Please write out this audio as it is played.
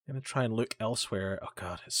I'm going to try and look elsewhere. Oh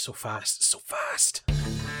god, it's so fast. It's so fast.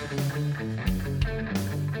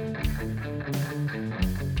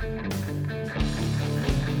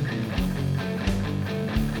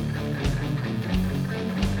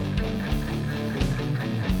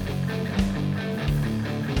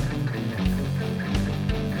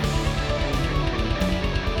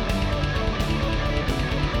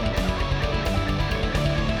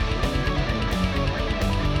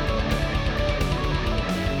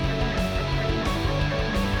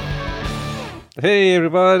 Hey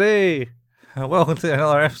everybody, and welcome to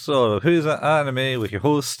another episode of Who's That Anime with your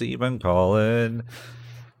host Steve and Colin.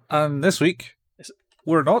 And this week,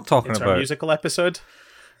 we're not talking It's about our musical episode.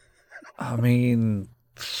 I mean,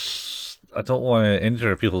 I don't want to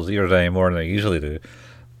injure people's ears any more than I usually do.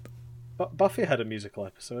 But Buffy had a musical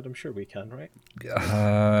episode. I'm sure we can, right?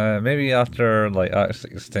 Maybe after like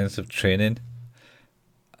actually extensive training.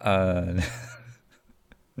 And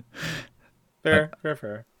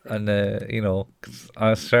Fair. And you know, 'cause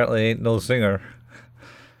I certainly ain't no singer.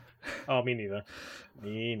 Oh, me neither.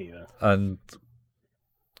 And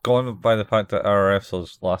going by the fact that our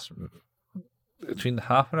episodes last between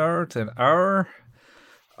half an hour to an hour,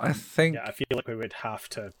 I think. Yeah, I feel like we would have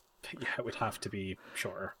to. Yeah, it would have to be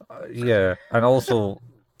shorter. Yeah, and also,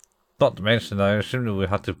 not to mention, I assume that we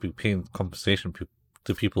have to be paying compensation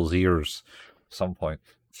to people's ears at some point.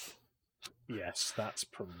 Yes, that's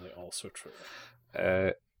probably also true.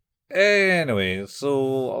 Anyway,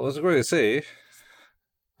 so I was going to say,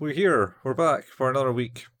 we're here, we're back for another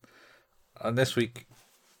week, and this week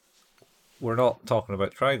we're not talking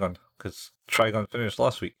about Trigun because Trigun finished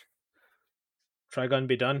last week. Trigun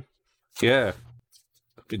be done. Yeah,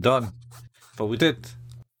 be done, but we did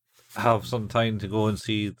have some time to go and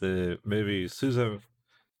see the movie Suzume.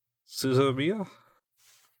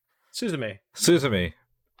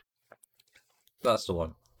 That's the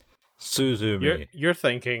one. Suzume. You're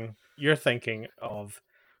thinking of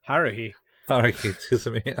Haruhi. Haruhi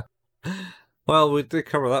Suzume. Well, we did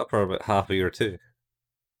cover that for about half a year too.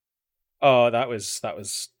 Oh, that was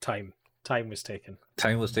time. Time was taken.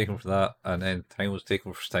 Time was taken for that, and then time was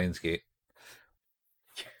taken for Steins Gate.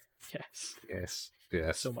 Yes.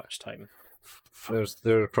 So much time.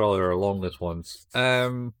 They're probably our longest ones.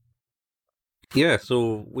 Yeah,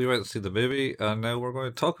 so we went to see the movie, and now we're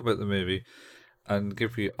going to talk about the movie and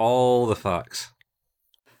give you all the facts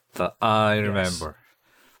that I remember.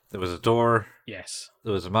 There was a door. Yes.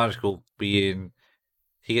 There was a magical being.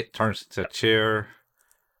 He turns into a chair,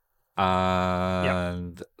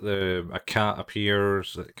 and a cat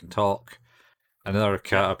appears that can talk. Another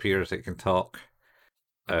cat appears that can talk.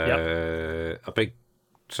 A big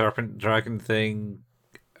serpent dragon thing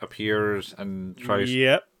appears and tries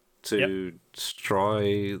to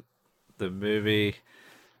destroy the movie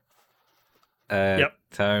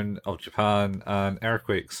town of Japan and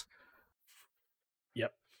earthquakes.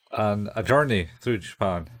 Yep. And a journey through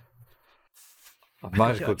Japan. A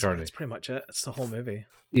magical journey. That's pretty much it. It's the whole movie.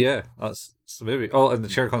 Yeah, that's the movie. Oh, and the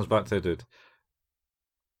chair comes back to a dude.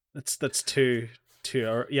 That's 2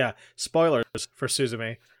 hours. Yeah, spoilers for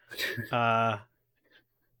Suzume.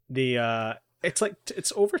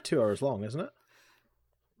 It's over 2 hours long, isn't it?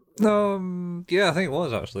 Yeah, I think it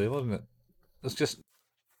was actually, wasn't it? It's just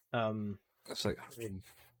it's like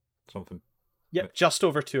something. Yep, just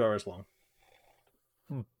over 2 hours long.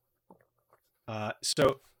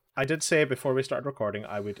 So I did say before we started recording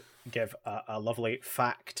I would give a lovely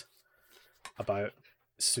fact about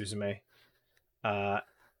Suzume.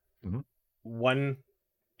 One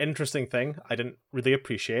interesting thing I didn't really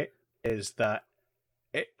appreciate is that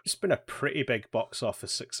it's been a pretty big box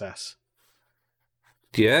office success.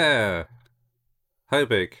 Yeah. How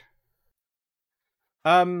big?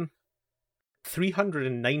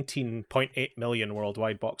 319.8 million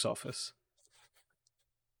worldwide box office.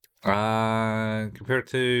 Compared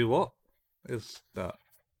to what is that?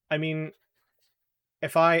 I mean,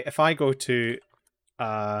 if I go to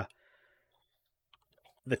the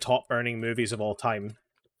top earning movies of all time,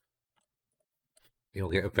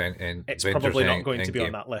 you'll get it's Avengers probably not going to be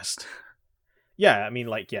on that list. Yeah, I mean,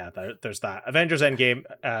 there's that. Avengers Endgame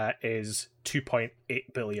is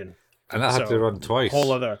 2.8 billion. And that had to run twice.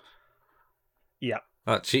 Whole other. Yeah.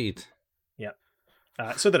 That cheated. Yeah.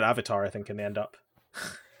 So did Avatar, I think, in the end up.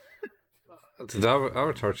 Did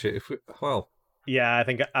Avatar cheat? Well. Yeah, I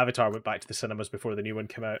think Avatar went back to the cinemas before the new one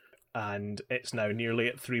came out, and it's now nearly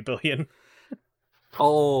at 3 billion. They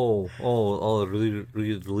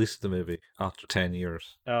released the movie after 10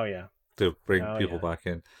 years. Oh, yeah. To bring people back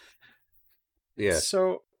in. Yeah.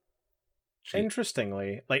 So,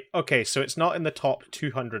 interestingly, so it's not in the top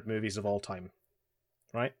 200 movies of all time,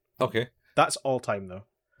 right? Okay. That's all time, though.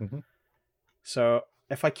 Mm-hmm. So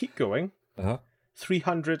if I keep going, Uh-huh.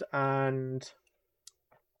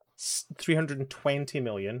 320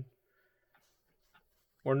 million.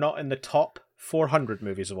 We're not in the top 400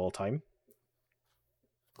 movies of all time.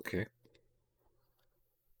 Okay.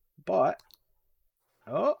 But,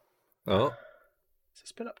 Oh. has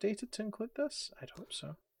this been updated to include this? I'd hope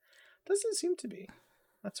so. Doesn't seem to be.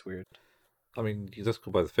 That's weird. I mean, you just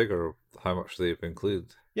go by the figure of how much they've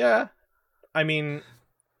included. Yeah. I mean,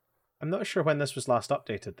 I'm not sure when this was last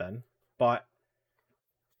updated then, but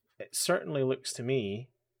it certainly looks to me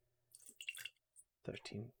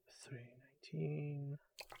 13, 319,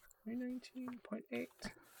 319.8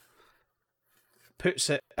 puts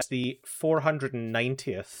it as the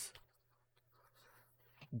 490th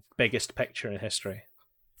biggest picture in history.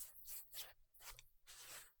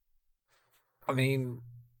 I mean,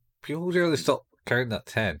 people generally stop counting at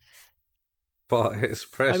 10. But it's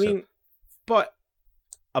impressive. I mean, but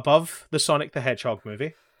above the Sonic the Hedgehog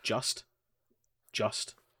movie, just.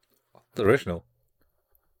 The original.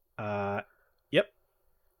 Yep.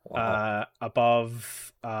 Wow.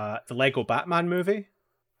 Above the Lego Batman movie.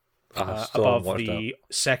 I still haven't Above watched the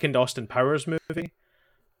second Austin Powers movie.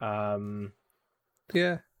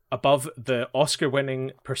 Yeah. Above the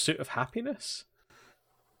Oscar-winning Pursuit of Happiness.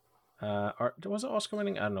 Or was it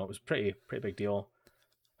Oscar-winning? I don't know. It was a pretty big deal.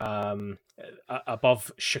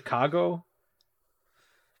 Above Chicago.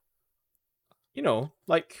 You know,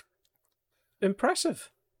 like, impressive.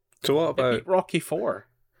 So what It about... beat Rocky 4.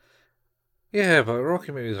 Yeah, but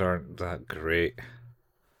Rocky movies aren't that great.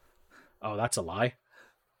 Oh, that's a lie.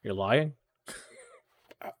 You're lying?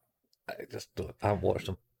 I just don't... I haven't watched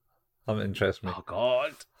them. I'm interested in me. Oh,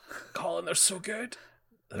 God. Colin, they're so good.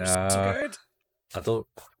 They're so Nah, good. I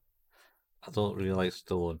don't really like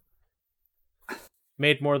Stallone.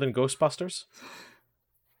 Made more than Ghostbusters?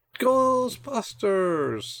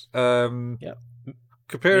 Ghostbusters! Yeah.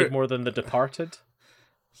 Compare... Made more than The Departed?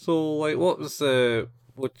 So, like, what was the...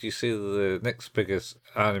 What do you say the next biggest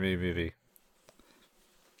anime movie?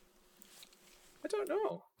 I don't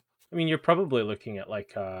know. I mean, you're probably looking at,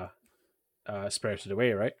 like, Spirited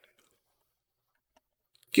Away, right?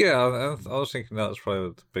 Yeah, I was thinking that was probably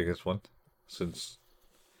the biggest one. Since...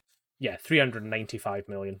 Yeah, 395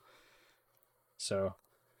 million. So...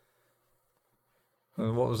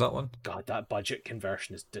 And what was that one? God, that budget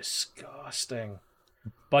conversion is disgusting.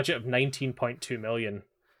 Budget of 19.2 million,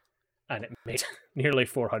 and it made nearly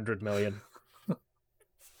 400 million.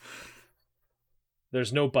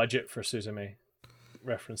 There's no budget for Suzume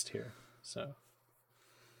referenced here, so...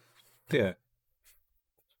 Yeah.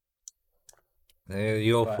 There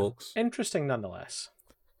you go, But folks. interesting nonetheless.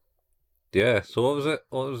 Yeah, so what was it?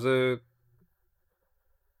 What was the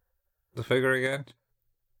figure again?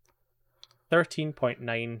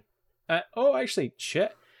 13.9. Actually,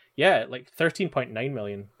 shit. Yeah, like 13.9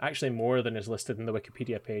 million. Actually, more than is listed in the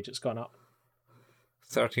Wikipedia page. It's gone up.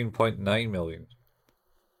 13.9 million.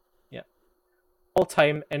 Yeah.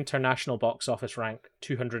 All-time international box office rank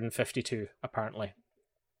 252, apparently.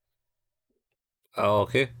 Oh,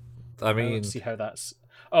 okay. I mean... Let's see how that's...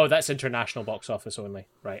 Oh, that's international box office only.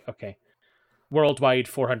 Right, okay. Worldwide,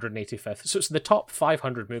 485th. So it's the top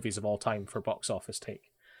 500 movies of all time for box office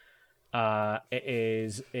take. It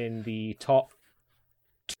is in the top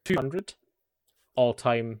 200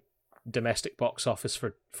 all-time domestic box office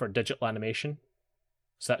for digital animation.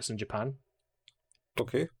 So that's in Japan.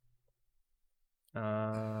 Okay.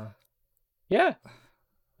 Yeah.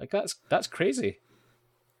 Like, that's crazy.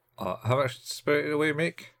 How much did Spirited Away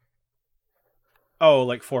make? Oh,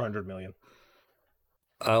 like 400 million.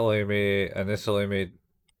 And this only made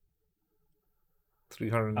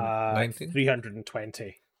 319?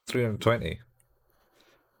 320. 320.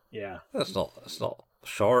 Yeah. It's not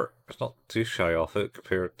short. It's not too shy off it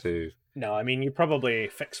compared to... No, I mean, you probably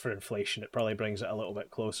fix for inflation. It probably brings it a little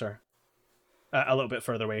bit closer. A little bit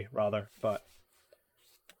further away, rather. But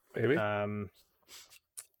Maybe.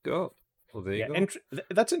 Go. Well, there you go.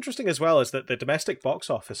 That's interesting as well, is that the domestic box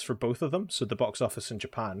office for both of them, so the box office in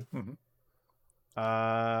Japan, 10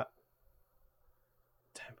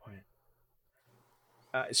 point.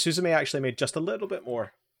 Suzume actually made just a little bit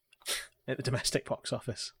more at the domestic box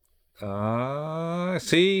office.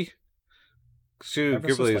 See? Studio Ever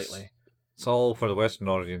so Ghibli's... slightly. It's all for the Western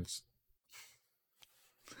audience.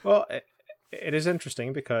 Well, it is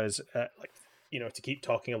interesting because, to keep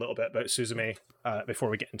talking a little bit about Suzume before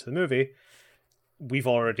we get into the movie, we've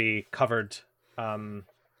already covered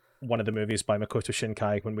one of the movies by Makoto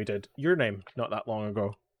Shinkai when we did Your Name not that long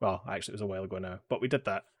ago. Well, actually, it was a while ago now, but we did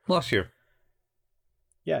that. Last year.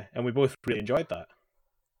 Yeah, and we both really enjoyed that.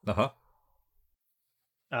 Uh-huh.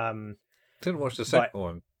 Didn't watch the second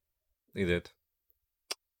one. He did.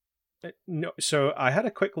 No, so I had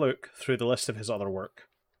a quick look through the list of his other work,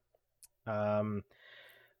 and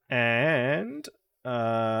where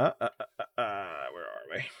are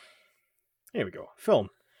we? Here we go. Film.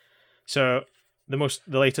 So the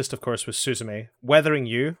latest, of course, was Suzume. Weathering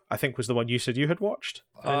You, I think, was the one you said you had watched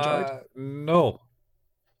and enjoyed. No,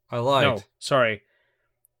 I lied. No, sorry,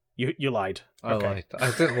 you lied. I lied.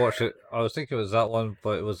 I didn't watch it. I was thinking it was that one,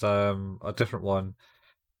 but it was a different one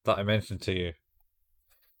that I mentioned to you,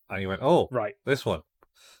 and you went, "Oh, Right." this one,"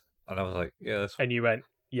 and I was like, "Yeah, this one." And you went,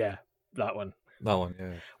 "Yeah, that one." That one,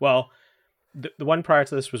 yeah. Well, the one prior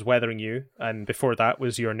to this was Weathering You, and before that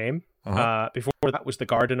was Your Name. Before that was The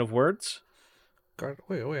Garden of Words.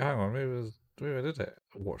 Wait, hang on. Maybe I did it.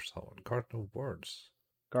 Watch that one. Garden of Words.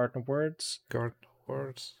 Garden of Words. Garden of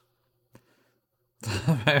Words.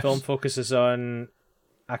 Film focuses on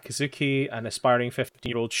Akizuki, an aspiring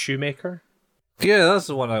 15-year-old shoemaker. Yeah, that's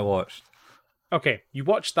the one I watched. Okay, you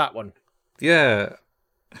watched that one. Yeah.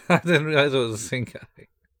 I didn't realize it was the same guy.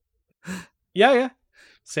 Yeah.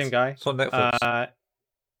 Same guy. It's on Netflix.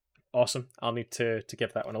 Awesome. I'll need to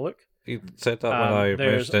give that one a look. You said that when I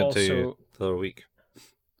mentioned it to you the other week.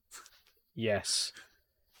 Yes.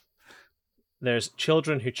 There's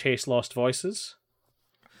Children Who Chase Lost Voices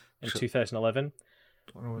in 2011.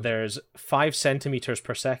 There's 5 centimeters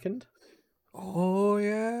per second. Oh,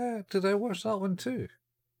 yeah. Did I watch that one too?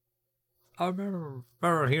 I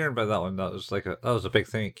remember hearing about that one. That was a big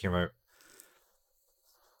thing. It came out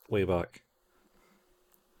way back.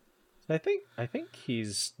 I think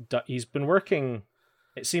he's been working.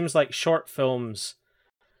 It seems like short films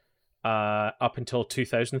up until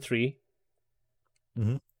 2003.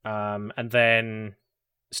 Mm-hmm. And then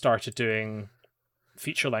started doing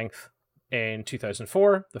feature length in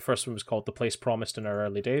 2004. The first one was called The Place Promised in Our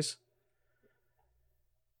Early Days.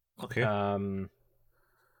 Okay.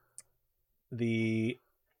 The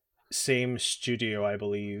same studio, I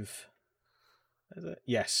believe. Is it?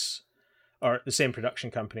 Yes. Or the same production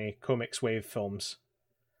company, Comics Wave Films.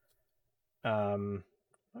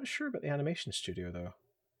 Not sure about the animation studio though,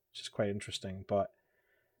 which is quite interesting. But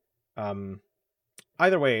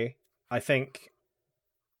either way, I think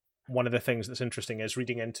one of the things that's interesting is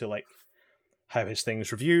reading into like how his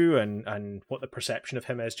things review and what the perception of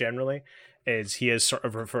him is generally. Is he is sort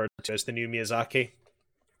of referred to as the new Miyazaki.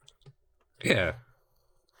 Yeah.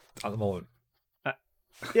 At the moment.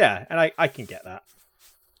 Yeah, and I can get that.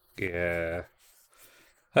 Yeah.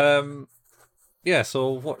 Yeah, so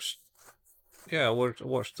watch the words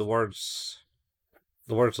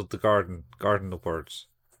of the Garden of Words.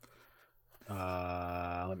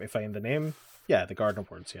 Let me find the name. Yeah, the Garden of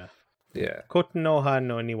Words, yeah. Yeah. Kotonoha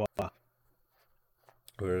no Niwa.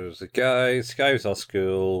 Whereas the guy's at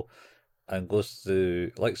school and likes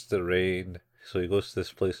the rain, so he goes to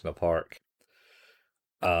this place in a park.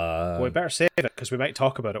 Well, we better save it because we might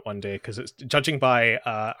talk about it one day. Because it's judging by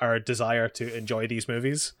our desire to enjoy these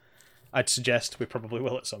movies, I'd suggest we probably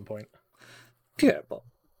will at some point. Yeah, but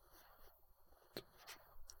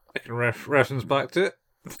I can reference back to it.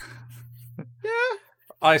 Yeah,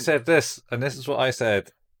 I said this, and this is what I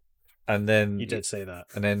said, and then you did say that,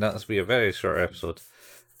 and then that's be a very short episode.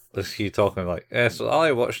 Let's keep talking like, yeah. So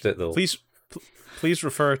I watched it though. Please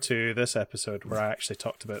refer to this episode where I actually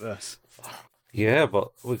talked about this. Yeah,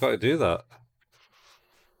 but we got to do that.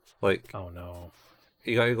 Like, oh no,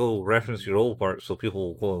 you got to go reference your old work so people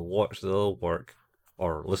will go and watch the old work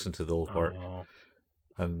or listen to the old work,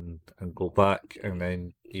 and go back, and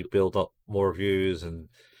then you build up more views and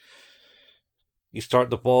you start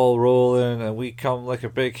the ball rolling, and we come like a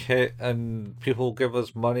big hit, and people give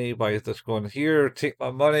us money by just going, "Here, take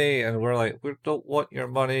my money," and we're like, "We don't want your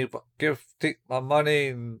money, but take my money,"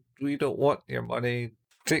 and we don't want your money.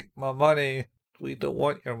 Take my money. We don't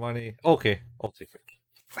want your money. Okay, I'll take it.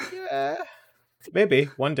 Yeah, maybe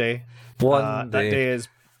one day. One day. That day is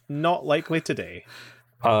not likely today.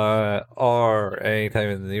 Or anytime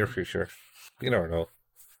in the near future. You never know.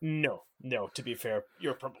 No. To be fair,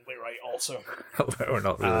 you're probably right. Also, we're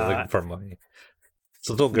not really looking for money,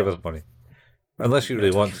 so don't give us money unless you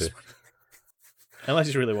really want to.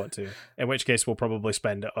 Unless you really want to, in which case we'll probably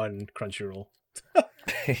spend it on Crunchyroll.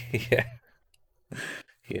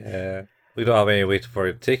 Yeah. We don't have any way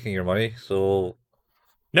for taking your money, so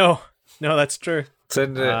no, that's true.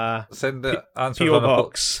 Send the answers PO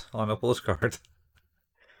box on a postcard.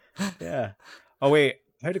 Yeah. Oh wait,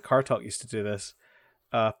 how did Car Talk used to do this?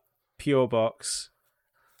 PO box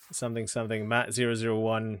something Matt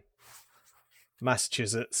 001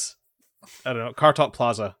 Massachusetts. I don't know. Car Talk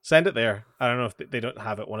Plaza. Send it there. I don't know if they don't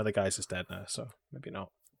have it. One of the guys is dead now, so maybe not.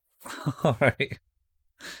 All right.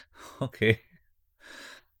 Okay.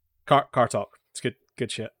 Car talk. It's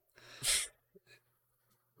good shit.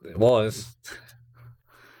 It was.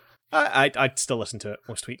 I'd still listen to it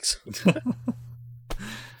most weeks.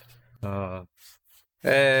 So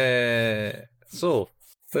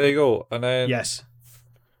there you go, and then Yes.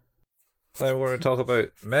 Then we're going to talk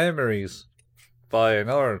about Memories by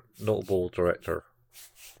another notable director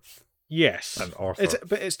Yes. and author.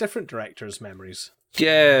 But it's different directors' memories.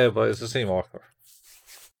 Yeah, but it's the same author.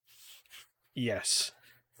 Yes.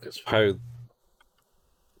 It's how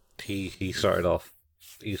he started off.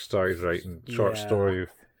 He started writing short story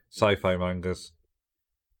sci-fi mangas,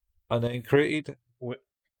 and then created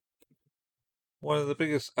one of the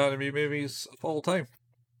biggest anime movies of all time.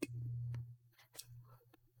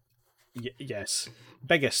 Yes,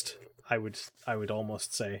 biggest. I would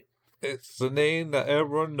almost say. It's the name that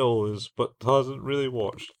everyone knows but hasn't really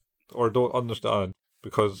watched or don't understand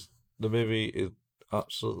because the movie is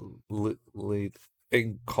absolutely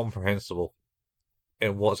incomprehensible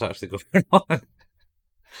in what's actually going on.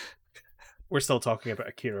 We're still talking about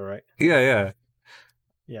Akira, right? Yeah.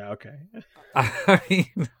 Yeah, okay. I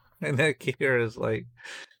mean, and Akira is like,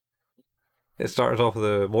 it starts off with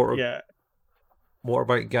a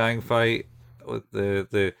motorbike gang fight with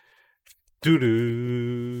the doo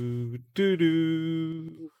doo doo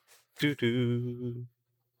doo doo doo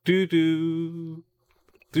doo doo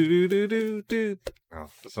doo doo doo doo. No,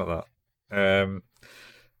 it's not that.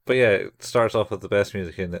 But yeah, it starts off with the best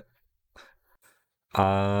music in it.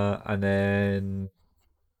 And then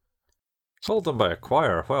it's all done by a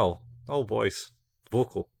choir. Well, all boys,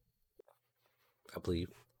 vocal, I believe.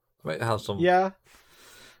 Might have some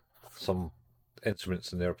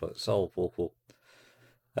instruments in there, but it's all vocal.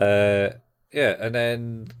 Yeah, and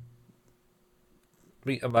then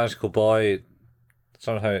meet a magical boy.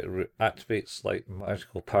 Somehow it activates like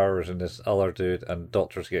magical powers in this other dude, and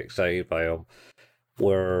doctors get excited by him.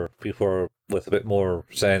 Where people with a bit more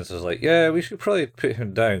sense is like, yeah, we should probably put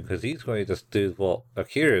him down because he's going to just do what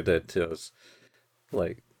Akira did to us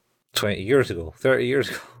like 20 years ago, 30 years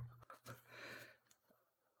ago.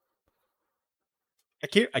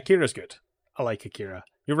 Akira's good. I like Akira.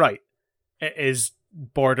 You're right. It is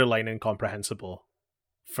borderline incomprehensible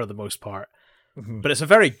for the most part. But it's a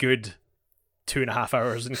very good 2.5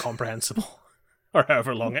 hours incomprehensible. Or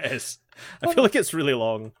however long it is. I feel like it's really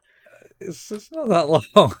long. It's not that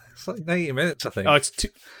long. It's like 90 minutes, I think. Oh, it's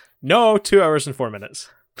 2 hours and 4 minutes.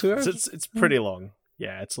 2 hours? It's pretty long.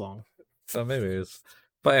 Yeah, it's long. So maybe it is.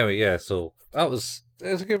 But anyway, yeah, so it's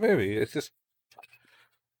a good movie. It's just...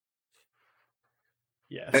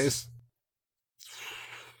 Yes.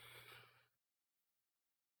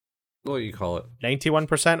 What do you call it?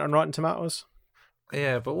 91% on Rotten Tomatoes?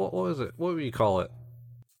 Yeah, but what was it? What would you call it?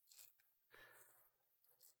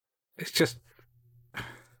 It's just...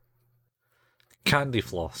 candy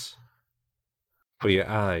floss for your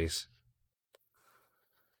eyes.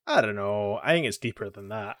 I don't know. I think it's deeper than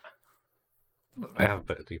that. I have a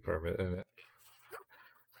bit deeper in it.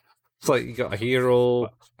 It's like you got a hero,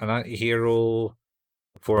 an anti-hero,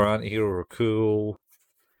 before an anti-hero were cool,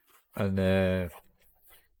 and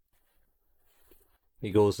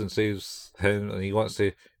he goes and saves him, and he wants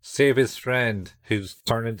to save his friend who's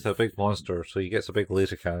turned into a big monster, so he gets a big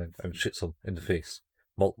laser cannon and shoots him in the face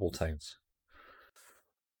multiple times.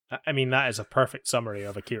 I mean, that is a perfect summary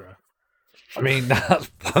of Akira. I mean,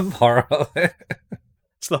 that's one part of it.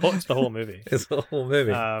 It's the whole movie. It's the whole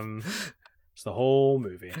movie. It's the whole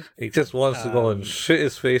movie. He just wants to go and shoot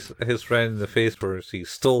his friend in the face for he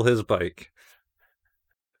stole his bike.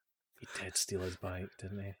 He did steal his bike,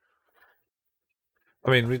 didn't he?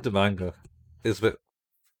 I mean, read the manga. It's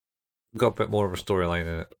got a bit more of a storyline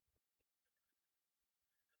in it.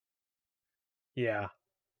 Yeah.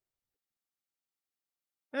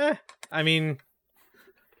 I mean,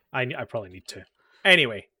 I probably need to.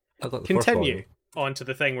 Anyway, continue on to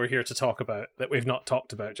the thing we're here to talk about that we've not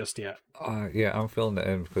talked about just yet. Yeah, I'm filling it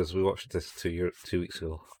in because we watched this 2 weeks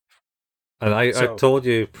ago. And I told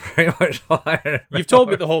you pretty much what I remember. You've told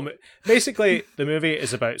me the whole... Basically, the movie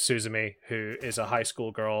is about Suzume, who is a high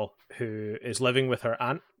school girl who is living with her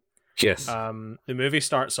aunt. Yes. The movie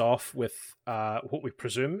starts off with what we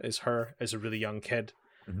presume is her as a really young kid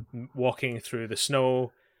walking through the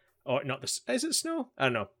snow. Or not this? Is it snow? I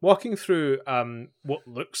don't know. Walking through what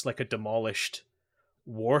looks like a demolished,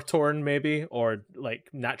 war-torn maybe, or like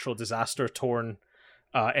natural disaster-torn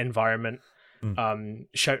environment,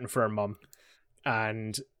 shouting for her mum.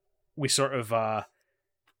 And we sort of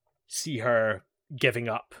see her giving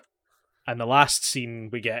up. And the last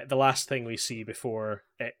thing we see before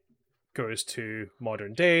it goes to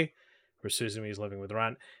modern day, where Suzume is living with her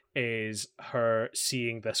aunt, is her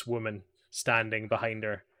seeing this woman standing behind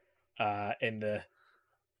her in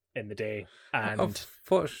the day, I and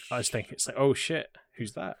thought I was thinking, it's like, oh shit,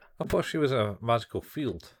 who's that? I thought she was a magical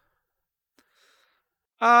field.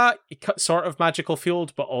 Sort of magical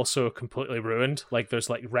field, but also completely ruined. Like there's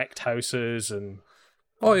like wrecked houses and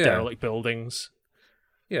Oh yeah, derelict buildings.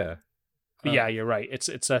 yeah. But yeah, you're right. It's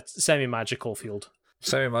a semi-magical field.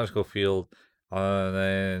 Semi-magical field, and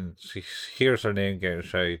then she hears her name getting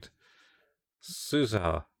shouted.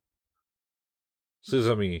 Suzuha.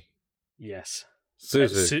 Suzume. Yes.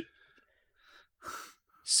 Suzu.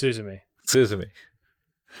 Suzume. Suzume.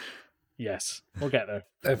 Yes, we'll get there.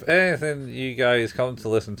 If anything, you guys come to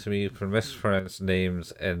listen to me mispronounce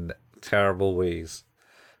names in terrible ways.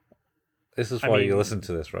 This is why you listen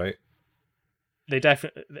to this, right? They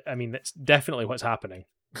definitely. I mean, that's definitely what's happening.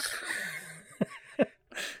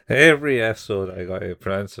 Every episode, I got to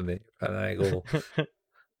pronounce a name, and I go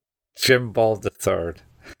Jim Ball the Third.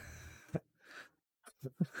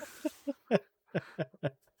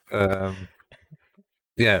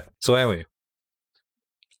 Yeah. So anyway,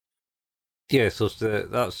 yeah. So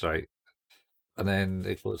that's right. And then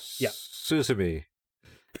it goes Suzume,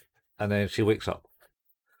 and then she wakes up.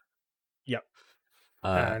 Yep.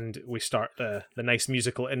 And we start the nice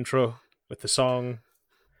musical intro with the song.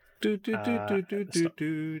 Do do do do do do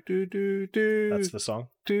do do do do. That's the song.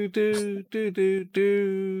 Do do do do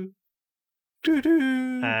do do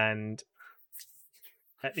do. And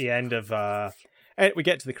at the end of we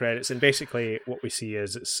get to the credits, and basically what we see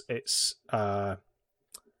is it's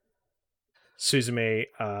Suzume.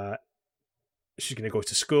 She's going to go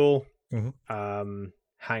to school,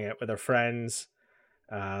 hang out with her friends,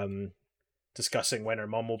 discussing when her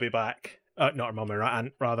mum will be back. Not her mum, her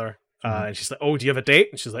aunt, rather. And she's like, "Oh, do you have a date?"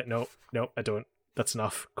 And she's like, "No, I don't. That's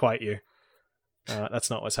enough. Quiet you. That's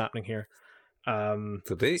not what's happening here."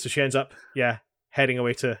 The date? So she ends up, heading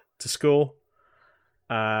away to school.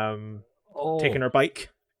 Taking her bike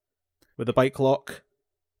with the bike lock.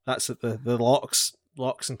 That's the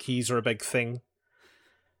locks and keys are a big thing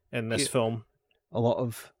in this film. A lot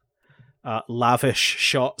of lavish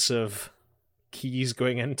shots of keys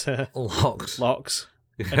going into locks.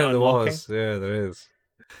 Yeah, there was. Yeah, there is.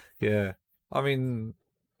 Yeah, I mean,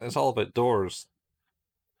 it's all about doors.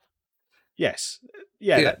 Yes,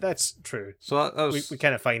 yeah. That's true. So that was, we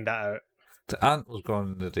kind of find that out. The aunt was going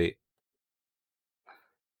on the date.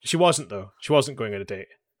 She wasn't, though. She wasn't going on a date.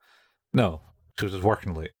 No, she was just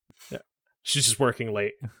working late. Yeah, she's just working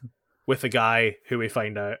late with a guy who we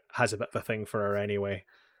find out has a bit of a thing for her anyway.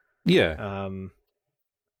 Yeah.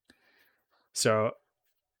 So,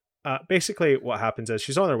 basically, what happens is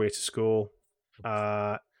she's on her way to school.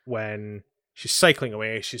 When she's cycling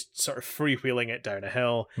away, she's sort of freewheeling it down a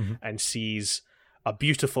hill and sees a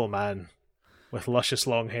beautiful man with luscious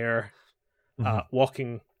long hair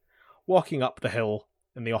walking up the hill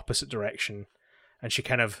in the opposite direction, and she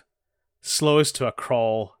kind of slows to a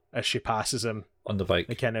crawl as she passes him on the bike.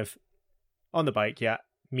 On the bike,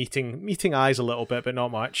 meeting eyes a little bit, but not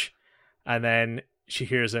much. And then she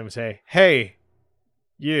hears him say, "Hey,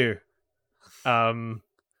 you.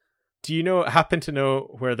 Do you happen to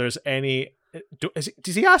know where there's any?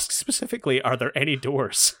 Does he ask specifically? Are there any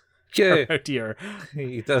doors?" Yeah, dear.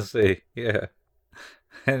 He does say, "Yeah."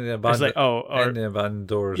 Any abandoned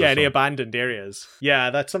doors. Yeah, any abandoned areas. Yeah,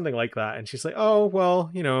 that's something like that. And she's like, "Oh, well,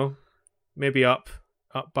 maybe up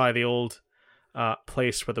by the old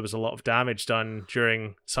place where there was a lot of damage done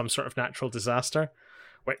during some sort of natural disaster,"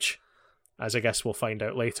 which, as I guess we'll find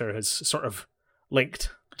out later, is sort of linked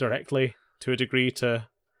directly to a degree to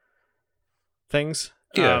things.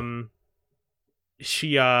 Yeah.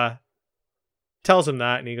 She tells him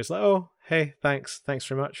that, and he goes like, "Oh, hey, thanks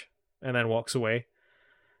very much," and then walks away.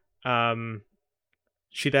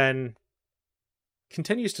 She then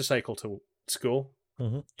continues to cycle to school,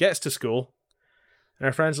 gets to school, and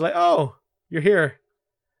her friends are like, "Oh, you're here,"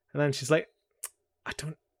 and then she's like, I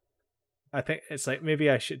think it's like, maybe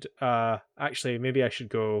I should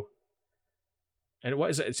go. And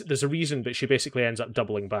what is it? There's a reason, but she basically ends up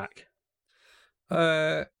doubling back.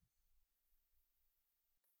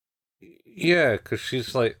 Yeah, because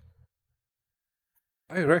she's like,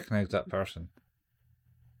 I recognize that person.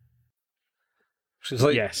 She's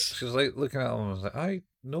like, yes. She's like looking at him and was like, I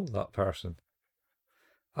know that person.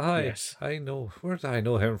 I know. Where do I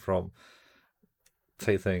know him from?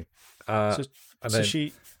 Type thing. So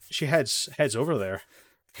she heads over there.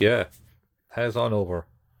 Yeah, heads on over.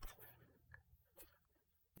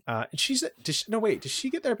 And does she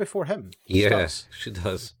get there before him? Yes, she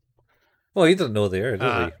does. Well, he doesn't know there,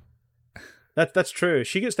 does he? That's true.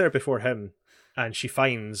 She gets there before him, and she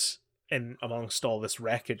finds in amongst all this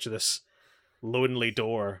wreckage this lonely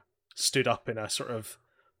door stood up in a sort of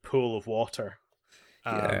pool of water.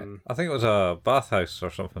 Yeah, I think it was a bathhouse or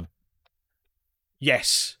something.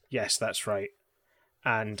 Yes, that's right.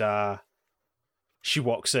 And she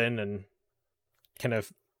walks in and kind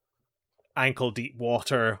of ankle deep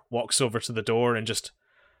water, walks over to the door and just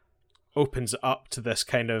opens it up to this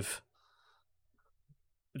kind of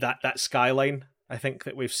that skyline, I think,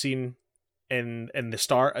 that we've seen in the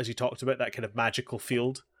start, as you talked about, that kind of magical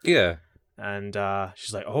field. Yeah. And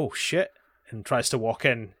she's like, oh shit, and tries to walk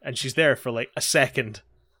in, and she's there for like a second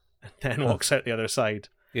and then walks out the other side.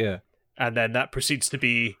 Yeah. And then that proceeds to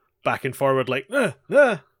be back and forward, like, I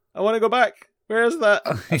want to go back. Where is that?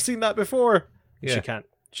 I've seen that before. Yeah.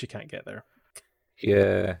 She can't get there.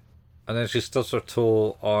 Yeah. And then she stubs her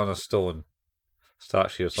toe on a stone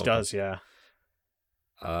statue or something. She does, yeah.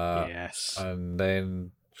 Yes. And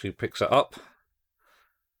then she picks it up.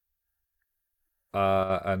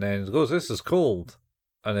 And then goes, this is cold.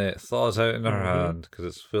 And it thaws out in her hand because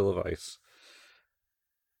it's full of ice.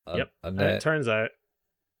 And then it turns out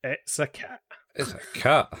it's a cat. It's a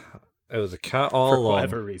cat. It was a cat all along. For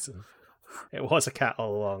whatever reason. It was a cat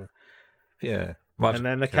all along. Yeah. And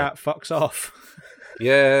then the cat fucks off.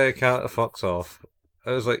 Yeah, the cat fucks off.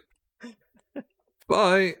 I was like,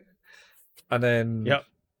 bye. And then... Yep.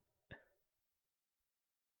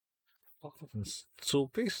 What happens? So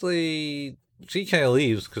basically, she kind of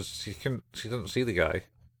leaves because she doesn't see the guy.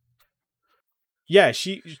 Yeah,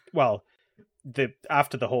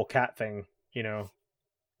 after the whole cat thing,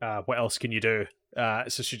 what else can you do?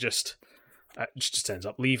 So she just ends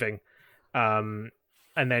up leaving, and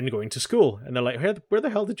then going to school. And they're like, where the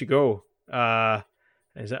hell did you go? And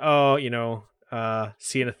he's like,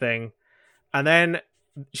 seeing a thing. And then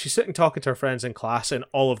she's sitting talking to her friends in class, and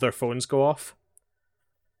all of their phones go off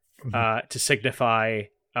to signify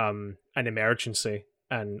an emergency.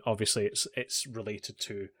 And obviously, it's related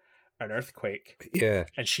to an earthquake. Yeah.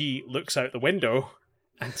 And she looks out the window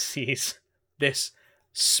and sees this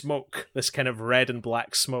smoke, this kind of red and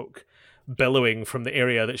black smoke billowing from the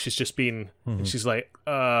area that she's just been. And she's like,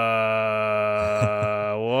 what?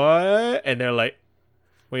 And they're like,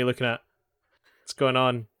 what are you looking at? What's going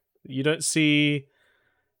on? You don't see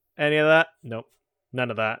any of that? Nope, none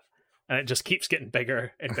of that. And it just keeps getting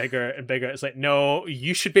bigger and bigger and bigger. It's like, no,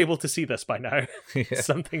 you should be able to see this by now. Yeah.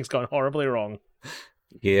 Something's gone horribly wrong.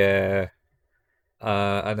 Yeah.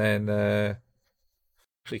 And then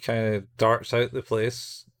she kind of darts out the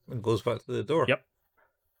place and goes back to the door. Yep.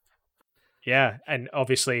 Yeah, and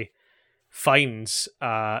obviously finds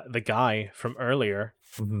the guy from earlier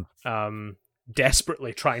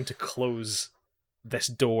desperately trying to close this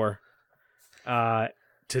door to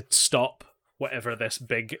stop whatever this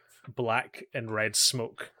big black and red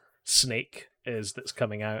smoke snake is that's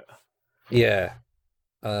coming out. Yeah.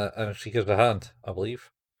 And she gives a hand, I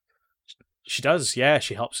believe. She does, yeah.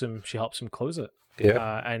 She helps him close it.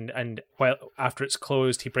 Yeah. And while after it's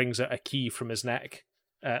closed, he brings out a key from his neck,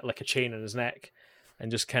 like a chain in his neck,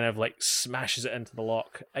 and just kind of like smashes it into the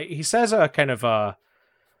lock. He says a kind of I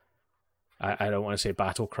don't want to say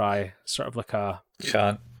battle cry, sort of like a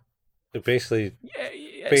chant. Basically,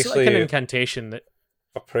 it's like an incantation, that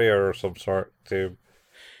a prayer or some sort to.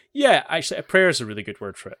 Yeah, actually, a prayer is a really good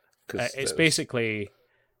word for it. It's basically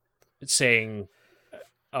saying,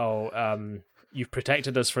 you've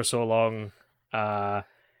protected us for so long,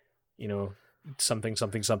 something,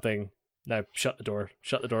 something, something. Now shut the door,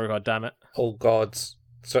 God damn it. Oh God,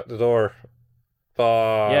 shut the door.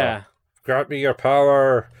 Yeah. Grant me your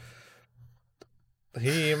power.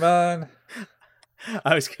 He-Man.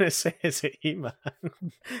 I was going to say, is it He-Man?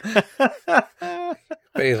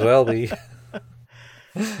 May as well be.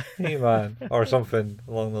 He-Man, or something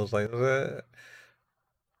along those lines.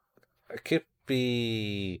 It could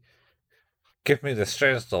be. Give me the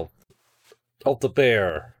strength of the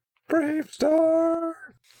bear. Brave Star.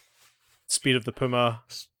 Speed of the Puma.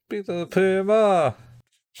 Speed of the Puma.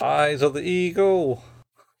 Eyes of the Eagle.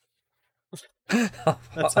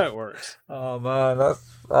 That's how it works. Oh man, that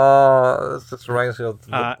just reminds me of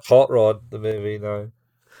Hot Rod, the movie now.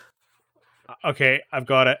 Okay, I've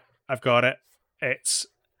got it. It's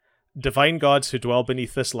divine gods who dwell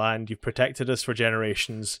beneath this land. You've protected us for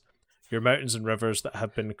generations. Your mountains and rivers that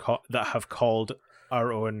have been that have called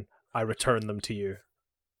our own, I return them to you.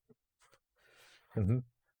 Mm-hmm.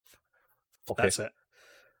 Okay. That's it.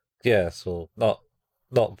 Yeah, so not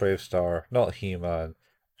Brave Star, not He-Man.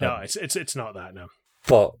 No, it's not that, no.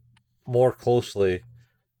 But more closely,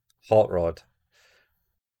 Hot Rod.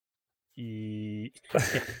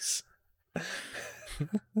 Yes.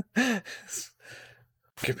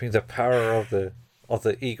 Give me the power of the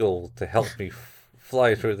eagle to help me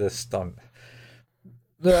fly through this stunt.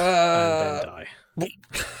 And then die.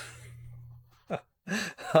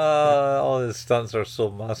 All his stunts are so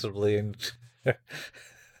massively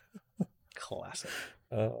Classic.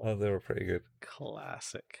 they were pretty good.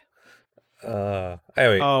 Classic.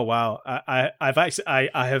 Anyway. Oh wow! I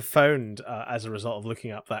have found as a result of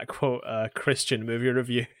looking up that quote a Christian movie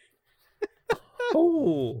review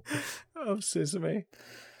Oh, of Suzume.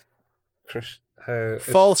 Chris,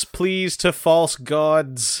 False pleas to false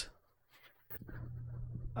gods.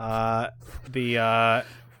 The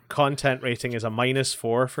content rating is a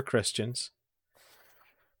 -4 for Christians.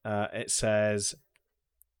 It says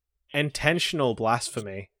intentional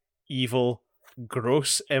blasphemy, evil,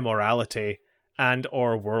 gross immorality, and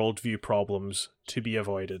or worldview problems to be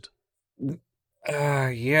avoided.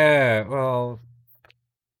 Yeah, well,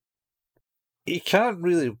 you can't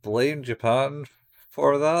really blame Japan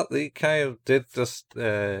for that. They kind of did just,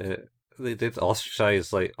 they did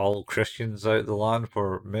ostracize like all Christians out of the land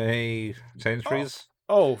for many centuries.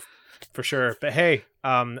 Oh, for sure. But hey,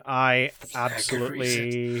 I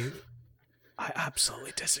absolutely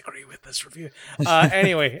disagree with this review.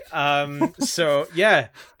 Anyway, so yeah,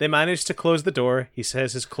 they managed to close the door. He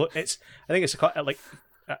says it's. I think it's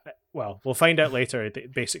well, we'll find out later.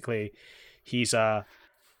 Basically, he's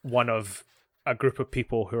one of a group of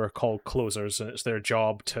people who are called closers, and it's their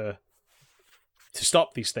job to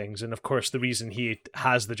stop these things. And of course, the reason he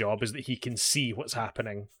has the job is that he can see what's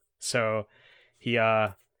happening. So he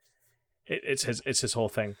it's his whole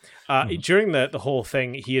thing. During the whole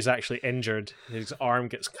thing, he is actually injured. His arm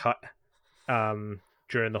gets cut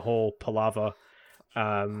during the whole palaver,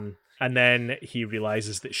 and then he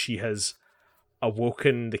realizes that she has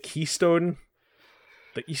awoken the keystone,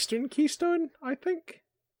 the Eastern Keystone, I think.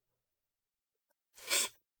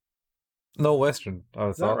 No, Western.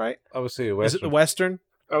 Is that right? I would say Western. Is it the Western?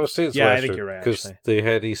 I would say it's yeah, Western. I think you're right. Because they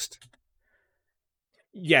head east.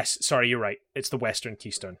 Yes, sorry, you're right. It's the Western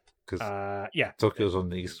Keystone. Yeah, Tokyo's on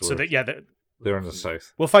the east. So they're on the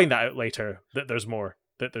south. We'll find that out later. That there's more.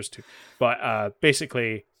 That there's two. But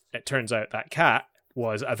basically, it turns out that cat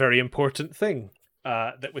was a very important thing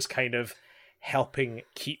that was kind of helping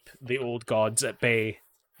keep the old gods at bay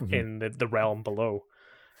in the realm below.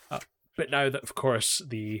 But now that, of course,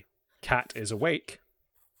 the cat is awake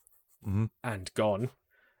and gone,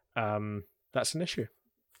 that's an issue.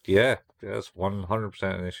 Yeah, that's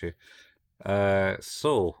 100% an issue.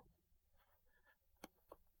 So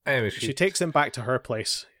anyway, she takes him back to her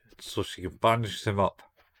place so she can bandage him up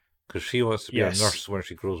because she wants to be a nurse when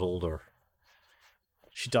she grows older.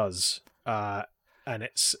 She does, and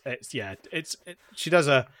she does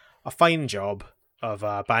a fine job of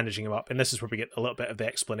bandaging him up, and this is where we get a little bit of the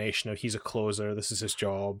explanation of he's a closer. This is his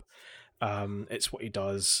job. It's what he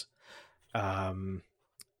does, and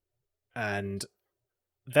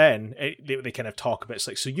then they kind of talk about it's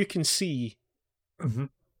like, so you can see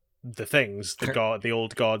the things, the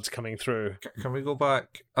old gods coming through. Can we go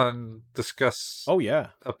back and discuss? Oh yeah,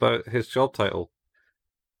 about his job title.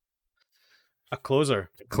 A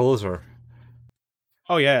closer. Closer.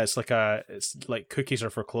 Oh yeah, it's like cookies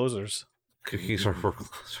are for closers. Cookies are for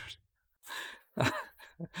closers.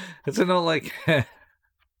 Is it not like?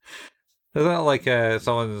 Is that like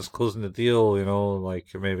someone that's closing the deal, you know, like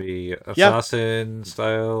maybe assassin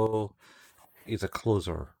style? He's a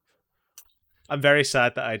closer. I'm very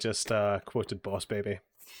sad that I just quoted Boss Baby.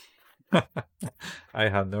 I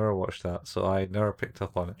have never watched that, so I never picked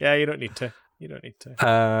up on it. Yeah, you don't need to.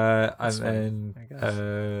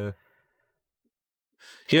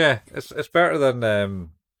 Yeah, it's better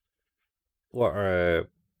than what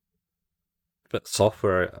bit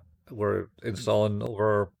software we're installing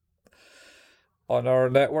over on our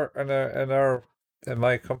network in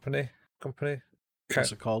my company.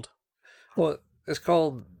 What's it called? Well, it's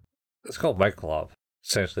called Microlab.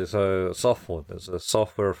 Essentially, it's a soft phone. It's a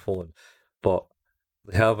software phone, but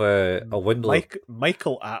they have a window.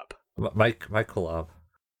 Michael app. Microlab.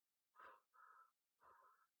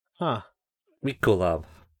 Huh. Microlab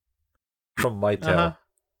from Mytel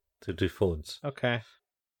to do phones. Okay.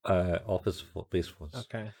 Office-based phones.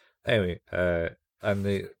 Okay. Anyway, and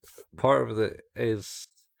the part of it is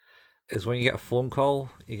when you get a phone call,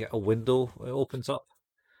 you get a window. It opens up.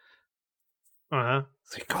 So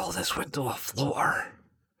we call this window a floater.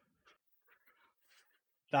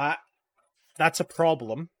 That's a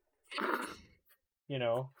problem. You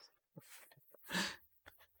know,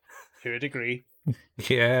 to a degree.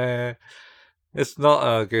 Yeah, it's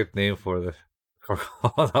not a good name for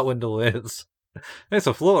what that window is. It's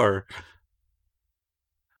a floater.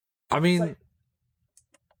 I mean,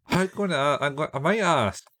 I might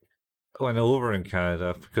ask when over in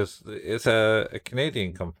Canada because it's a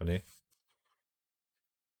Canadian company.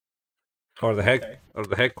 or Okay.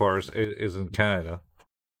 the headquarters is in Canada.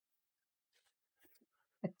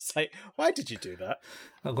 It's like, why did you do that?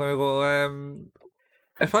 I'm gonna go.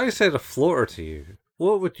 If I said a floater to you,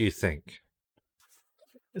 what would you think?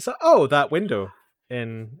 It's like, that window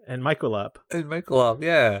in Microlab. In Microlab,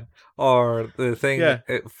 yeah. Or the thing Yeah.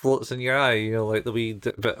 it floats in your eye, like the wee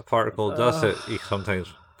bit of particle dust Uh, that you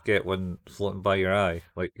sometimes get when floating by your eye,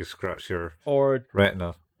 like you scratch your or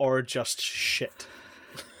retina. or just shit.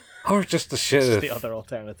 Or just the This shit is the if other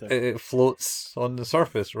alternative. it floats on the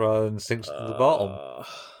surface rather than sinks to the bottom.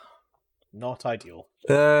 Not ideal.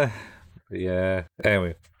 Yeah.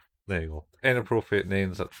 Anyway, there you go. Inappropriate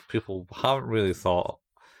names that people haven't really thought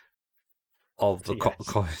of the Yes.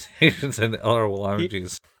 connotations in other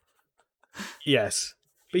languages. Yes.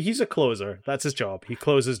 But he's a closer. That's his job. He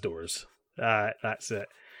closes doors. That's it.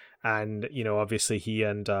 And, obviously he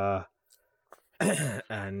and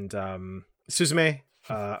Suzume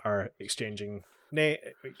are exchanging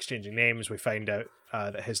names. We find out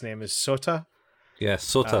that his name is Sota. Yeah,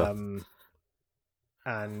 Sota.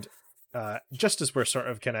 And just as we're sort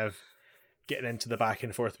of kind of getting into the back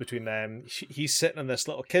and forth between them, he's sitting in this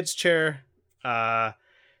little kid's chair.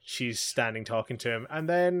 She's standing talking to him, and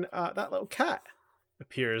then that little cat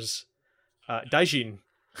appears. Daijin,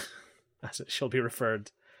 as it shall be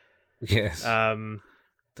referred. Yes. And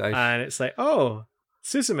it's like, oh,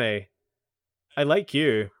 Suzume, I like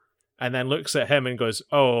you. And then looks at him and goes,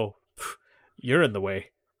 oh, you're in the way.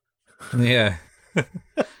 Yeah.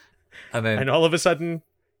 And all of a sudden,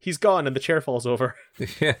 he's gone and the chair falls over.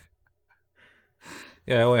 Yeah.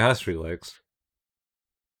 Yeah, it only has 3 legs.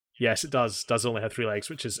 Yes, it does. Does only have 3 legs,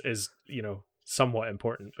 which is somewhat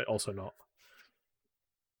important, but also not.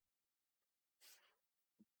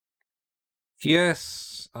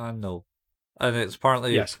 Yes and no. And it's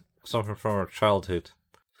partly something from our childhood.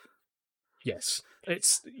 Yes. It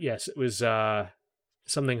was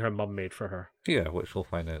something her mum made for her. Yeah, which we'll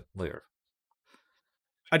find out later.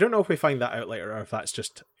 I don't know if we find that out later or if that's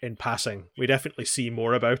just in passing. We definitely see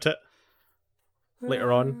more about it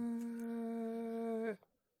later on.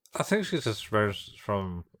 I think she just remembers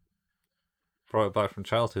brought it back from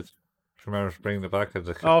childhood. She remembers bringing it back as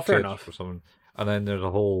a kid fair enough. or something. And then there's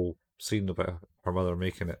a whole scene about her mother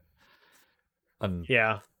making it and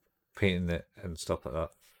painting it and stuff like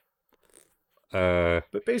that.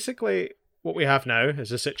 But basically, what we have now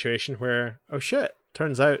is a situation where, oh shit,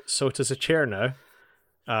 turns out Sota's a chair now.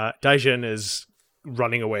 Daijin is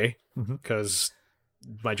running away because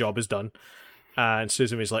my job is done. And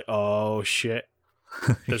Suzume's like, oh shit,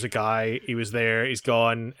 there's a guy, he was there, he's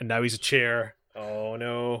gone, and now he's a chair. Oh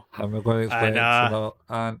no. I'm not going to explain it.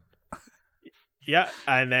 And yeah,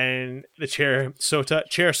 and then the chair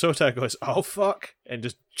Sota goes, oh fuck, and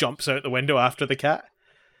just jumps out the window after the cat.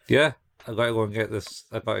 Yeah, I gotta go and get this.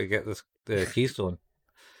 I gotta get this keystone.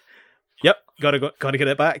 Yep, gotta get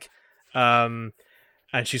it back. And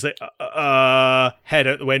she's like, head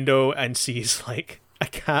out the window and sees like a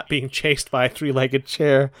cat being chased by a 3-legged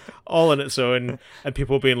chair, all on its own, and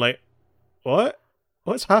people being like, what?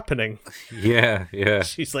 What's happening? Yeah.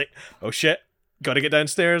 She's like, oh shit, gotta get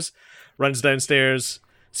downstairs. Runs downstairs,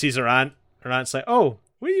 sees her aunt. Her aunt's like, oh,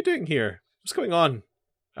 what are you doing here? What's going on?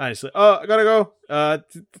 And she's like, oh, I gotta go.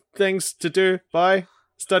 Things to do. Bye.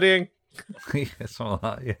 Studying. Yeah, something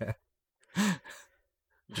like that, yeah.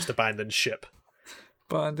 Just abandoned ship.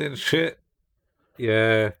 Abandoned shit.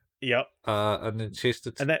 Yeah. Yep. And then chased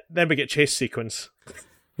it. And then we get chase sequence.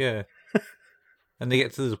 Yeah. And they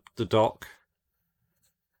get to the dock.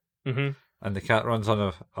 Mm-hmm. And the cat runs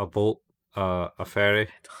on a boat, a ferry.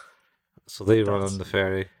 So they run on the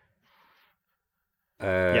ferry.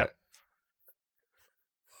 Yeah.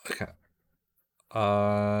 Okay.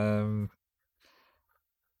 And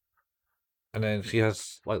then she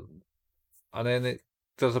has and then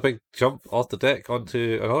there's a big jump off the deck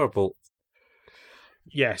onto another boat.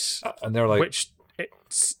 Yes. And they're like, which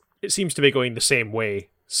it seems to be going the same way.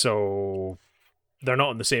 So they're not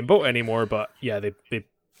on the same boat anymore, but yeah, they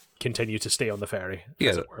continue to stay on the ferry,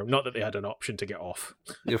 as it were. Not that they had an option to get off.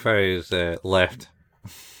 The ferry is left.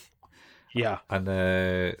 Yeah. And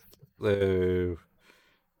the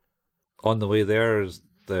on the way there is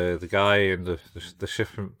the guy in the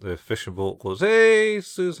fishing boat goes, hey,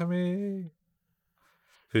 Suzume.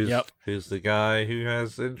 Who's the guy who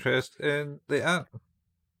has interest in the ant?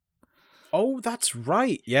 Oh, that's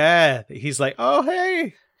right. Yeah. He's like, oh,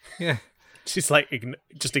 hey. Yeah. She's like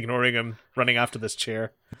just ignoring him, running after this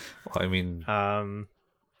chair. Well, I mean,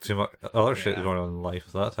 too much other shit going on in life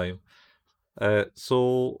at that time.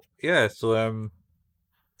 So they're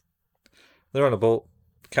on a boat.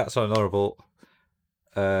 Cat's on another boat.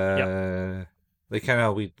 The they kind of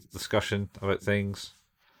have a wee discussion about things.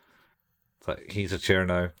 Like he's a chair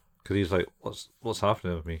now because he's like, what's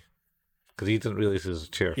happening with me? Because he didn't realize he was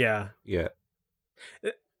a chair. Yeah. Yeah.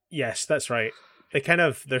 Yes, that's right.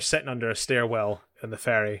 They're sitting under a stairwell in the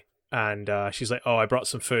ferry, and she's like, "Oh, I brought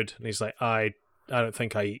some food," and he's like, "I don't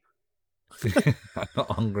think I eat. I'm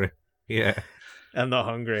not hungry. Yeah. I'm not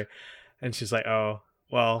hungry," and she's like, "Oh,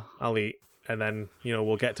 well, I'll eat, and then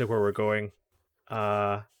we'll get to where we're going."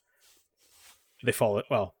 They fall.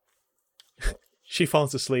 Well, she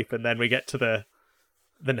falls asleep, and then we get to the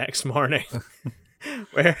next morning,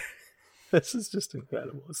 where this is just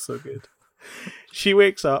incredible. It's so good. She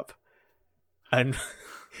wakes up, and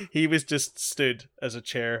he was just stood as a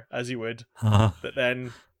chair, as he would. But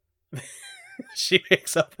then she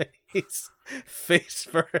wakes up and he's face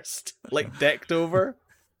first, like decked over.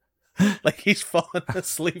 Like he's fallen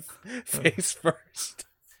asleep face first.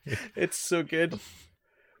 It's so good.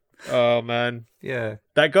 Oh, man. Yeah.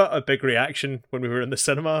 That got a big reaction when we were in the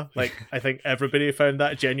cinema. Like, I think everybody found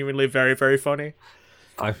that genuinely very, very funny.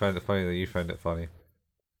 I found it funny that you found it funny.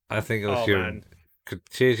 I think it was Oh, your man.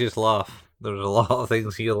 contagious laugh. There was a lot of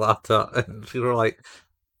things you laughed at, and you were like,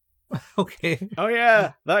 okay. Oh,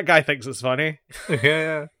 yeah. That guy thinks it's funny.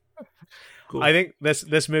 Yeah. Cool. I think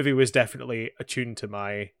this movie was definitely attuned to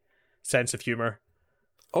my sense of humor.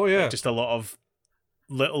 Oh, yeah. Just a lot of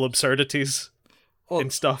little absurdities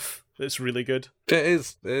and stuff. It's really good.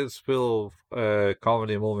 It is full of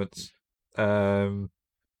comedy moments.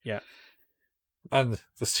 Yeah. And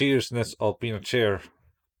the seriousness of being a chair.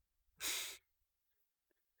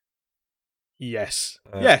 Yes.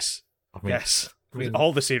 Yes. Yes.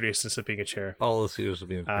 All the seriousness of being a chair. All the seriousness of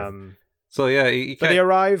being a chair. So yeah, but they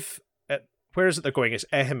arrive at, where is it they're going? It's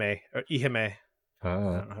Ehime or Ihime. I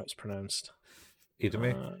don't know how it's pronounced.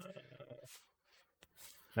 Ihime?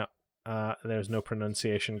 No. There's no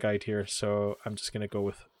pronunciation guide here, so I'm just gonna go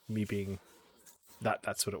with me being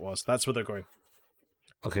that's what it was. That's where they're going.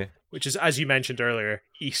 Okay. Which is, as you mentioned earlier,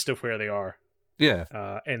 east of where they are.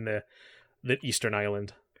 Yeah. In the eastern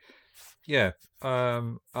island. Yeah.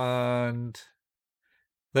 And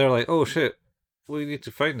they're like, oh shit, we need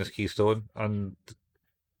to find this keystone. And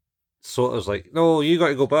Sota's like, no, you got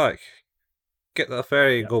to go back. Get that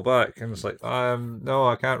ferry and go back. And it's like, no,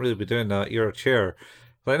 I can't really be doing that. You're a chair.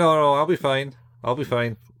 Like, no, I'll be fine.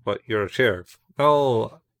 But you're a chair.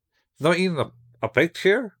 No, not even a big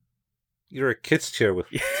chair. You're a kid's chair with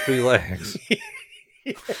 3 legs.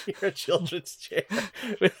 You're a children's chair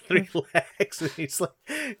with 3 legs. And he's like,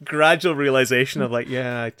 gradual realization of like,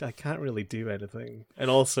 yeah, I can't really do anything. And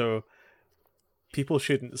also, people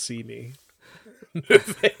shouldn't see me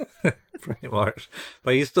moving. Pretty much.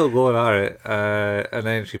 But he's still going at it. And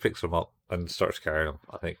then she picks him up and starts carrying him,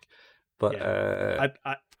 I think. But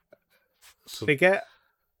so they get.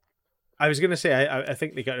 I was going to say, I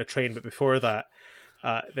think they got a train, but before that,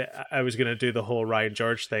 I was going to do the whole Ryan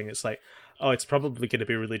George thing. It's like, oh, it's probably going to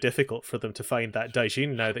be really difficult for them to find that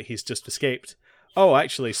Daijin now that he's just escaped. Oh,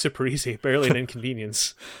 actually, super easy, barely an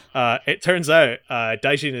inconvenience. It turns out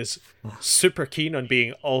Daijin is super keen on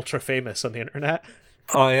being ultra famous on the internet.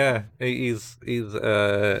 Oh yeah, he's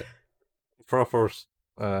proper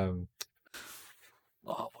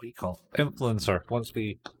what do you call it? Influencer. Wants to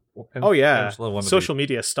be social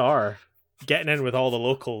media star, getting in with all the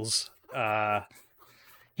locals. Yeah,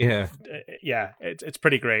 it's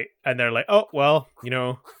pretty great. And they're like, oh well, we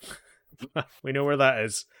know where that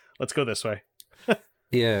is. Let's go this way.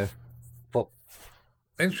 Yeah, but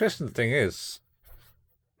the interesting thing is,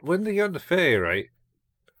 when they get on the ferry, right?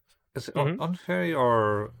 Is it on the ferry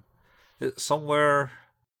or it's somewhere,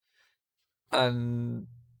 and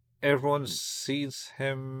everyone sees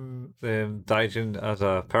him, Daijin, as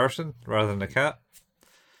a person rather than a cat?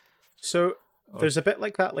 So there's a bit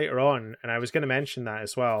like that later on, and I was going to mention that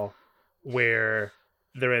as well, where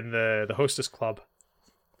they're in the hostess club,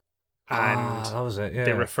 and that was it. Yeah,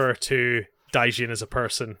 they refer to Daijin as a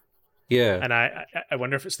person. Yeah, and I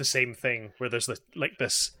wonder if it's the same thing where there's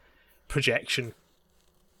this projection.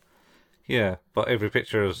 Yeah, but every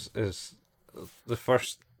picture is the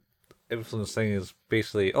first influence thing is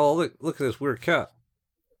basically, oh look at this weird cat.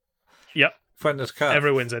 Yep. Find this cat.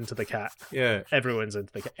 Everyone's into the cat. Yeah. Everyone's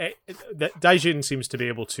into the cat. Daijin seems to be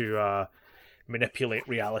able to manipulate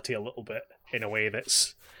reality a little bit in a way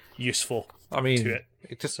that's useful. I mean, to it.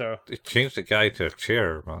 It changed the guy to a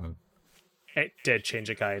chair, man. It did change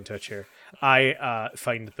a guy into a chair. I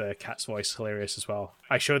find the cat's voice hilarious as well.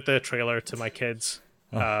 I showed the trailer to my kids,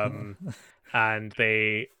 and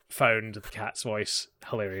they found the cat's voice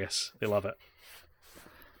hilarious. They love it.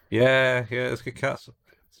 Yeah, it's good cats.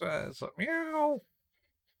 It's like meow.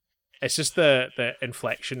 It's just the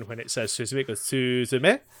inflection when it says Suzume. It goes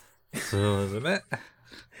Suzume. Suzume.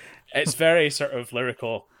 It's very sort of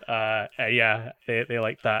lyrical. Yeah, they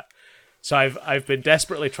like that. So I've been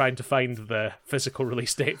desperately trying to find the physical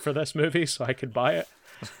release date for this movie so I could buy it.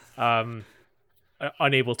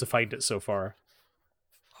 Unable to find it so far.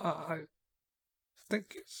 I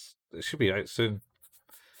think it should be out soon.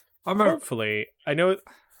 I remember... Hopefully. I know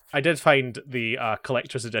I did find the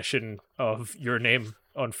collector's edition of Your Name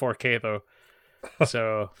on 4K though.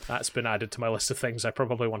 So that's been added to my list of things I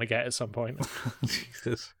probably want to get at some point.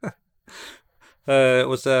 Jesus. It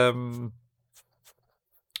was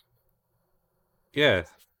yeah.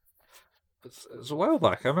 It's a while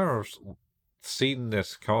back. I remember seeing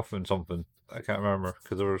this come off in something. I can't remember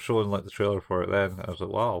because they were showing like the trailer for it then. I was like,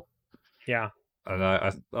 wow. Yeah. And I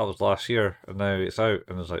that was last year, and now it's out,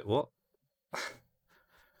 and I was like, what?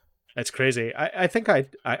 It's crazy. I think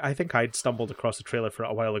I'd stumbled across the trailer for it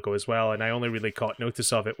a while ago as well, and I only really caught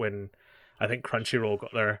notice of it when I think Crunchyroll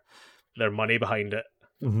got their money behind it.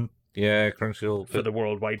 Mm-hmm. Yeah, Crunchyroll for the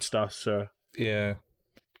worldwide stuff. So yeah,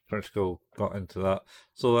 Crunchyroll got into that.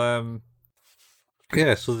 So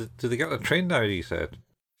yeah. So do they get on a train now? You said.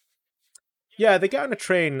 Yeah, they get on a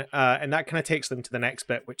train, and that kind of takes them to the next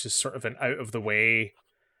bit, which is sort of an out of the way,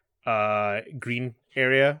 green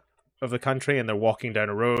area of the country, and they're walking down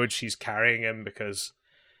a road. She's carrying him because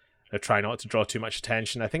they're trying not to draw too much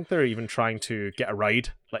attention. I think they're even trying to get a ride,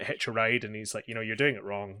 like hitch a ride, and he's like, you're doing it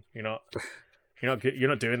wrong. You're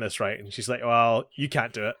not doing this right. And she's like, well, you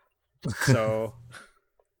can't do it, so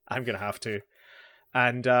I'm gonna have to.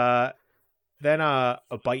 And then a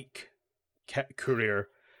bike courier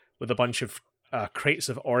with a bunch of crates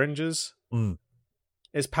of oranges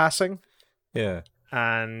is passing. Yeah.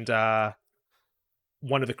 And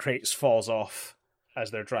one of the crates falls off as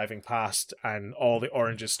they're driving past, and all the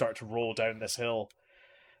oranges start to roll down this hill.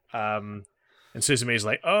 And Suzume's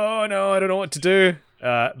like, oh no, I don't know what to do.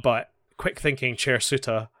 But quick thinking Chair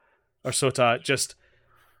Sota just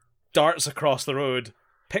darts across the road,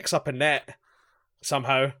 picks up a net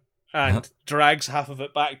somehow, and drags half of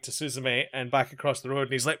it back to Suzume and back across the road.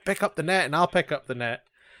 And he's like, pick up the net and I'll pick up the net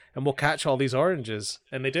and we'll catch all these oranges.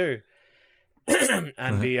 And they do.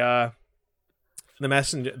 And the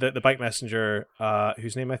messenger, the bike messenger,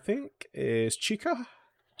 whose name I think is Chica,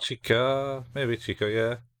 maybe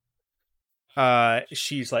Chica, yeah.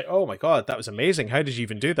 She's like, oh my god, that was amazing. How did you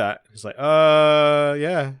even do that? He's like,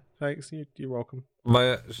 yeah, thanks. You're welcome.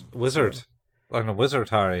 My wizard. I'm a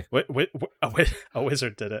wizard, Harry. A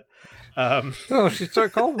wizard did it. No, she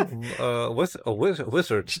started calling him a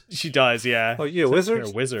wizard. She does, yeah. Oh, you a wizard?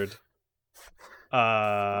 You're a wizard.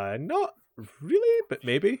 Not really, but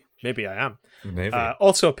maybe I am. Maybe.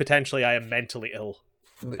 Also, potentially, I am mentally ill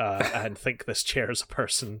and think this chair is a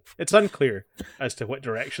person. It's unclear as to what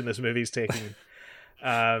direction this movie's taking.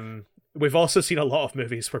 We've also seen a lot of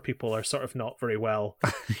movies where people are sort of not very well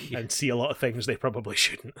and see a lot of things they probably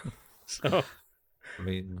shouldn't. So, I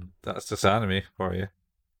mean, that's just anime for you.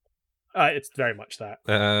 It's very much that.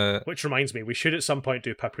 Which reminds me, we should at some point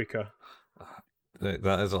do Paprika.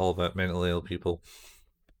 That is all about mentally ill people.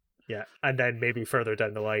 Yeah, and then maybe further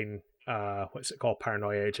down the line, what's it called?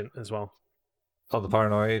 Paranoia Agent as well. Oh, the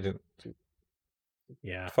Paranoia Agent.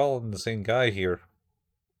 Yeah. Following the same guy here.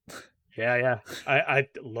 Yeah. I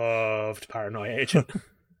loved Paranoia Agent.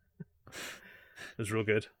 It was real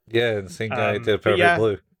good. Yeah, the same guy did Perfect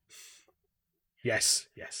Blue. Yes.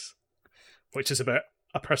 Which is about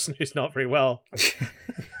a person who's not very well.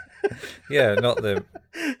 Yeah, not the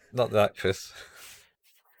actress.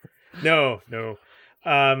 No.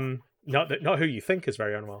 Not who you think is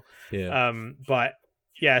very unwell. Yeah. But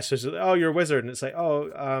yeah, so it's like, oh, you're a wizard, and it's like,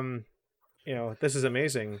 oh, this is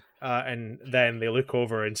amazing. And then they look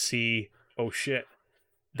over and see, oh shit,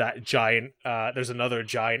 that giant. There's another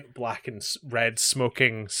giant black and red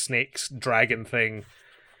smoking snakes dragon thing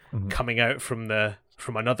coming out from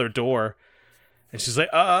another door, and she's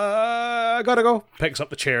like, I gotta go. Picks up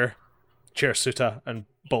the chair Suta, and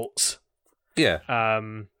bolts. Yeah.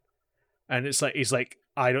 And it's like he's like,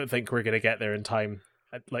 I don't think we're gonna get there in time.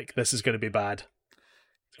 Like, this is gonna be bad.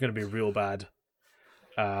 It's gonna be real bad.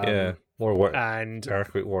 Yeah. More and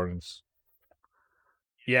earthquake warnings.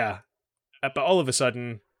 Yeah. But all of a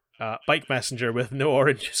sudden, bike messenger with no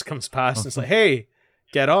oranges comes past and it's like, hey,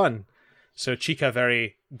 get on. So Chica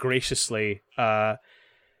very graciously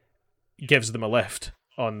gives them a lift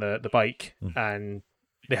on the bike, and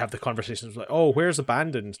they have the conversations like, oh, where's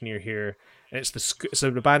abandoned near here? And it's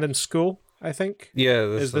an abandoned school, I think. Yeah,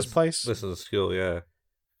 this place? This is a school, yeah.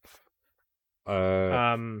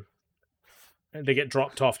 They get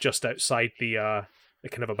dropped off just outside the the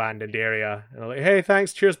kind of abandoned area. And they're like, hey,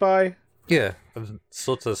 thanks, cheers, bye. Yeah, and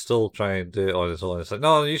Sota's still trying to do it on his own. It's like,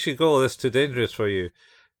 no, you should go. This is too dangerous for you.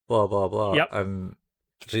 Blah blah blah. Yep. And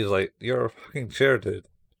she's like, "You're a fucking chair, dude.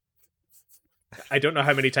 I don't know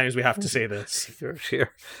how many times we have to say this. You're a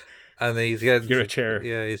chair." And then he's getting You're a chair.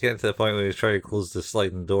 Yeah, he's getting to the point where he's trying to close the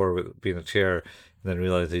sliding door with being a chair, and then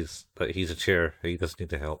realizes that he's a chair. He doesn't need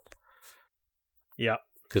the help. Yep.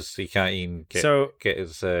 Because he can't even get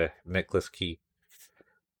his necklace key.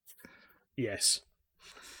 Yes.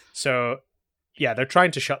 So, yeah, they're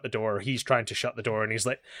trying to shut the door. He's trying to shut the door, and he's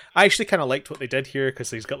like, I actually kind of liked what they did here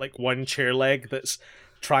because he's got like one chair leg that's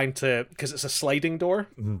trying to, because it's a sliding door.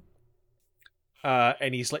 Mm-hmm.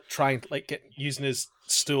 And he's like trying to like using his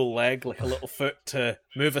stool leg, like a little foot, to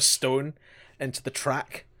move a stone into the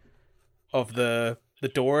track of the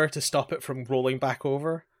door to stop it from rolling back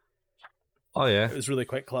over. Oh yeah, it was really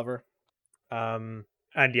quite clever. And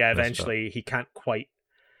yeah, eventually he can't quite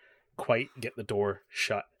get the door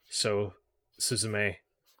shut. So Suzume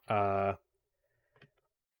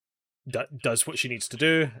does what she needs to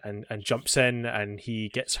do and jumps in, and he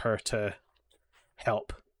gets her to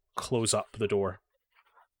help close up the door.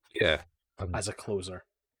 Yeah, as a closer.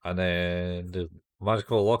 And then the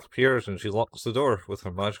magical lock appears, and she locks the door with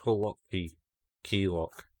her magical lock key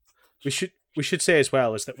lock. We should say as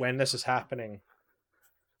well is that when this is happening,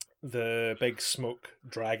 the big smoke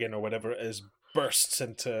dragon or whatever it is bursts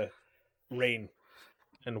into rain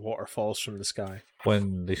and water falls from the sky.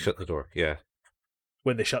 When they shut the door, yeah.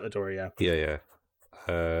 When they shut the door, yeah. Yeah.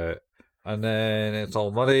 And then it's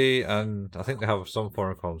all muddy, and I think they have some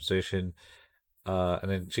form of conversation.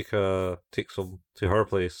 And then Chica takes them to her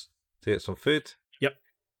place to get some food. Yep.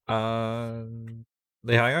 And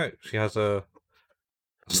they hang out. She has a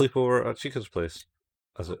sleepover at Chica's place,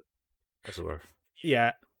 as it were.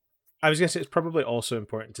 Yeah. I was going to say, it's probably also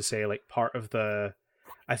important to say, like, part of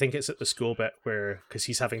I think it's at the school bit where, because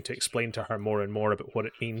he's having to explain to her more and more about what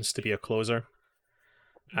it means to be a closer.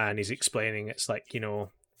 And he's explaining it's like,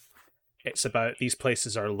 it's about these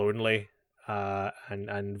places are lonely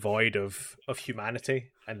and void of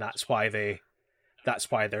humanity, and that's why they're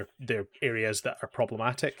areas that are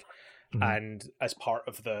problematic. Mm-hmm. And as part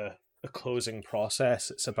of the closing process,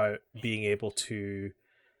 it's about being able to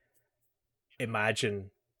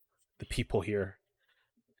imagine the people here.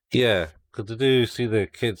 Yeah, because they do see the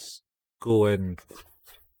kids go in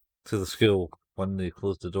to the school when they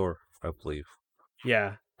close the door, I believe.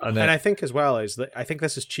 Yeah, and I think as well is that I think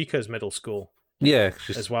this is Chica's middle school. Yeah,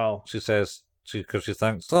 as well. She says because she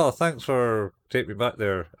thanks. Oh, thanks for taking me back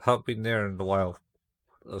there. I haven't been there in a while.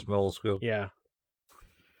 That's my old school. Yeah.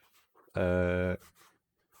 I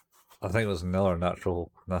think it was another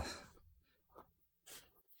natural.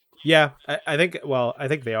 Yeah, I think. Well, I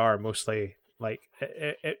think they are mostly like,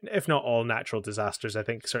 if not all natural disasters. I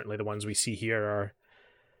think certainly the ones we see here are.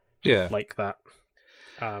 Yeah. Like that.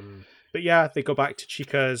 But yeah, they go back to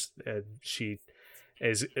Chica's.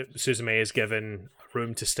 Suzume is given a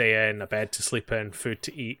room to stay in, a bed to sleep in, food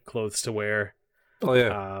to eat, clothes to wear. Oh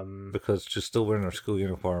yeah, because she's still wearing her school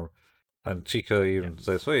uniform, and Chica even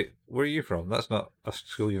says, "Wait, where are you from? That's not a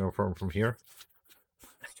school uniform from here."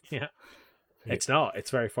 Yeah, it's not.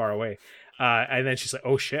 It's very far away. And then she's like,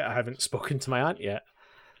 "Oh shit, I haven't spoken to my aunt yet,"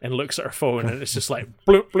 and looks at her phone, and it's just like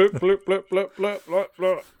bloop bloop bloop bloop bloop bloop bloop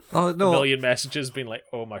bloop. Oh no! A million messages being like,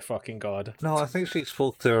 "Oh my fucking god!" No, I think she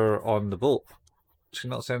spoke to her on the boat. She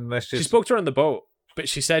not sending messages. She spoke to her on the boat, but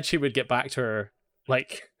she said she would get back to her.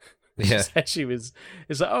 Like, yeah. She said she was.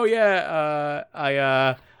 It's like, oh yeah,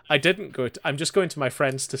 I didn't go. I'm just going to my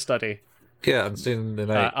friends to study. Yeah, I'm staying the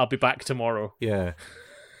night. I'll be back tomorrow. Yeah.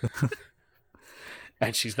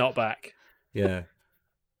 And she's not back. Yeah.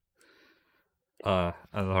 And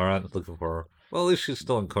her aunt's looking for her. Well, at least she's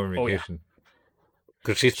still in communication.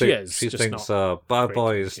 Because she thinks bad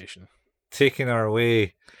boy is taking her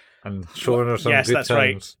away and showing her some good times.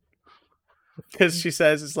 Right. Because she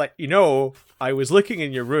says, it's like, I was looking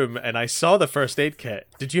in your room and I saw the first aid kit.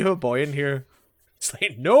 Did you have a boy in here? It's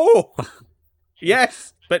like, no!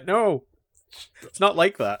 Yes, but no. It's not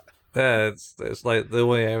like that. Yeah, it's like the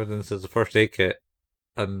only evidence is the first aid kit,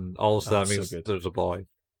 and also that means there's a boy.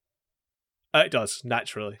 It does,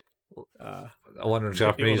 naturally. I wonder if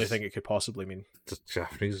Japanese... The only thing it could possibly mean. Does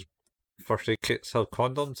Japanese first aid kits have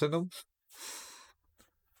condoms in them?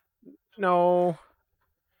 No.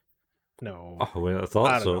 Oh, I would have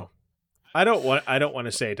thought so. Know. I don't want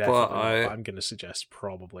to say definitely, but I'm going to suggest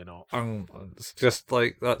probably not. It's just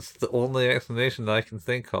like that's the only explanation that I can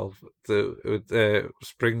think of that would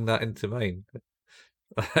spring that into mind.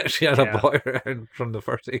 I actually had a boy around from the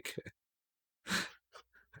first aid kit.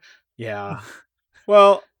 Yeah.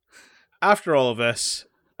 Well, after all of this,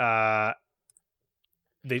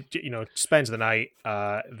 they spends the night.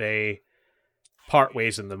 They part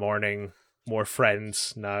ways in the morning. More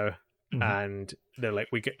friends now, and they're like,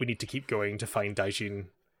 we need to keep going to find Daijin.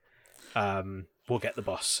 We'll get the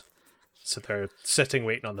bus. So they're sitting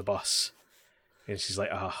waiting on the bus, and she's like,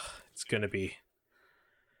 it's gonna be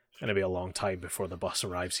a long time before the bus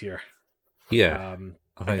arrives here. Yeah,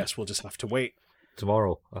 I guess we'll just have to wait.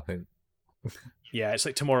 Tomorrow, I think. Yeah, it's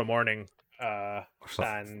like tomorrow morning,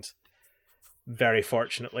 and very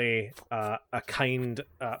fortunately, a kind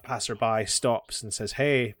passerby stops and says,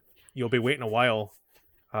 "Hey, you'll be waiting a while.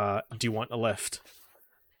 Do you want a lift?"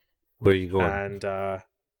 Where are you going? And where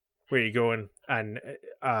are you going? And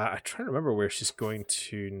I'm trying to remember where she's going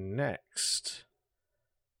to next.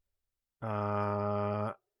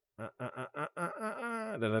 Rona?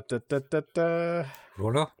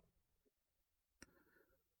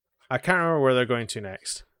 I can't remember where they're going to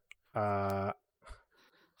next.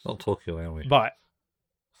 It's not Tokyo, anyway. But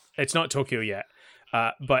it's not Tokyo yet.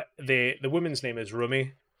 But the woman's name is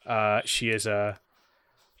Rumi. She is a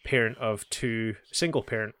single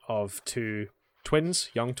parent of two twins,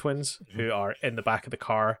 young twins, who are in the back of the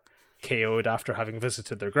car, KO'd after having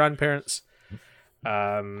visited their grandparents.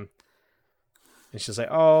 And she's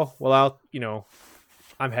like, "Oh, well,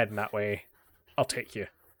 I'm heading that way. I'll take you."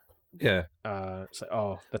 Yeah. It's like,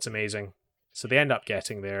 "Oh, that's amazing." So they end up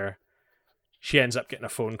getting there. She ends up getting a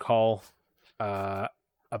phone call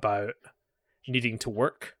about needing to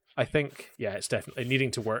work, I think. Yeah, it's definitely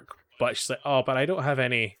needing to work. But she's like, "Oh, but I don't have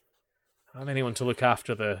anyone to look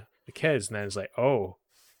after the kids." And then it's like, "Oh,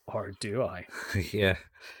 or do I?" Yeah.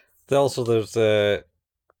 Also, there's the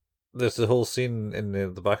whole scene in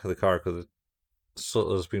the back of the car because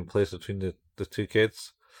Soto's been placed between the two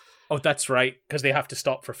kids. Oh, that's right, because they have to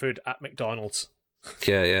stop for food at McDonald's.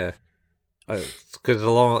 Yeah. Because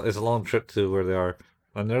it's a long trip to where they are,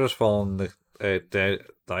 and they're just following the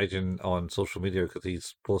Daijin on social media because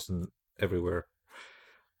he's posting everywhere.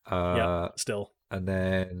 Yeah, still. And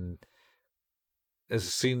then there's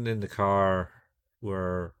a scene in the car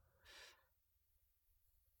where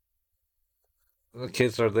the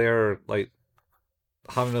kids are there, like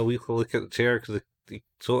having a week look at the chair because the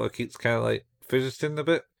Sota keeps kind of like fidgeting a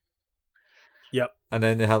bit. Yep. And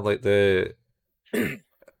then they have like the.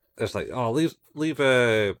 It's like, "Oh, leave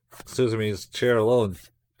Suzume's chair alone.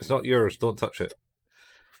 It's not yours. Don't touch it."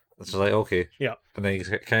 It's like, okay. Yeah. And then he's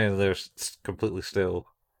kind of there completely still.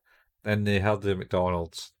 Then they have the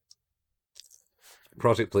McDonald's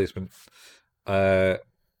project placement. And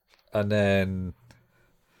then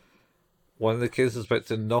one of the kids is about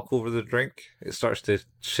to knock over the drink. It starts to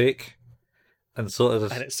shake. And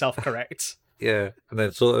And it self-corrects. Yeah. And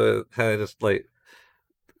then Sota kind of just like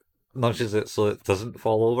nudges it so it doesn't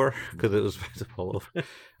fall over because it was about to fall over.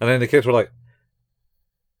 And then the kids were like,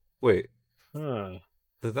 "Wait,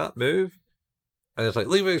 did that move?" And it's like,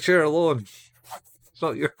 "Leave my chair alone. It's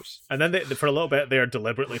not yours." And then for a little bit, they're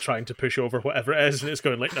deliberately trying to push over whatever it is, and it's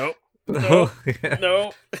going like, "No, Yeah.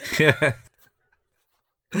 no." Yeah.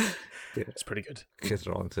 It's pretty good. Kids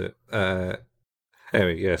are onto it.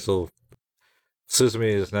 Anyway, yeah, so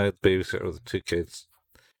Suzume is now the babysitter of the two kids.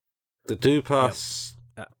 They do pass,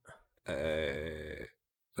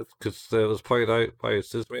 because it was pointed out by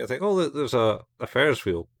Suzume, I think, "Oh, there's a Ferris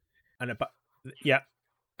wheel." And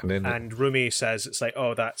And Rumi says it's like,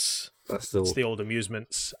 "Oh, it's the the old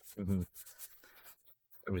amusements.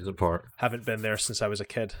 amusement park. Haven't been there since I was a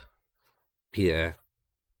kid." Yeah.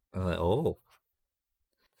 I'm like, oh.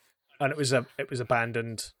 And it was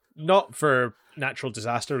abandoned, not for natural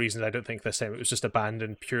disaster reasons. I don't think this time it was just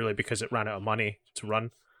abandoned purely because it ran out of money to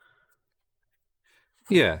run.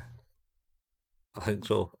 Yeah. I think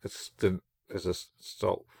so. It's just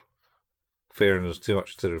stop fair, and there's too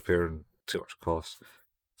much to repair and too much cost.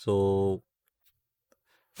 So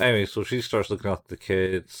anyway, so she starts looking after the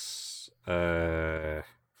kids.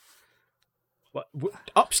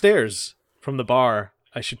 Upstairs from the bar,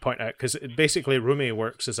 I should point out, because basically Rumi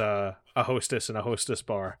works as a hostess in a hostess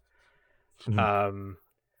bar.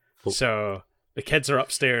 So the kids are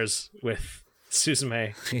upstairs with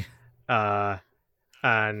Suzume,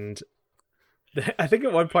 and I think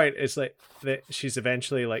at one point it's like that she's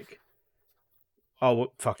eventually like, "Oh,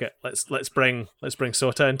 well, fuck it, let's bring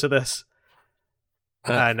Sota into this,"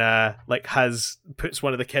 and like puts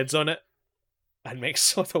one of the kids on it and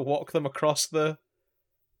makes Sota walk them across the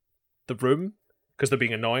room because they're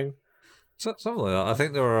being annoying. Something like that. I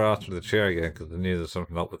think they were after the chair again because they knew there's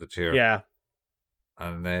something up with the chair. Yeah.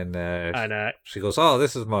 And then she goes, "Oh,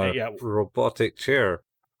 this is my robotic chair."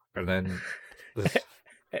 And then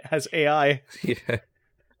it has AI. Yeah.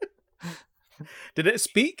 Did it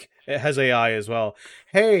speak? It has AI as well.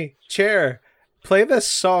 Hey, chair, play this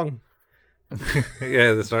song.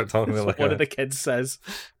 Yeah, they start talking to That's what like one of the kids says.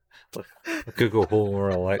 a Google Home or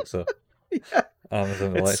Alexa, Yeah.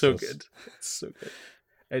 Amazon It's so Alexas. good. It's so good.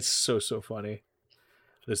 It's so funny.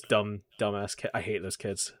 This dumbass kid. I hate those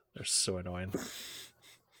kids. They're so annoying.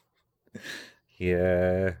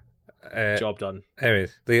 Yeah. Job done. Anyway,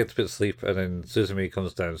 they get to put to sleep, and then Suzume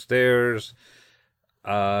comes downstairs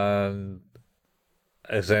and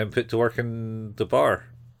is then put to work in the bar.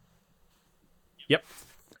 Yep.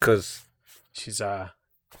 Because She's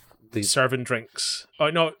serving drinks. Oh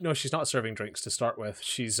no, she's not serving drinks to start with.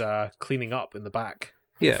 She's cleaning up in the back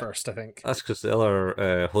first, I think. That's because the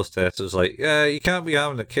other hostess was like, "Yeah, you can't be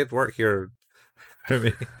having a kid work here." I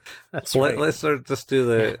mean, That's right. Let's just do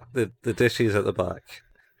the dishes at the back.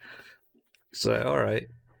 So all right.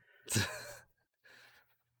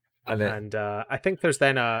 And I think there's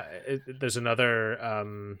then there's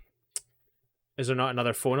another is there not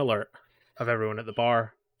another phone alert of everyone at the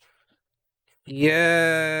bar?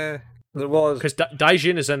 Yeah, there was, because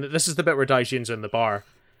Daijin is in. This is the bit where Daijin's in the bar,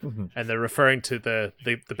 mm-hmm. and they're referring to the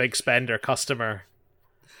big spender customer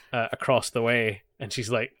across the way, and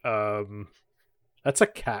she's like, "That's a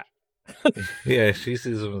cat." Yeah, she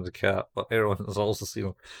sees him as a cat, but everyone has also seen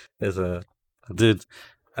him as a dude,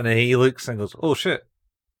 and then he looks and goes, "Oh shit!"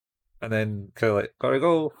 And then kind of like, "Gotta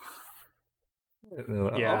go."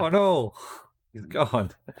 Like, Yeah. Oh no, he's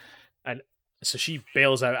gone. And so she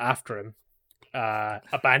bails out after him,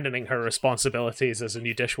 abandoning her responsibilities as a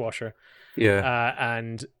new dishwasher. Yeah.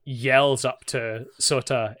 And yells up to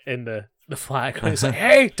Sota in the flag. And he's like,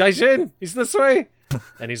 "Hey, Daijin, he's this way."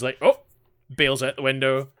 And he's like, "Oh," bails out the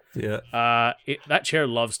window. Yeah. That chair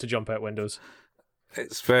loves to jump out windows.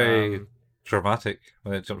 It's very dramatic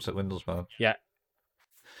when it jumps at windows, man. Yeah.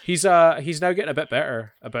 He's now getting a bit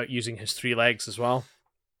better about using his 3 legs as well.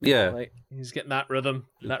 Yeah. Like, he's getting that rhythm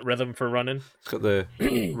for running. He's got the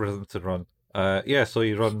rhythm to run. Yeah, so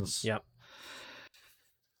he runs. Yep.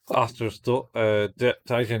 After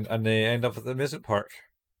Daijin, and they end up at the amusement park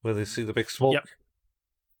where they see the big smoke.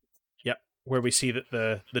 Yep. Where we see that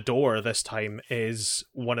the door this time is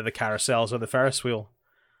one of the carousels of the Ferris wheel.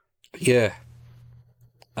 Yeah.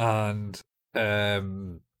 And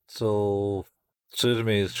so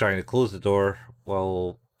Suzume is trying to close the door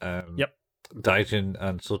while Daijin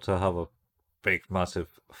and Sota have a big,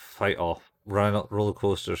 massive fight off, running up roller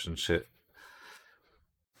coasters and shit.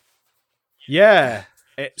 Yeah,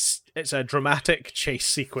 it's a dramatic chase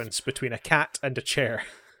sequence between a cat and a chair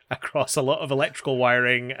across a lot of electrical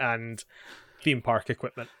wiring and theme park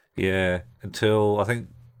equipment. Yeah, until I think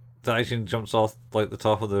Daijin jumps off like the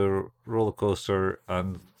top of the roller coaster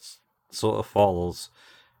and sort of follows.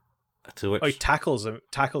 To which he tackles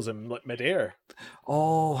him like midair.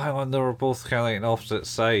 Oh, hang on! They were both kind of like on opposite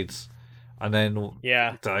sides, and then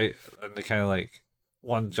and they kind of like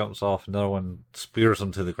one jumps off, another one spears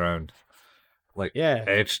him to the ground, like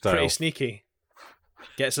edge style. Pretty sneaky.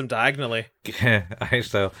 Gets him diagonally. Yeah, edge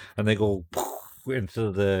style, and they go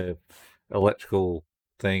into the electrical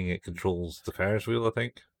thing. It controls the Ferris wheel, I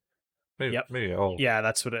think. Maybe all. Yeah,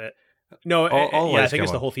 that's what it. No, I think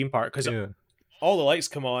it's the whole theme park because all the lights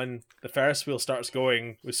come on. The Ferris wheel starts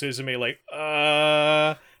going with Suzume like,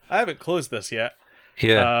 I haven't closed this yet.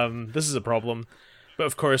 Yeah. This is a problem. But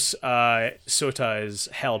of course, Sota is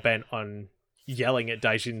hell bent on yelling at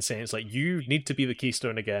Daijin, saying it's like, you need to be the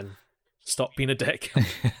Keystone again. Stop being a dick.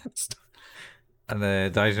 And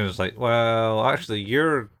then Daijin was like, well, actually,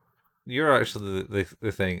 you're actually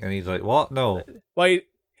the thing. And he's like, what? No. Well,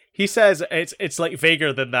 he says it's like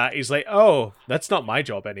vaguer than that. He's like, oh, that's not my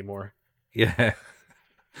job anymore. Yeah.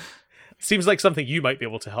 Seems like something you might be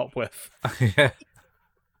able to help with. Yeah.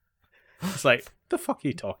 It's like, the fuck are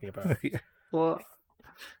you talking about? What?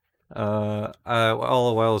 All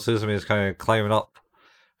the while Suzume is kind of climbing up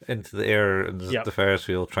into the air in the Ferris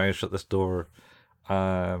wheel, trying to shut this door,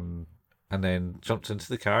 and then jumps into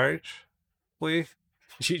the carriage.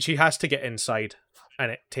 She has to get inside,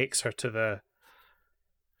 and it takes her to the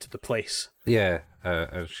place. Yeah,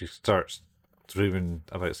 and she starts dreaming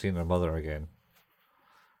about seeing her mother again.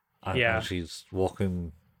 And she's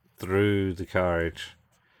walking through the carriage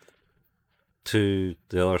to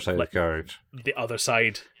the other side of the carriage. The other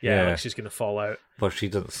side. Yeah, like she's going to fall out. But she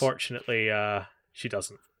doesn't. Fortunately, she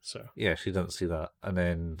doesn't. So yeah, she doesn't see that. And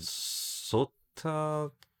then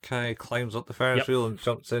Sota kind of climbs up the Ferris wheel and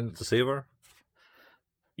jumps in to save her.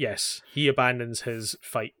 Yes, he abandons his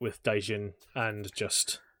fight with Daijin and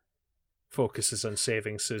just focuses on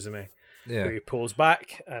saving Suzume. Yeah. He pulls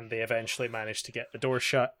back, and they eventually manage to get the door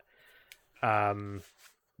shut.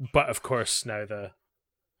 But of course, now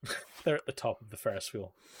they're at the top of the Ferris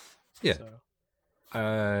wheel. Yeah.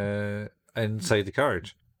 So. Inside the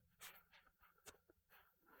carriage.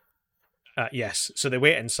 Yes. So they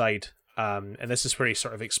wait inside, and this is where he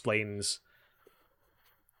sort of explains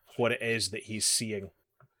what it is that he's seeing.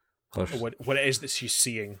 What it is that she's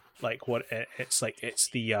seeing. Like it's like it's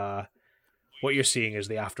the what you're seeing is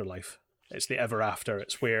the afterlife. It's the ever after.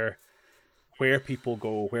 It's where people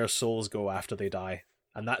go, where souls go after they die,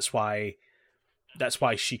 and that's why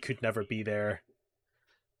she could never be there.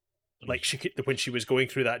 Like she could, when she was going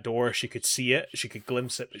through that door, she could see it, she could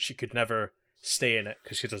glimpse it, but she could never stay in it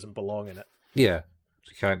because she doesn't belong in it. Yeah,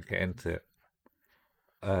 she can't get into it.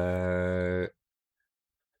 And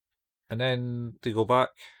then they go back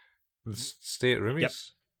and stay at Rumi's. Yep.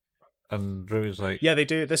 And Rumi's like, yeah, they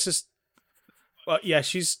do. This is, well, yeah,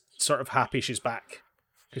 she's sort of happy she's back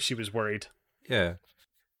because she was worried. Yeah,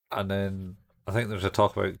 and then I think there's a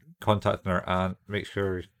talk about contacting her aunt, make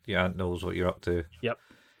sure your aunt knows what you're up to. Yep.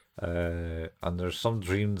 And there's some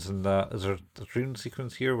dreams in that. Is there a dream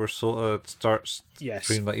sequence here where Sota starts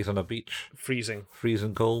dreaming that he's on a beach? Freezing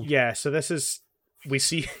cold? Yeah, so this is, we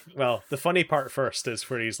see, well, the funny part first is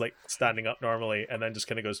where he's like standing up normally and then just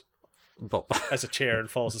kind of goes as a chair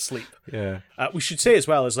and falls asleep. Yeah. We should say as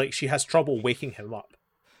well is like she has trouble waking him up,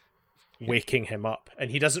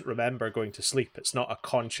 and he doesn't remember going to sleep. It's not a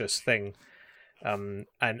conscious thing. And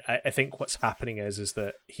I think what's happening is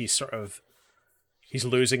that he's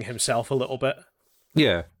losing himself a little bit.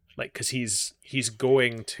 Yeah. Like, because he's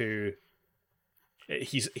going to...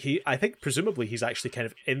 I think presumably he's actually kind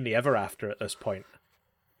of in the ever after at this point.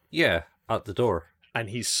 Yeah, at the door. And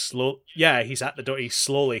he's at the door. He's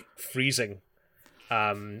slowly freezing.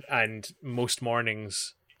 And most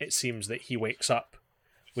mornings, it seems that he wakes up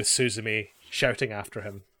with Suzume shouting after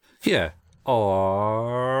him. Yeah.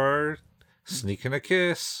 Or sneaking a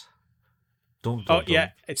kiss. Don't.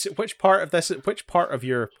 Yeah. It's which part of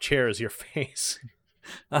your chair is your face?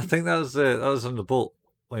 I think that was on the boat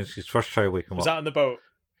when she's first tried to wake him up. Was that on the boat?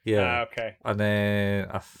 Yeah. Okay. And then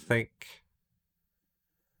I think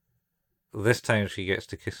this time she gets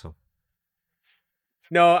to kiss him.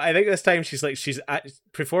 No, I think this time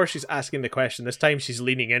before she's asking the question, this time she's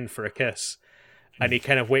leaning in for a kiss, and he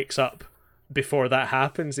kind of wakes up before that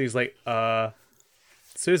happens. He's like,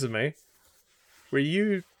 Suzume, were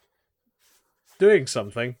you doing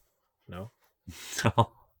something? No.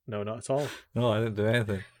 No, not at all. No, I didn't do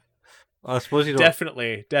anything. I suppose you don't...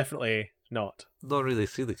 Definitely not. Don't really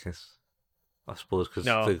see the kiss, I suppose, because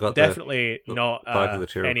they got definitely the not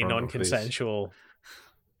any non-consensual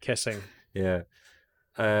kissing. Yeah.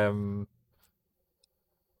 There's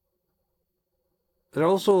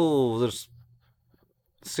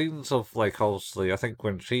scenes of, like, obviously, I think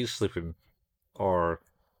when she's sleeping, or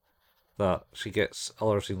that she gets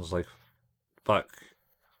other scenes like back,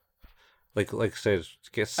 like I said, she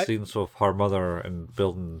gets scenes of her mother and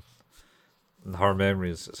building her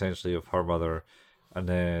memories essentially of her mother, and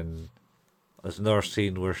then there's another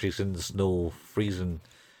scene where she's in the snow freezing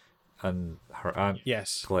and her aunt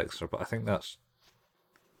collects her, but I think that's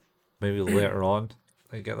maybe later on.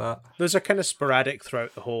 I get that. Those are kind of sporadic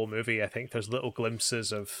throughout the whole movie. I think there's little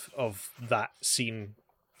glimpses of that scene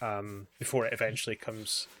before it eventually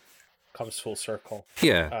comes full circle.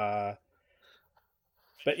 Yeah.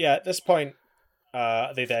 But yeah, at this point,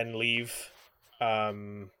 they then leave.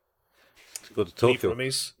 To go to Tokyo. Leave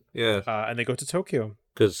Rumi's, yeah. And they go to Tokyo.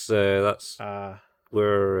 Because that's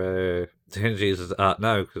where Denji is at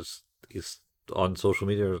now, because he's on social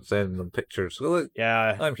media sending them pictures. So look,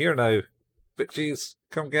 yeah, I'm here now. Bitches,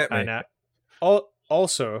 come get me. And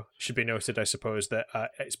also should be noted, I suppose, that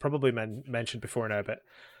it's probably mentioned before now, but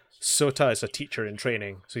Sota is a teacher in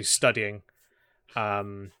training, so he's studying,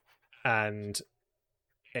 and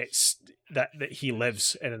it's that he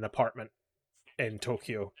lives in an apartment in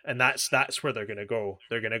Tokyo, and that's where they're gonna go.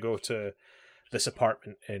 They're gonna go to this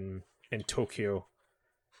apartment in Tokyo.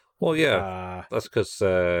 Well, yeah, that's because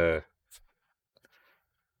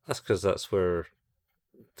that's where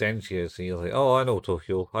Denji is. And he's like, oh, I know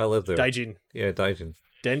Tokyo. I live there. Daijin. Yeah, Daijin.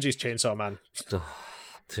 Denji's Chainsaw Man.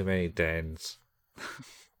 Too many Dens.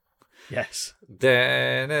 Yes.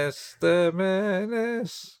 Dennis the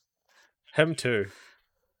Menace. Him too.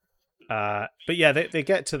 But yeah, they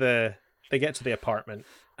get to the apartment,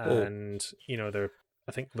 and they're,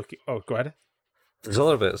 I think, looking. Oh, go ahead. There's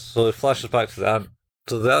other bits. So it flashes back to the aunt.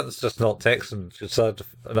 So the aunt's just not texting. She's had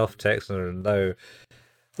enough texting her, and now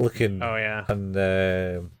looking. Oh yeah. And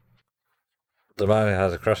the man who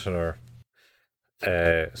has a crush on her,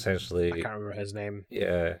 essentially. I can't remember his name.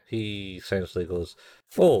 Yeah, he essentially goes,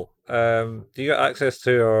 "Oh, do you get access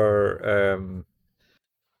to our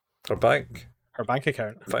bank? Her bank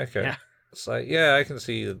account. Bank account. Yeah. It's like, yeah, I can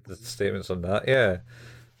see the statements on that. Yeah.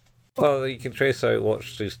 Well, you can trace out what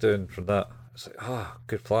she's doing from that. It's like,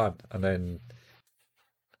 good plan. And then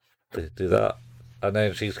they do that. And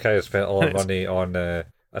then she's kind of spent all her It's- money on a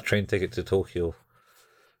train ticket to Tokyo.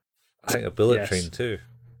 I think a bullet train yes. too.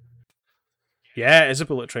 Yeah, it is a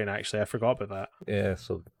bullet train, actually. I forgot about that. Yeah,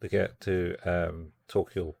 so they get to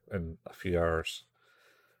Tokyo in a few hours.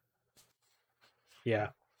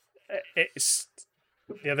 Yeah. It's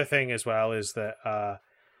the other thing as well is that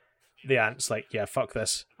the aunt's like, yeah, fuck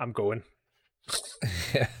this, I'm going.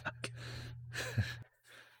 Yeah.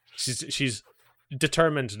 She's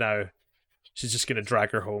determined now. She's just gonna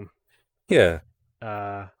drag her home. Yeah.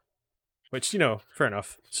 Which, fair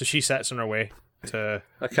enough. So she sets on her way to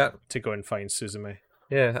go and find Suzume.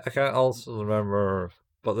 Yeah, I can't also remember,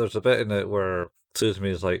 but there's a bit in it where Suzume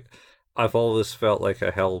is like, I've always felt like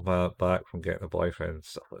I held my back from getting a boyfriend and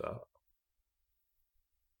stuff like that.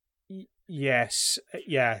 Yes,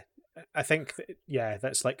 yeah. I think,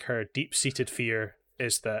 that's like her deep-seated fear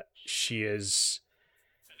is that she is...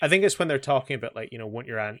 I think it's when they're talking about, like, won't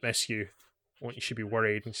your aunt miss you? Won't you should be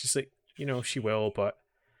worried? And she's like, she will, but,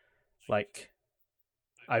 like,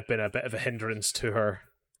 I've been a bit of a hindrance to her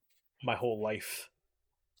my whole life.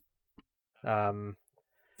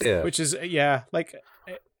 Yeah. Which is, like,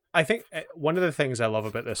 I think one of the things I love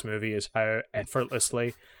about this movie is how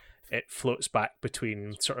effortlessly it floats back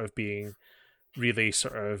between sort of being really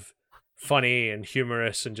sort of funny and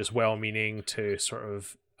humorous and just well-meaning to sort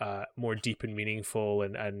of more deep and meaningful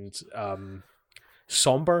and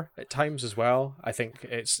somber at times as well. I think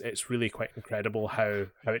it's really quite incredible how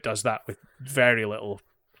it does that with very little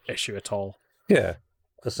issue at all. Yeah.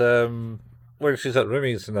 It's where she's at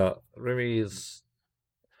Rumi's and that. Rumi's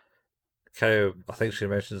kind of, I think she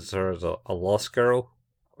mentions her as a lost girl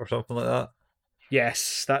or something like that.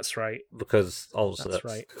 Yes, that's right. Because obviously that's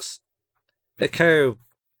right. It kind of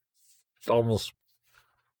almost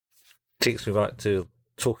takes me back to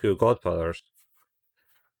Tokyo Godfathers.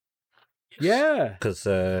 Yeah. Because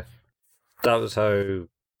that was how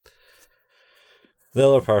the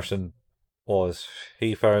other person was.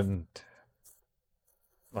 He found,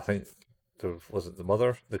 I think, was it the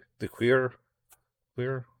mother? The queer?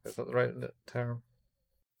 Is that the right term?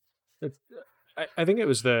 I think it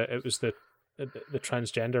was the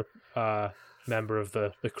transgender member of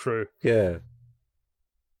the crew. Yeah.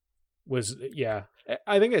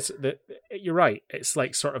 I think it's that you're right. It's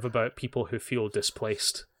like sort of about people who feel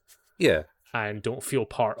displaced. Yeah. And don't feel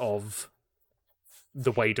part of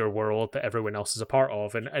the wider world that everyone else is a part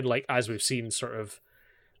of. And like, as we've seen sort of,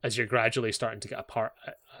 as you're gradually starting to get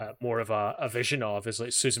more of a vision of, is like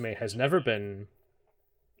Suzume has never been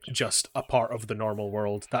just a part of the normal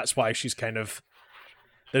world. That's why she's kind of,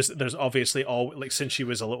 there's obviously like since she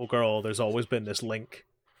was a little girl, there's always been this link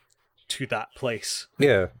to that place.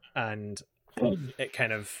 Yeah. And it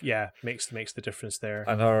kind of makes the difference there.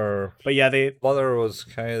 And her mother was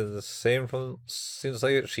kind of the same. From seems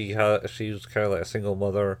like it. She was kind of like a single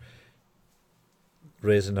mother,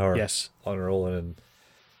 raising her on her own, and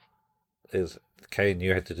is kind of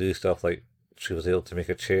knew how to do stuff like she was able to make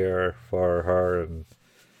a chair for her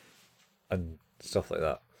and stuff like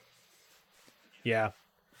that. Yeah,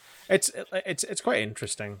 it's quite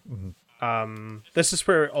interesting. Mm-hmm. This is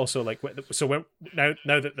where also like now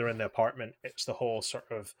that they're in the apartment, it's the whole sort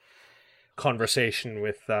of conversation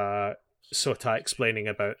with Sota explaining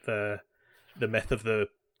about the myth of the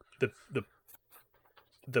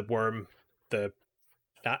worm, the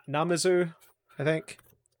Namazu, I think.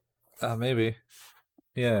 Maybe,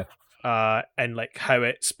 yeah. And like how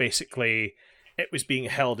it's basically it was being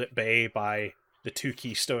held at bay by the two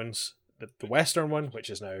keystones, the western one,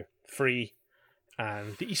 which is now free,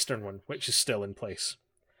 and the eastern one, which is still in place.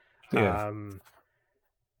 Yeah.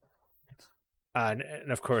 And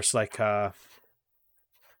of course, like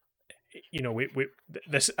we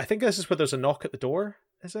this. I think this is where there's a knock at the door.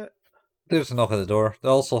 Is it? There's a knock at the door. They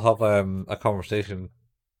also have a conversation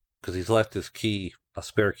because he's left his key, a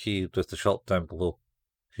spare key, with the shop down below.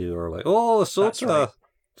 Who are like, "Oh, Sota! Right.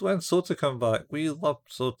 When Sota come back? We love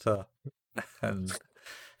Sota." And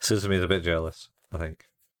Suzume's a bit jealous, I think,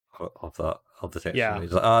 of that, of the tension. Yeah.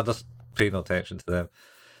 He's like, just pay no attention to them.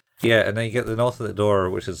 Yeah, and then you get the knock at the door,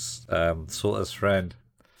 which is Sota's friend.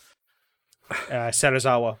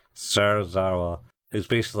 Sarazawa, who's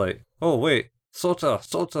basically like, "Oh wait,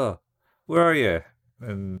 Sota, where are you?"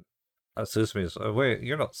 And Suzume's, "Oh wait,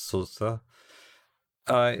 you're not Sota."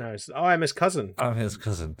 No, I'm his cousin. I'm his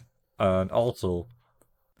cousin, and also,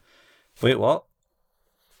 wait, what?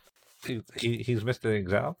 He's missed an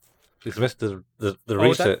exam. He's missed the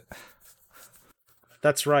reset.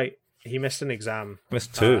 That's right. he missed an exam.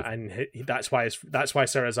 Missed two. And that's why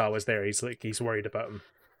Sarazawa's there. He's worried about him.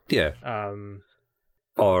 Yeah. And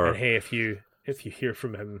Or hey, if you hear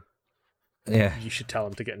from him, yeah, you should tell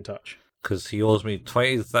him to get in touch. because he owes me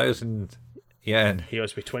 20,000 yen. He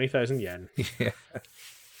owes me 20,000 yen. Yeah.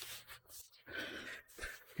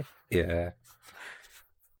 Yeah.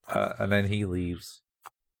 And then he leaves.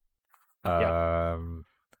 And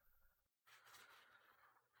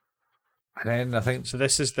then I think So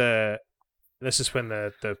this is when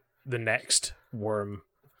the next worm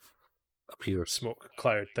appears. smoke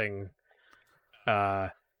cloud thing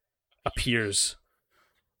appears.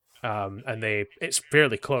 And it's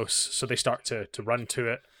fairly close, so they start to run to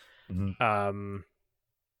it. Mm-hmm.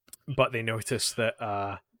 But they notice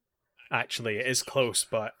that actually it is close,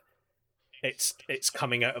 but it's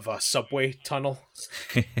coming out of a subway tunnel.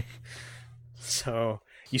 So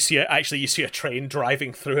you see a train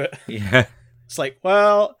driving through it. Yeah. It's like,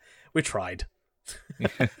 well, we tried.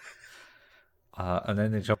 Yeah. And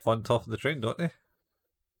then they jump on top of the train, don't they?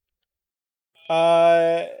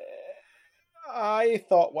 I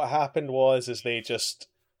thought what happened was they just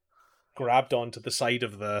grabbed onto the side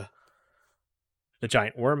of the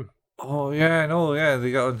giant worm. Oh yeah, no, yeah,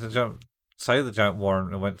 they got on the side of the giant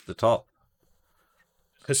worm and went to the top.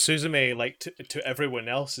 Because Suzume, like to everyone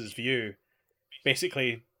else's view,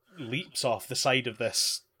 basically leaps off the side of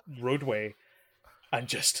this roadway and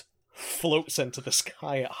just floats into the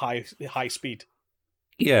sky at high speed.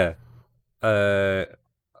 Yeah.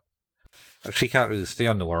 She can't really stay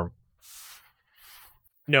on the worm.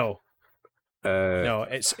 No,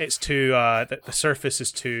 it's too the surface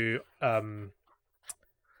is too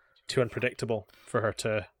unpredictable for her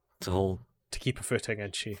to keep a footing,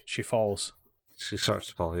 and she falls. She starts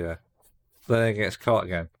to fall, yeah. Then it gets caught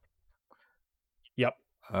again. Yep.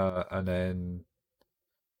 And then,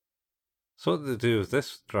 so what do they do with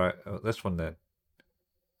this one then?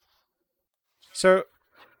 So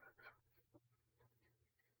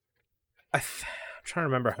I'm trying to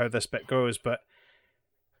remember how this bit goes, but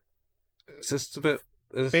Is this a bit?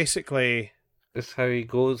 Basically, this is how he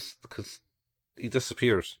goes, because he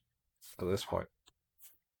disappears at this point.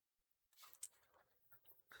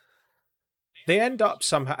 They end up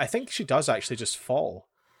somehow. I think she does actually just fall.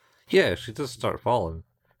 Yeah, she does start falling,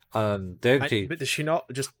 and Denji. But does she not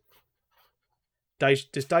just? Does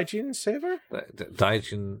Daijin save her?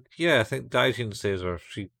 Daijin, yeah, I think Daijin saves her.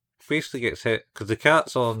 She basically gets hit because the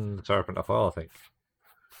cat's on the serpent of oil, I think.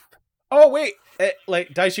 Oh wait,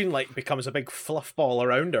 Daijin becomes a big fluff ball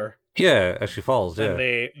around her. Yeah, as she falls.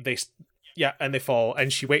 Yeah, and they fall,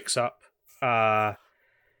 and she wakes up,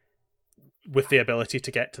 with the ability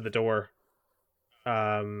to get to the door.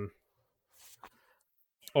 Or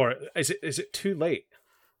is it too late?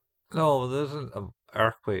 No, there isn't an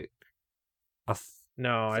earthquake.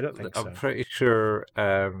 No, I don't think so. I'm pretty sure.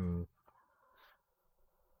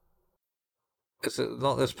 Is it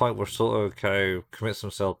not this point where Soto Cow commits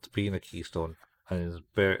himself to being a keystone and is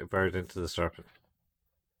buried into the serpent?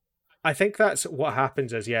 I think that's what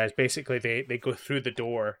happens. Is basically they go through the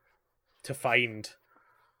door to find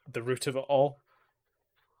the root of it all.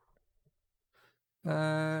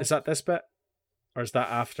 Is that this bit, or is that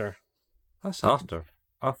after? That's after.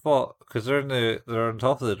 I thought because they're on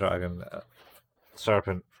top of the dragon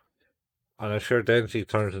serpent, and I'm sure Denji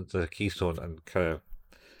turns into the keystone and kind of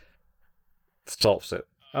stops it.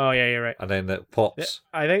 Oh yeah, you're right. And then it pops.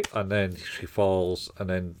 I think. And then she falls, and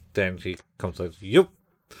then Denji comes out, yup,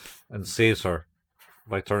 and saves her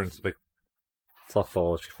by turning to the big fluff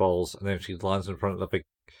ball. She falls, and then she lands in front of the big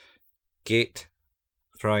gate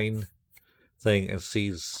shrine thing and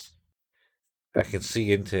sees. I can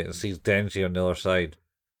see into it and sees Denji on the other side.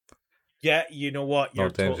 Yeah, you know what?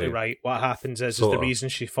 You're totally Denji. right. What happens is the reason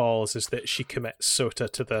she falls is that she commits Sota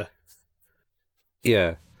to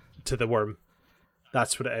the worm.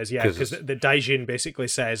 That's what it is. Yeah, because the Daijin basically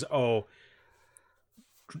says, "Oh,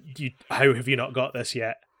 how have you not got this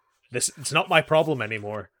yet? It's not my problem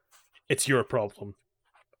anymore. It's your problem.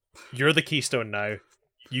 You're the keystone now.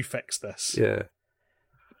 You fix this." Yeah.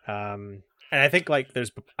 And I think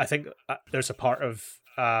there's a part of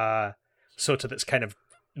Sota that's kind of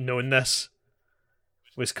known this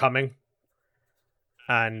was coming,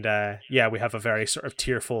 and we have a very sort of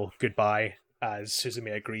tearful goodbye as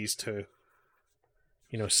Suzume agrees to,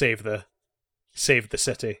 save the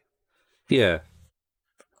city. Yeah.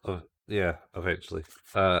 Yeah, eventually.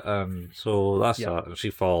 So that's that, and she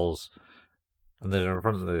falls, and then in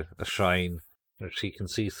front of a shrine, and she can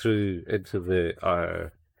see through into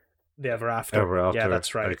the Ever After. Yeah,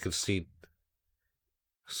 that's right. I could see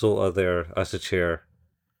Sota there as a chair.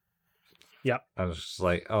 Yeah. And it's just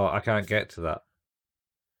like, oh, I can't get to that.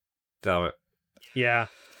 Damn it. Yeah.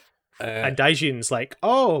 And Daijin's like,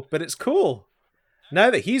 oh, but it's cool. Now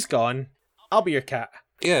that he's gone, I'll be your cat.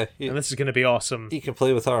 Yeah. And this is going to be awesome. You can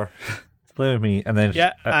play with her. Play with me. And then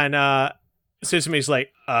and Suzume's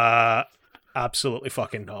like, absolutely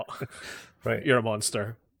fucking not. Right. You're a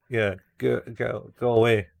monster. Yeah. Go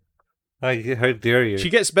away. How dare you? She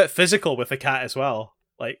gets a bit physical with the cat as well.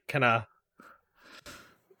 Like, kind of...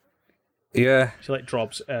 Yeah. She, like,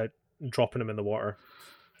 dropping him in the water.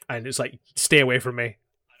 And it's like, stay away from me.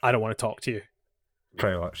 I don't want to talk to you.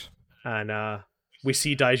 Pretty much. And we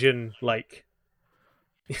see Daijin, like...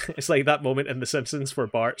 it's like that moment in The Simpsons where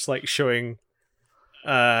Bart's, like, showing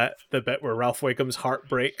the bit where Ralph Wiggum's heart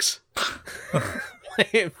breaks.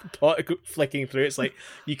 Flicking through, it's like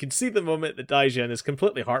you can see the moment that Daijin is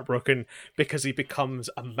completely heartbroken because he becomes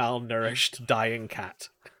a malnourished, dying cat.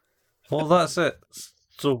 Well, that's it.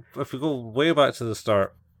 So if we go way back to the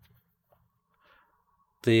start,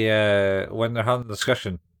 the when they're having a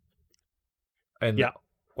discussion, and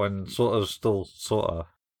when Sota's still Sota,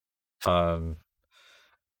 and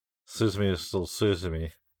Suzume is still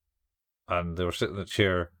Suzume, and they were sitting in the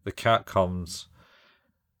chair, the cat comes.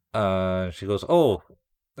 And she goes, oh,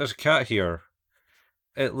 there's a cat here.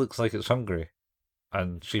 It looks like it's hungry.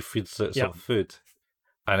 And she feeds it some food.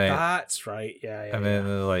 And then, that's right, and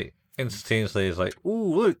then like, instantaneously it's like,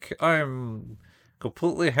 ooh, look, I'm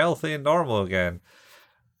completely healthy and normal again.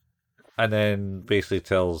 And then basically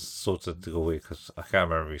tells Sota to go away, because I can't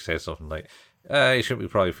remember if he said something like, you shouldn't be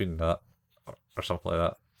probably feeding that, or something like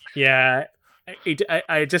that. Yeah.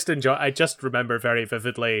 I just remember very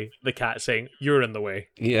vividly the cat saying, "You're in the way."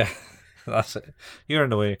 Yeah, that's it. You're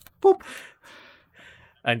in the way. Boop.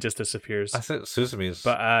 And just disappears. I think Suzume's.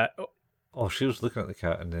 But she was looking at the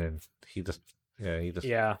cat, and then he just.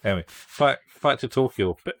 Yeah. Anyway, back to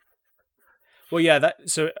Tokyo. But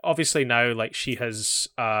so obviously now, like, she has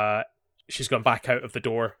she's gone back out of the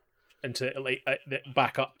door into, like,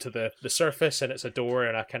 back up to the surface, and it's a door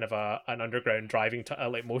and a kind of an underground driving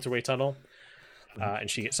like motorway tunnel. And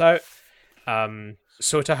she gets out.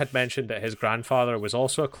 Sota had mentioned that his grandfather was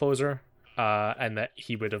also a closer, and that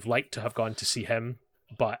he would have liked to have gone to see him,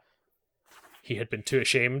 but he had been too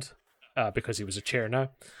ashamed because he was a chair now.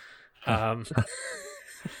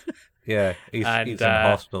 Yeah, he's in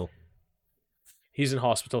hospital. He's in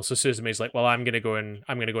hospital, so Suzume's like, "Well, I'm gonna go and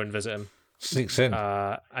visit him." Sneaks in.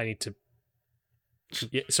 I need to.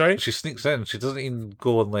 Sorry, she sneaks in. She doesn't even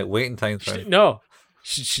go on like waiting times. No,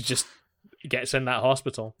 she just gets in that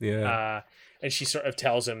hospital. Yeah. And she sort of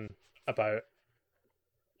tells him about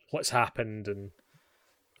what's happened, and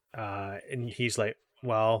he's like,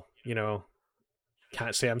 well,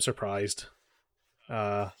 can't say I'm surprised.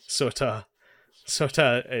 Sota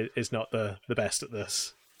is not the best at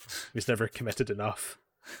this. He's never committed enough.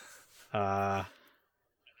 And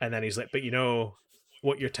then he's like, but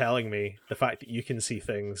what you're telling me, the fact that you can see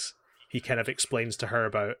things, he kind of explains to her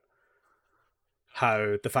about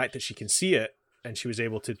how the fact that she can see it and she was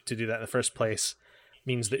able to do that in the first place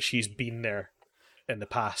means that she's been there in the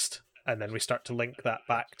past. And then we start to link that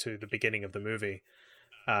back to the beginning of the movie.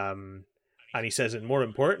 And he says, and more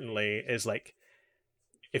importantly, is like,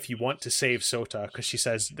 if you want to save Sota, because she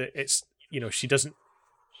says that it's, she doesn't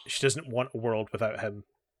want a world without him.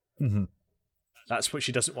 Mm-hmm. That's what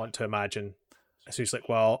she doesn't want to imagine. So he's like,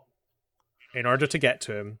 well, in order to get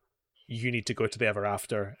to him, you need to go to the Ever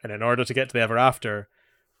After. And in order to get to the Ever After,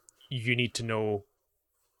 you need to know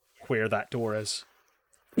where that door is.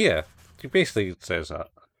 Yeah, he basically says that.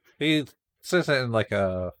 He says it in like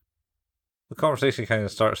the conversation kind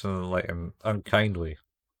of starts in like an unkind way.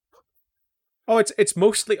 Oh, it's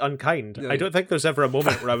mostly unkind. Yeah. I don't think there's ever a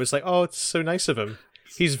moment where I was like, oh, it's so nice of him.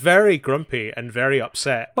 He's very grumpy and very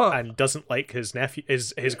upset and doesn't like his nephew,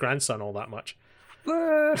 his grandson all that much.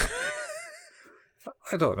 I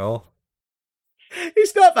don't know.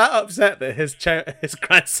 He's not that upset that his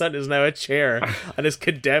grandson is now a chair and is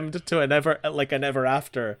condemned to an ever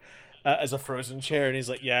after as a frozen chair, and he's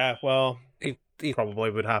like, yeah, well, he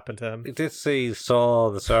probably would happen to him. He did say he saw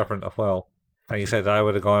the serpent as well, and he said I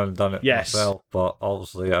would have gone and done it myself, but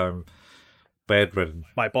obviously I'm bedridden.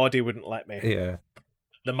 My body wouldn't let me. Yeah,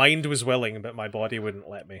 the mind was willing, but my body wouldn't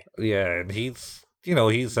let me. Yeah, and he's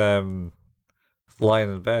lying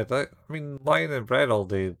in bed. I mean, lying in bed all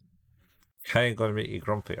day kind of going to make you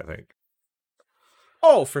grumpy, I think.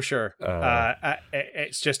 Oh, for sure.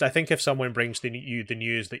 It's just, I think if someone brings you the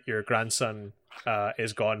news that your grandson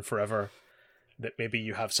is gone forever, that maybe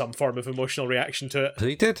you have some form of emotional reaction to it.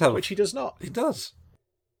 He did have, which he does not. He does.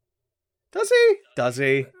 Does he? Does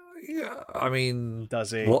he? Yeah, I mean, does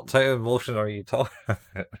he? What type of emotion are you talking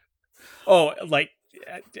about? Oh, like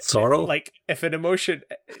Sorrow? Like, if an emotion...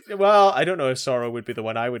 Well, I don't know if sorrow would be the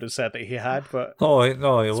one I would have said that he had, but Oh,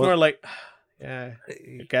 no, it's more like... Yeah,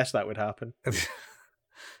 I guess that would happen.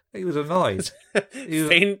 He was annoyed.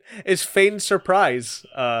 Is feigned surprise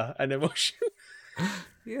an emotion?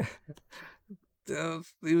 Yeah.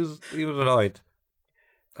 He was annoyed.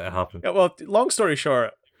 It happened. Yeah, well, long story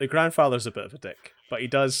short, the grandfather's a bit of a dick, but he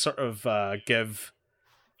does sort of give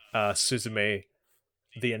Suzume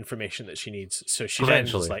the information that she needs. So she then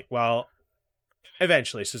is like, well,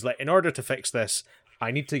 eventually, she's like, in order to fix this,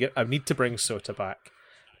 I need to bring Sota back,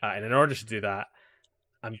 and in order to do that,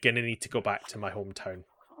 I'm gonna need to go back to my hometown.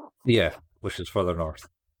 Yeah, which is further north.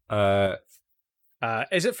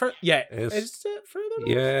 Is it for? Yeah, is it further north?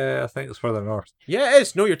 Yeah, I think it's further north. Yeah, it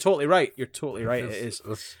is. No, you're totally right. You're totally right. It is.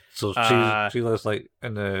 So she lives like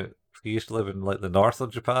she used to live in like the north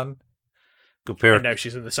of Japan. And now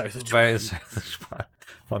she's in the south of Japan. South of Japan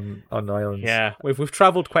on the islands. Yeah, we've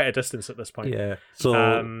travelled quite a distance at this point. Yeah.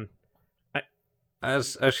 So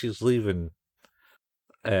as she's leaving,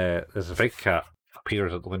 there's a big cat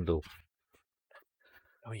appears at the window.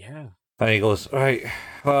 Oh yeah. And he goes, right,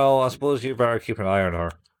 well, I suppose you better keep an eye on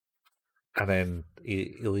her. And then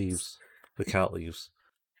he leaves. The cat leaves.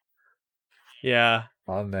 Yeah.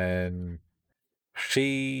 And then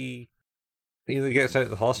she either gets out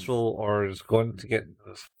of the hospital or is going to get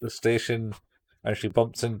the station, and she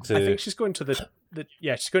bumps into... I think she's going to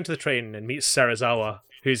she's going to the train and meets Sarazawa,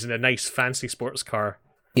 who's in a nice fancy sports car.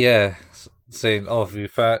 Yeah, saying, oh, have you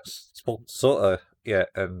spoke to Sota yet?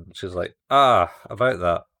 And she's like, about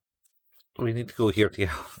that. We need to go here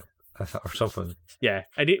together or something. Yeah,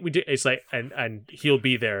 and it's like, and he'll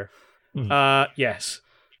be there. Yes,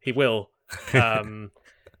 he will. And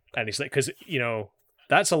he's like, because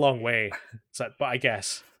that's a long way. It's like, but I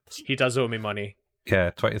guess he does owe me money.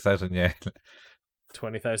 Yeah, 20,000 yen.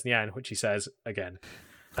 20,000 yen, which he says again.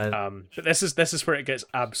 But this is where it gets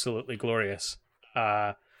absolutely glorious,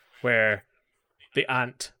 where the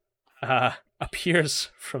aunt appears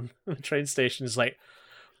from the train station. Is like,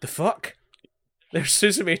 the fuck? There's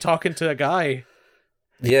Suzume talking to a guy.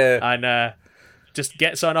 Yeah. And just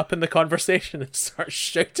gets on up in the conversation and starts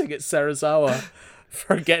shouting at Sarazawa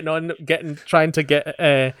for trying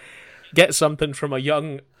to get something from a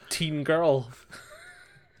young teen girl.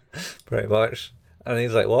 Pretty much. And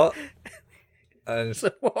he's like, what? And it's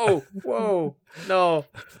like, whoa, no,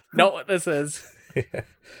 not what this is.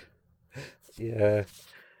 Yeah.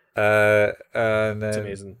 And then it's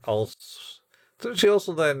amazing. Didn't she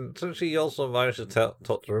also manage to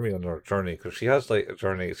talk to Rumi on her journey? Because she has like a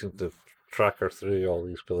journey that seems to track her through all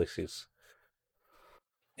these places.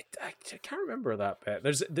 I can't remember that bit.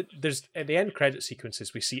 There's at the end credit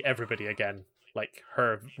sequences we see everybody again, like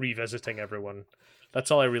her revisiting everyone. That's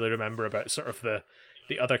all I really remember about sort of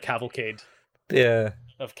the other cavalcade. Yeah.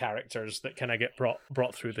 Of characters that kind of get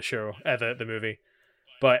brought through the show, the movie,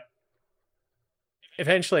 but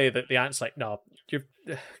eventually the aunt's like, no, you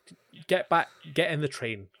get in the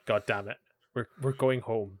train, god damn it, we're going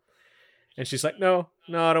home. And she's like, no,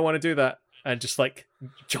 I don't want to do that, and just like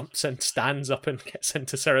jumps and stands up and gets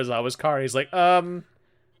into Sarazawa's car. He's like,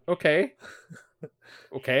 okay.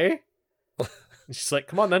 And she's like,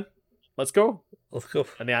 come on then, let's go.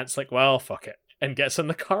 And the aunt's like, well, fuck it, and gets in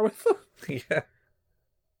the car with them. Yeah.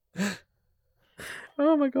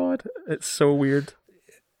 Oh my god, it's so weird.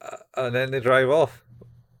 And then they drive off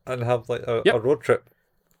and have like a road trip.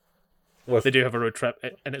 They do have a road trip,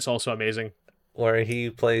 and it's also amazing. Where he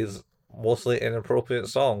plays mostly inappropriate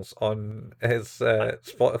songs on his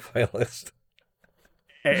Spotify list.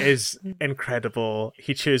 It is incredible.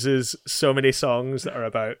 He chooses so many songs that are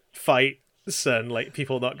about fights and like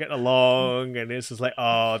people not getting along, and it's just like,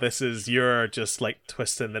 oh, you're just like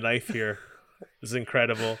twisting the knife here. It's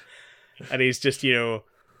incredible. And he's just,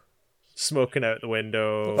 smoking out the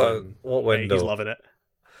window. What window? He's loving it.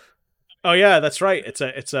 Oh yeah, that's right.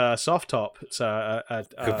 It's a soft top. It's a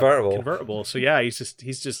convertible. So yeah, he's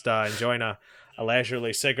just enjoying a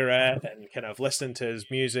leisurely cigarette and kind of listening to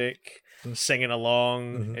his music, singing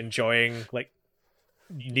along, enjoying like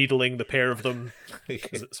needling the pair of them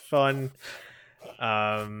because it's fun.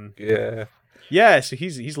 Yeah. So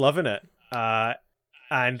he's loving it.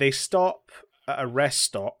 And they stop at a rest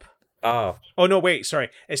stop. Oh no! Wait, sorry.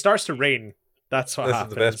 It starts to rain. That's what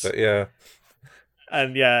happens. This is the best bit, yeah.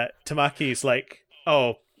 And yeah, Tamaki's like,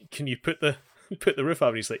 "Oh, can you put the roof up?"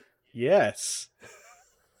 And he's like, "Yes,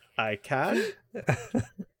 I can."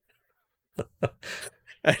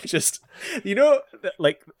 And just,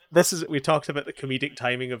 like we talked about the comedic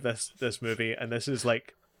timing of this movie, and this is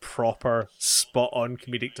like proper spot on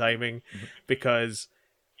comedic timing, because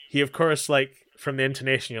he of course like from the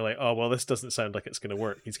intonation, you're like, oh well, this doesn't sound like it's going to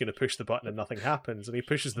work. He's going to push the button and nothing happens, and he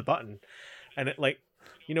pushes the button, and it like,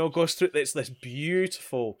 goes through. It's this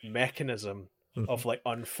beautiful mechanism of like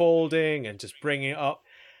unfolding and just bringing it up,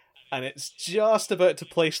 and it's just about to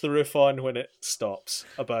place the roof on when it stops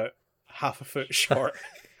about half a foot short.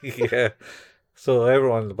 Yeah. So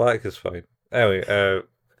everyone in the back is fine. Anyway,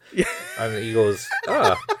 Yeah. and he goes,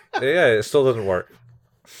 yeah, it still doesn't work.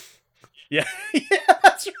 Yeah,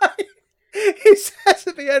 that's right. He says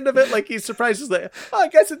at the end of it, like he's surprised, he's like, I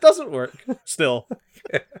guess it doesn't work still.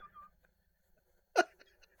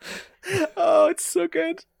 Oh, it's so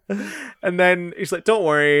good. And then he's like, don't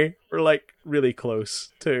worry, we're like really close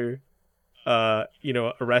to a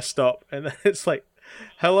rest stop. And then it's like,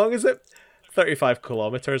 how long is it? 35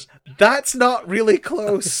 kilometers. That's not really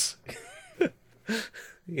close.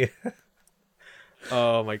 Yeah.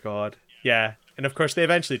 Oh my god. Yeah. And of course they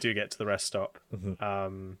eventually do get to the rest stop.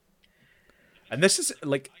 Mm-hmm. And this is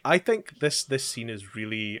like, I think this scene is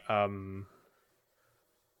really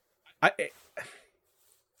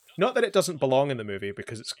not that it doesn't belong in the movie,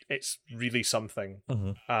 because it's really something.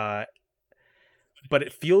 Mm-hmm. But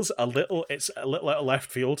it feels it's a little out of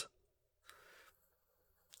left field.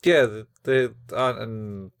 Yeah, the aunt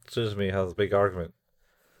and Suzume has a big argument.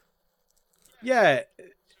 Yeah,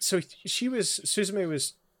 so Suzume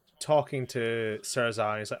was talking to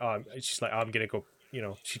Sarazawa, and he's like, she's like, I'm gonna go.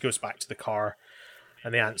 She goes back to the car,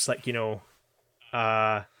 and the aunt's like,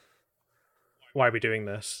 why are we doing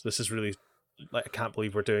this? This is really, like, I can't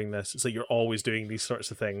believe we're doing this. It's like, you're always doing these sorts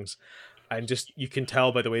of things, and just you can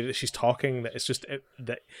tell by the way that she's talking that it's just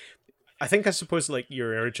that. I think I suppose, like,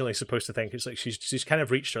 you're originally supposed to think it's like she's kind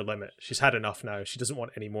of reached her limit. She's had enough now. She doesn't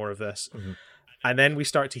want any more of this. Mm-hmm. And then we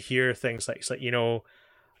start to hear things like, it's like,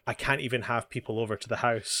 I can't even have people over to the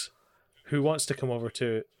house. Who wants to come over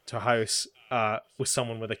to a house with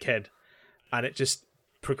someone with a kid? And it just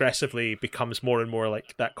progressively becomes more and more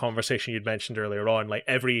like that conversation you'd mentioned earlier on. Like,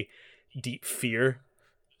 every deep fear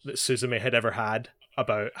that Suzume had ever had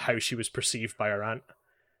about how she was perceived by her aunt,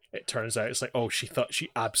 it turns out it's like, oh, she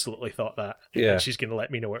absolutely thought that. Yeah. And she's going to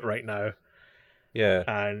let me know it right now. Yeah.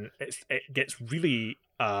 And it gets really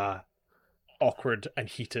awkward and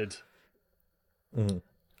heated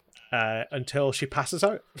until she passes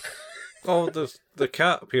out. Oh, the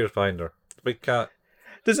cat appears behind her. The big cat.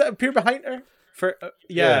 Does it appear behind her?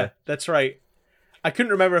 Yeah, that's right. I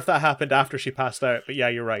couldn't remember if that happened after she passed out, but yeah,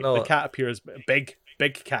 you're right. No. The cat appears, big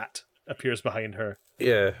cat appears behind her.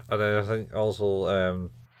 Yeah, and then I think also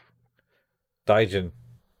Daijin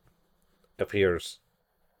appears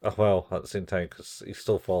as well at the same time, because he's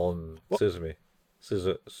still following Suzume.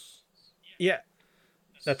 Yeah,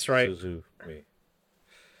 that's right. Suzume.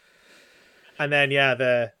 And then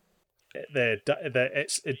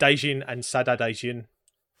it's Daijin and Sada Daijin.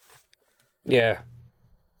 Yeah.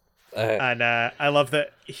 And I love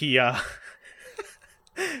that he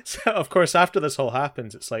so of course after this all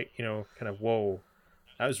happens, it's like, kind of, whoa,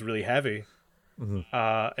 that was really heavy. Mm-hmm.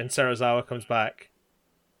 And Sarazawa comes back,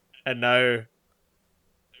 and now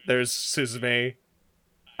there's Suzume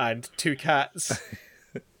and two cats.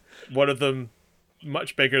 One of them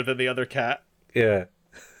much bigger than the other cat. Yeah.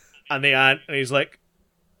 And the aunt, and he's like,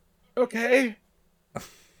 okay,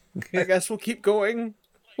 I guess we'll keep going.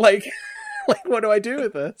 Like, what do I do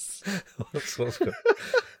with this? That's good.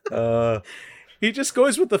 He just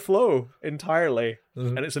goes with the flow entirely,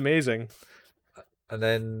 and it's amazing. And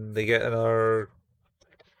then they get another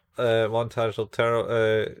montage of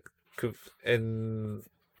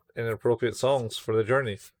inappropriate songs for the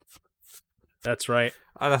journey. That's right.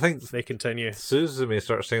 And I think they continue. Suzume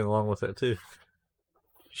starts singing along with it too.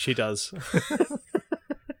 She does.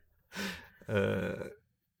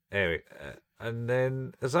 Anyway, and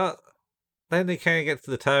then then they kind of get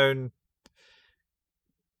to the town.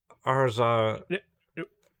 Or is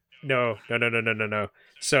No.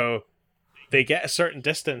 So they get a certain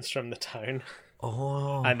distance from the town.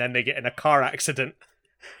 Oh. And then they get in a car accident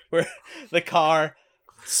where the car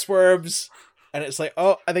swerves, and it's like,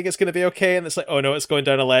 oh, I think it's going to be okay. And it's like, oh no, it's going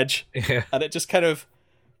down a ledge. Yeah. And it just kind of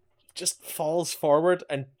just falls forward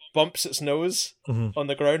and bumps its nose on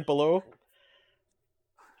the ground below.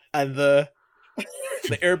 And the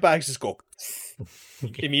airbags just go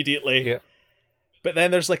immediately. Yeah. But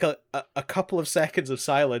then there's like a couple of seconds of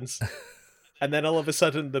silence, and then all of a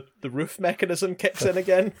sudden the roof mechanism kicks in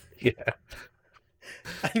again. Yeah.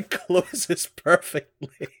 And closes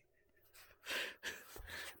perfectly.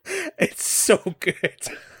 It's so good.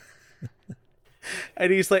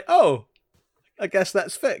 And he's like, oh, I guess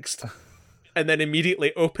that's fixed. And then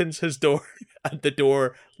immediately opens his door, and the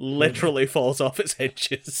door literally falls off its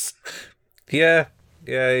hinges. Yeah.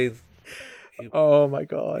 Yeah. Oh my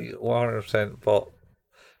god. 100% bought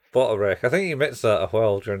a wreck. I think he admits that as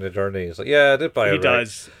well during the journey. He's like, yeah, I did buy a He wreck.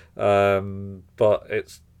 does. But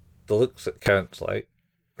it's the looks that counts, like,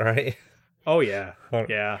 right? Oh yeah.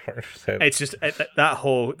 Yeah. 100%. It's just that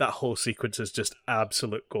whole sequence is just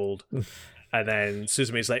absolute gold. And then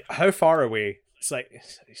Suzume's like, "How far away?" It's like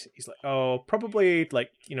he's like, "Oh, probably like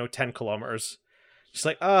 10 kilometers." She's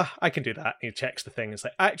like, I can do that." And he checks the thing. It's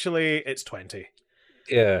like, "Actually, it's 20."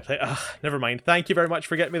 Yeah. It's like, never mind. Thank you very much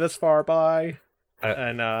for getting me this far. Bye. I,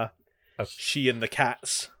 And she and the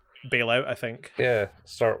cats bail out, I think. yeah,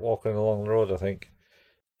 start walking along the road, I think.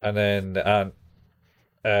 And then the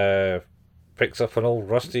aunt picks up an old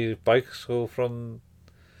rusty bicycle from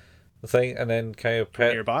the thing and then kind of From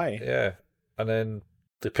nearby. Yeah. And then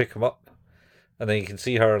they pick him up. And then you can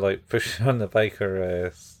see her like pushing on the bike.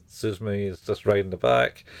 Her Suzume is just riding the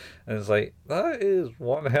back. And it's like, that is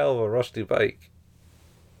one hell of a rusty bike.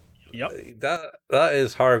 Yep. That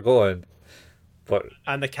is hard going. But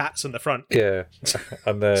And the cat's in the front. yeah.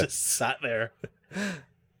 And Just sat there.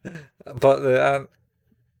 but the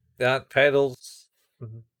aunt pedals,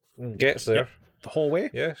 gets there. Yep. The whole way?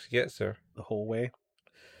 Yeah, she gets there. The whole way.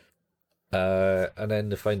 And then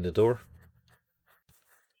they find the door.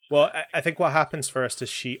 Well, I think what happens first is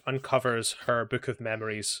she uncovers her book of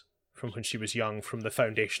memories from when she was young from the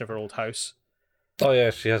foundation of her old house. Oh yeah,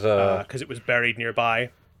 she has a because it was buried nearby.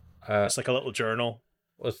 uh, It's like a little journal.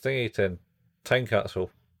 what's thingy tin? Time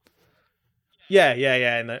capsule. Yeah,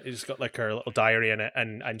 and it's got like her little diary in it,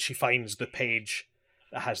 and she finds the page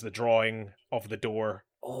that has the drawing of the door,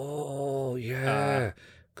 Oh yeah,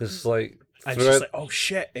 because like and she's like, "Oh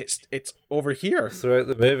shit, it's over here." throughout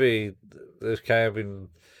the movie, there's kind of been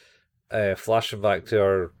flashing back to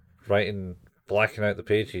her writing, blacking out the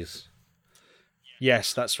pages.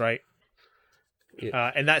 Yes, that's right.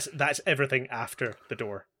 Yeah. And that's everything after the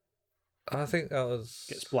door I think that was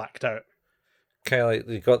gets blacked out. kind of like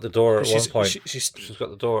they got the door at one point. She's She's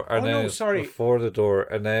got the door, and then no, it's sorry. before the door,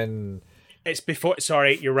 and then It's before.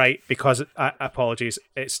 Sorry, you're right. Because apologies.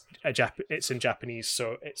 It's It's in Japanese,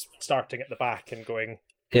 so it's starting at the back and going.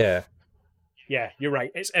 yeah, Yeah, you're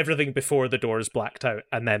right. It's everything before the door is blacked out,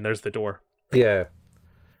 and then there's the door. yeah,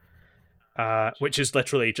 Which is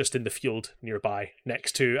literally just in the field nearby,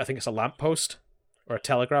 next to, I think it's a lamppost or a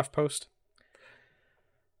telegraph post.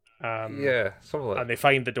 yeah, something like. And they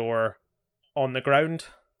find the door on the ground,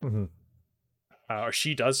 Mm-hmm. Or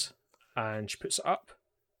she does, and she puts it up,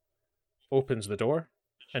 opens the door,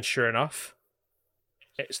 and sure enough,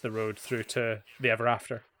 it's the road through to the ever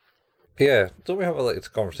after. Yeah, don't we have a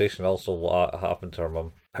conversation also what happened to her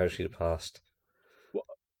mum, how she passed?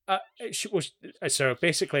 She was so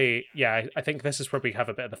basically, yeah. I think this is where we have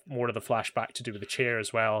a bit of more of the flashback to do with the chair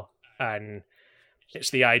as well, and it's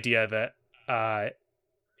the idea that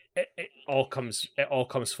it all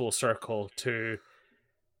comes full circle to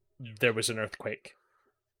there was an earthquake,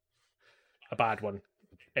 a bad one,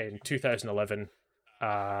 in 2011,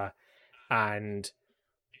 and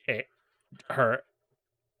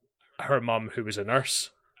her mum, who was a nurse,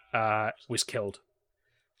 was killed.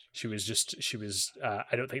 She was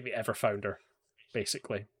I don't think they ever found her,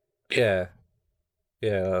 basically. Yeah,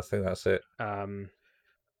 I think that's it. And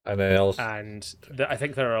then also, I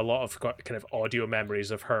think there are a lot of kind of audio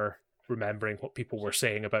memories of her remembering what people were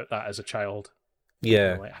saying about that as a child.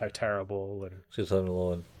 yeah, like how terrible, and she's living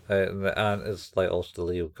alone. And the aunt is like also the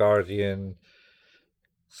Leo guardian,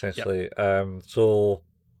 essentially. Yep. So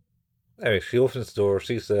anyway, she opens the door,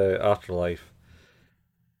 sees the afterlife.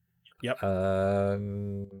 Yep.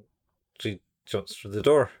 And she jumps through the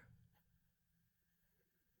door.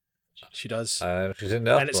 She does. And she's in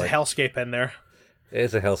the afterlife. And it's a hellscape in there. It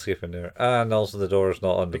is a hellscape in there. And also the door is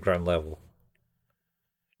not on the ground level.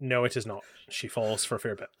 No, it is not. She falls for a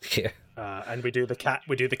fair bit. Yeah. And we do the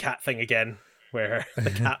cat thing again, where the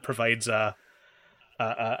cat provides a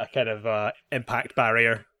kind of impact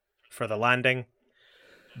barrier for the landing.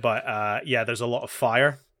 But yeah, there's a lot of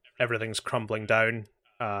fire. Everything's crumbling down.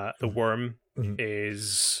 The worm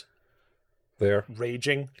is there,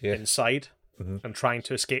 raging inside and trying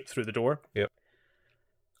to escape through the door. Yep.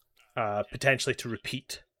 Potentially to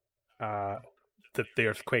repeat the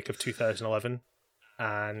earthquake of 2011.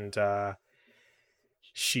 And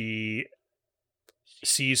she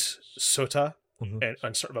sees Sota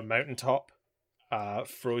on sort of a mountaintop,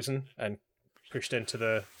 frozen and pushed into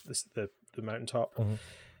the mountaintop.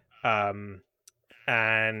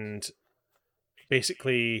 And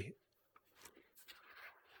basically,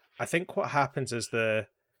 I think what happens is the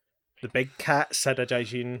big cat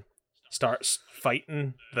Sadajin starts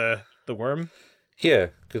fighting the worm. Yeah,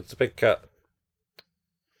 because the big cat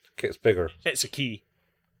gets bigger. It's a key.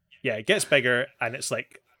 yeah, it gets bigger, and it's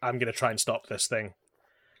like, I'm gonna try and stop this thing.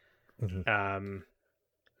 Mm-hmm.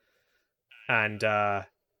 And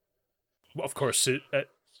of course,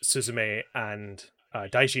 Suzume and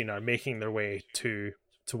Daijin are making their way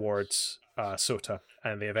towards Sota,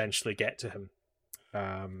 and they eventually get to him.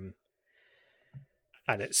 And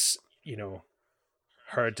it's,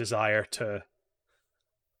 her desire to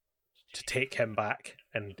take him back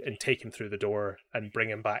and take him through the door and bring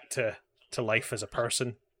him back to life as a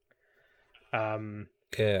person.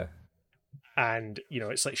 Yeah. And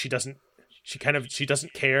it's like she doesn't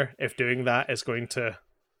care if doing that is going to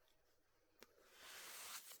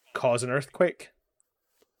cause an earthquake.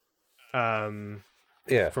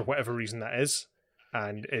 Yeah. For whatever reason that is,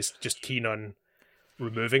 and is just keen on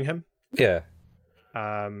removing him. Yeah.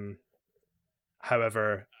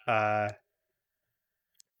 However,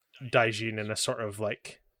 Daijin, in a sort of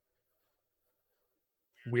like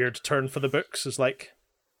weird turn for the books, is like,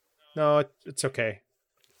 no, it's okay.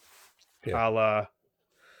 Yeah.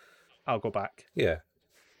 I'll go back. Yeah.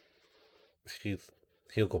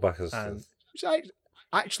 He'll go back as. And it's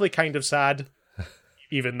actually kind of sad,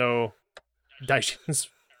 even though Daijin's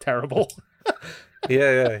terrible.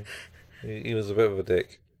 Yeah. He was a bit of a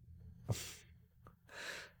dick.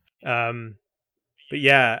 But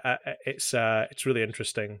yeah, it's really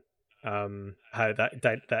interesting how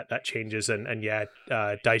that changes, and yeah,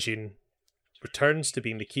 Daijin returns to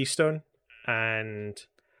being the Keystone, and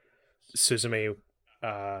Suzume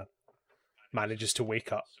manages to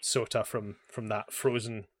wake up Sota from that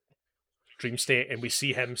frozen dream state, and we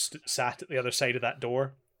see him sat at the other side of that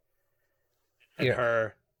door, and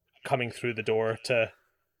her coming through the door to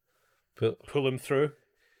pull him through.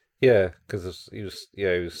 Yeah, because he was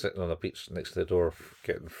sitting on the beach next to the door,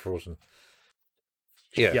 getting frozen.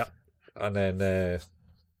 Yeah. Yep. And then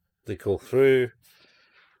they go through,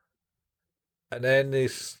 and then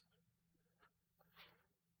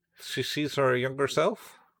she sees her younger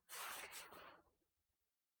self.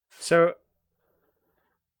 So,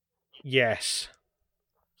 yes.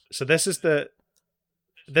 So this is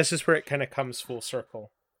where it kind of comes full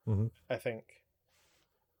circle. Mm-hmm. I think.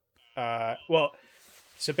 Well,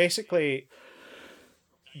 so basically,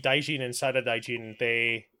 Daijin and Sada Daijin,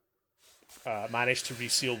 they managed to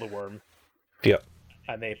reseal the worm. Yep.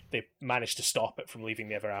 And they managed to stop it from leaving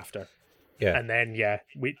the Ever After. Yeah. And then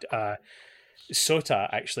Sota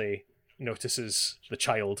actually notices the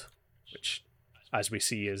child, which, as we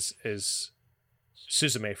see, is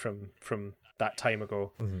Suzume from that time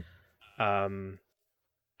ago. Mm-hmm.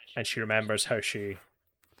 And she remembers how she'd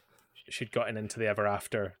gotten into the Ever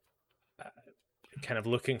After, kind of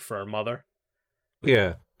looking for her mother.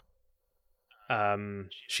 Yeah.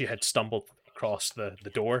 She had stumbled across the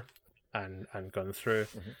door and gone through.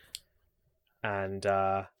 Mm-hmm. And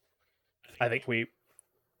I think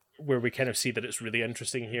where we kind of see that it's really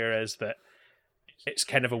interesting here is that it's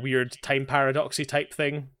kind of a weird time paradoxy type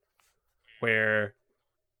thing, where,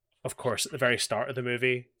 of course, at the very start of the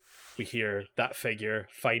movie, we hear that figure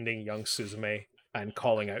finding young Suzume and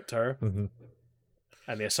calling out to her. Mm-hmm.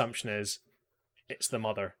 And the assumption is it's the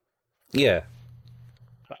mother. Yeah.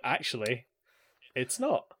 But actually, it's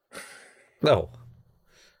not. No.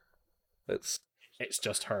 It's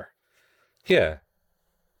just her. Yeah.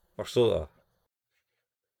 Or Sota.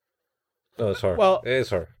 No, it's her. Well, it is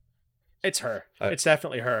her. It's her. It's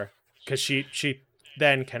definitely her. Because she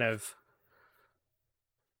then kind of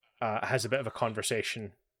has a bit of a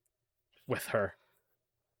conversation with her.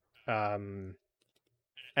 And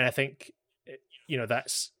I think,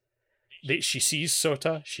 that's... She sees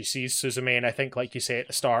Sota, she sees Suzume, and I think, like you say at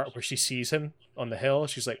the start, where she sees him on the hill,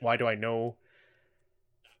 she's like, why do I know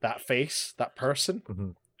that face, that person?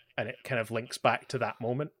 Mm-hmm. And it kind of links back to that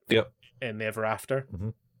moment. Yep. In the Ever After. Mm-hmm.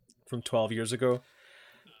 From 12 years ago.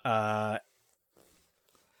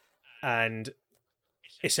 And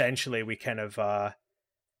essentially we kind of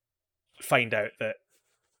find out that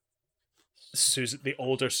the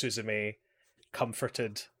older Suzume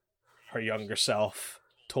comforted her younger self,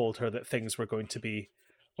 told her that things were going to be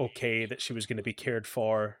okay, that she was going to be cared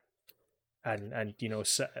for, and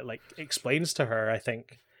like explains to her, I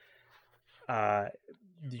think,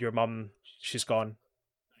 your mum, she's gone,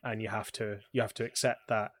 and you have to accept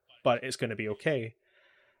that, but it's going to be okay.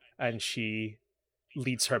 And she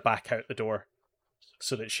leads her back out the door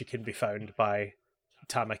so that she can be found by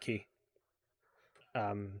Tamaki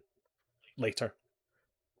later.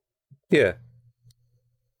 Yeah.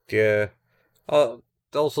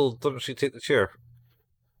 Also, doesn't she take the chair?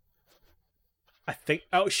 I think.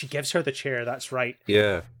 She gives her the chair. That's right.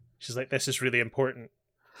 Yeah. She's like, "This is really important.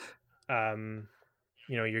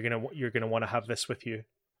 You're gonna want to have this with you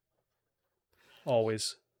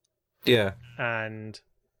always." Yeah. And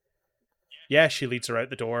yeah, she leads her out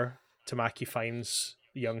the door. Tamaki finds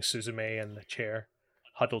young Suzume in the chair,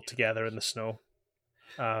 huddled together in the snow.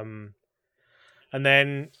 And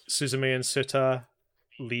then Suzume and Suta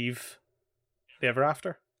leave the Ever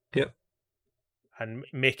After Yep. and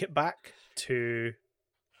make it back to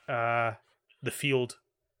the field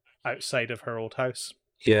outside of her old house.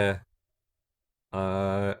 Yeah.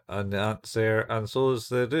 And the aunt's there, and so is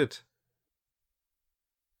the dude.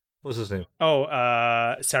 What's his name? Oh,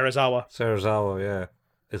 Sarazawa. Sarazawa, yeah.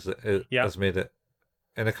 Yeah. Has made it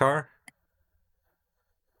in a car.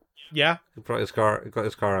 Yeah. He got his car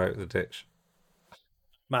out of the ditch,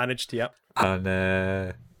 Managed, yeah. and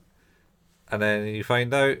then you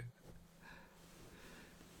find out.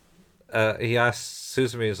 He asks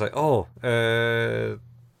Suzume, he's like, "Oh, did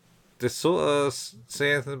Sota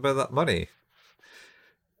say anything about that money?"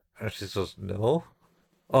 And she says, "No."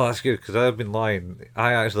 Oh, that's good because I've been lying.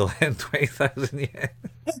 I actually lent 20,000 yen.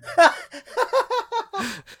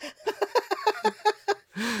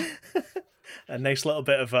 A nice little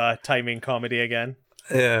bit of timing comedy again.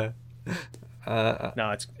 Yeah.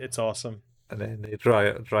 No, it's awesome. And then they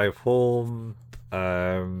drive home.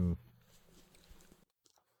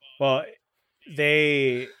 Well,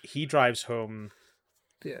 he drives home.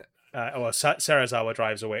 Yeah. Sarazawa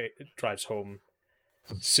drives home.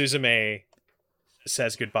 Suzume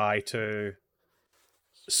says goodbye to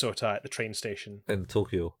Sota at the train station In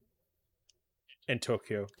Tokyo. in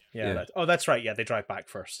Tokyo. Yeah. That's right. Yeah, they drive back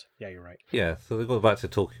first. Yeah, you're right. Yeah, so they go back to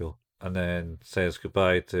Tokyo and then says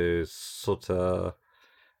goodbye to Sota,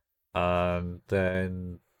 and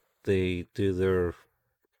then they do their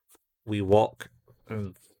wee walk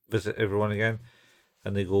and visit everyone again,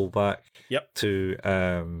 and they go back Yep. to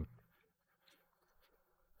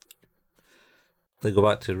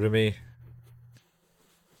Rumi.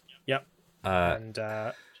 Yep. And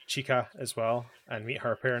Chika as well, and meet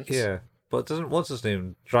her parents. Yeah, but doesn't what's his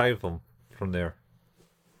name drive them from there?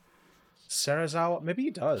 Sarazawa, maybe he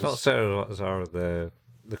does. Not Sarazawa,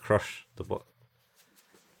 the crush, the what?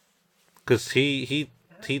 Because he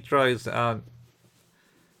drives the aunt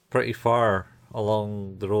pretty far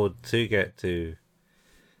along the road to get to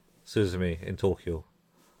Suzume in Tokyo.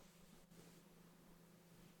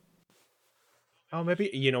 Oh, maybe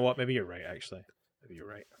you know what? Maybe you're right. Actually, maybe you're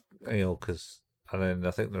right. You know, and then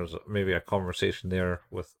I think there's maybe a conversation there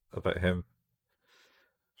about him.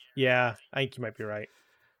 Yeah, I think you might be right.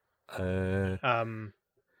 But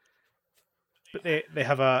they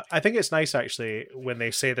have a. I think it's nice actually when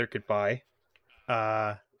they say their goodbye,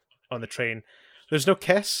 on the train. There's no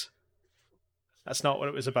kiss. That's not what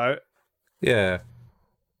it was about. Yeah,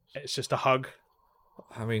 It's just a hug.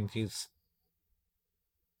 I mean he's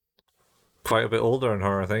quite a bit older than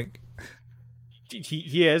her, I think.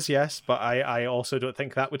 He is, yes, but I also don't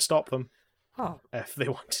think that would stop them Oh, if they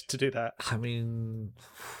wanted to do that. I mean,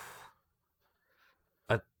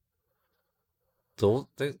 I don't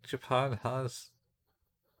think Japan has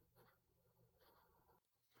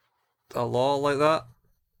a law like that.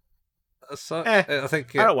 As such. I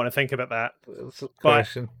think I don't want to think about that. it's a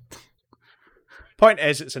question. Point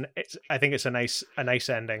is, I think it's a nice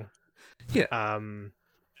ending. Yeah.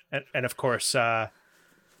 And of course,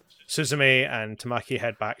 Suzume and Tamaki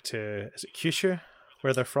head back to, is it Kyushu,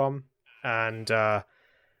 where they're from, and go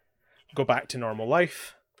back to normal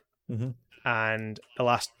life. Mm-hmm. And the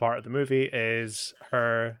last part of the movie is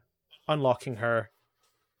her unlocking her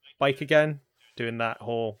bike again, doing that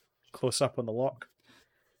whole close up on the lock.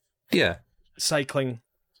 Yeah. Cycling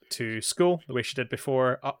to school the way she did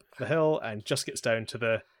before, up the hill, and just gets down to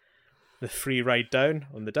the free ride down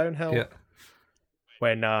on the downhill. Yeah.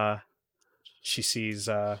 When she sees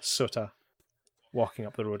Sota walking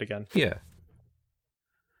up the road again. Yeah.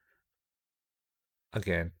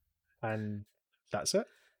 Again. And that's it.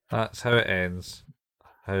 That's how it ends.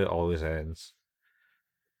 How it always ends.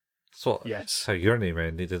 So Yes. that's how your name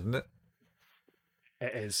ended, isn't it?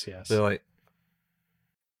 It is, yes. They're like,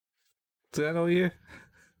 do I know you?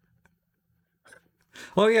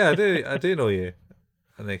 Oh yeah, I do. I do know you.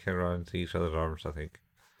 And they can run into each other's arms, I think.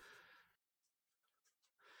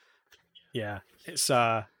 Yeah. It's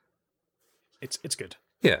good.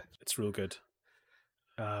 Yeah. It's real good.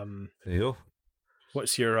 There you go.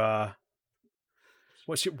 What's your how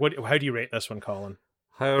do you rate this one, Colin?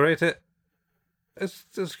 How I rate it? It's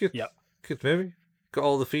good. Yep. Good movie. Got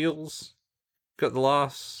all the feels. Got the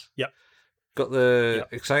laughs. Yep. Got the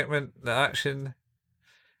excitement, the action.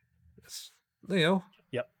 It's Yep.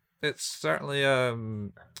 It's certainly a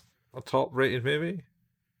top rated movie.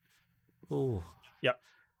 Oh. Yep.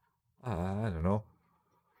 I don't know.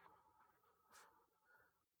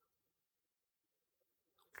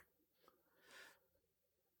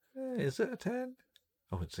 Is it a 10?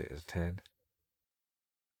 I would say it's a 10.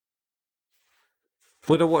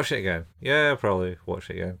 Would I watch it again? Yeah, probably watch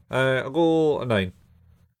it again. I'll go a 9.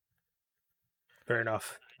 Fair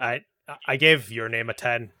enough. I gave Your Name a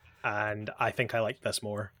 10, and I think I like this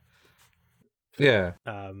more. Yeah.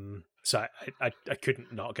 So I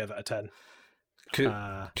couldn't not give it a 10. Could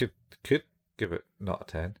give it not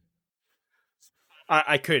a 10.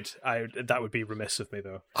 I could. That would be remiss of me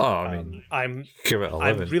though. Oh, I mean, I'm give it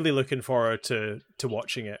 11. I'm really looking forward to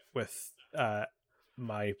watching it with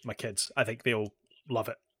my kids. I think they'll love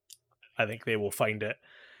it. I think they will find it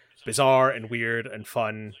bizarre and weird and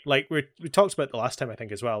fun. Like we talked about the last time, I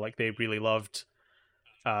think as well. Like they really loved.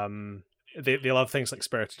 They love things like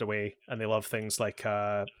Spirited Away, and they love things like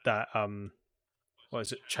that. What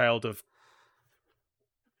is it? Child of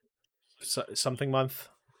something month.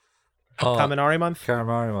 Kaminari month.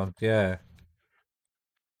 Kaminari month. Yeah.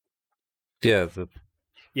 Yeah.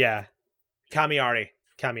 Yeah. Kamiari.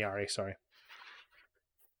 Sorry.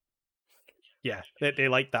 Yeah, they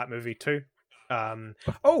like that movie too.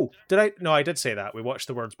 Oh, did I? No, I did say that. We watched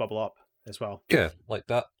The Words Bubble Up as well. Yeah, like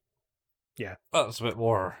that. Yeah. That's a bit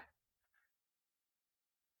more.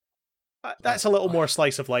 That's a little more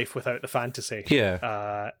slice of life without the fantasy.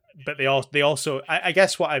 Yeah. But they also I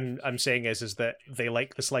guess what I'm saying is that they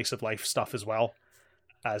like the slice of life stuff as well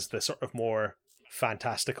as the sort of more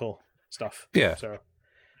fantastical stuff. Yeah. So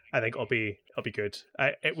I think it'll be good.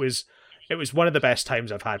 It was one of the best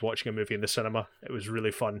times I've had watching a movie in the cinema. It was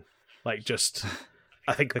really fun. Like just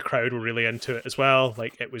I think the crowd were really into it as well.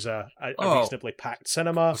 Like it was a reasonably packed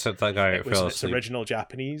cinema. Except that guy it was fell its asleep. Original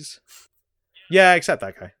Japanese. Yeah, except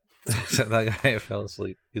that guy. Except that guy fell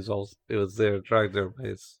asleep. He was there, dragged there by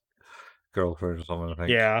his girlfriend or something, I think.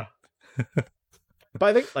 Yeah. But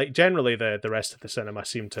I think like generally the rest of the cinema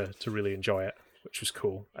seemed to really enjoy it, which was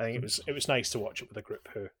cool. I think it was nice to watch it with a group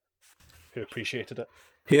who appreciated it.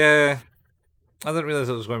 Yeah. I didn't realise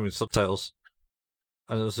it was going with subtitles.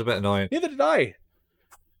 And it was a bit annoying. Neither did I.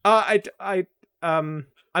 I'm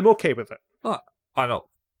okay with it. I know.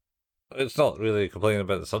 It's not really complaining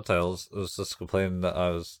about the subtitles. It was just complaining that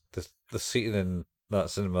the seating in that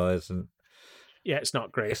cinema isn't. Yeah, it's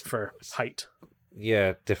not great for height.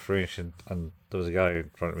 Yeah, differentiation. And there was a guy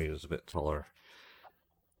in front of me who was a bit taller.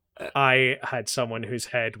 I had someone whose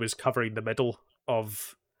head was covering the middle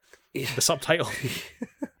of the subtitle.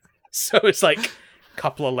 So it's like a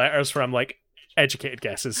couple of letters where I'm like, educated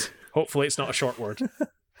guesses. Hopefully it's not a short word.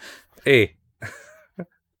 Hey.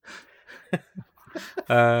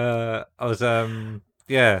 I was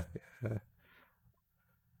yeah.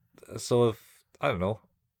 So if I don't know,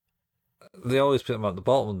 they always put them at the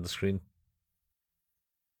bottom of the screen.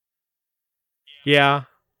 Yeah.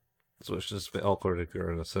 So it's just a bit awkward if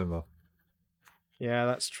you're in a cinema. Yeah,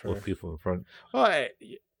 that's true. With people in front. Well,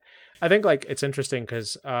 I think like it's interesting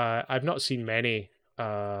because I've not seen many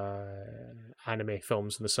anime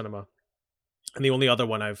films in the cinema, and the only other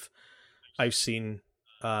one I've seen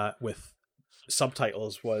with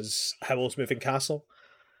subtitles was Howl's Moving Castle.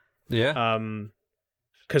 Yeah.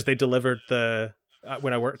 Because they delivered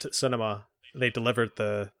when I worked at cinema, they delivered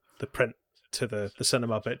the print to the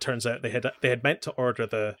cinema, but it turns out they had meant to order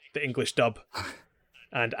the English dub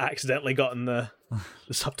and accidentally gotten the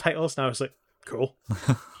subtitles, and I was like, cool.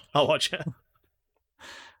 I'll watch it.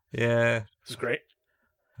 Yeah. It's great.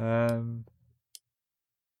 I'm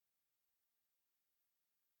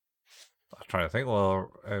trying to think.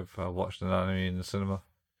 Well, if I watched an anime in the cinema.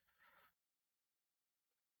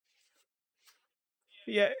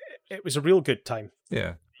 Yeah, it was a real good time.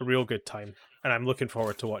 Yeah. A real good time. And I'm looking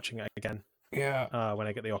forward to watching it again. Yeah. When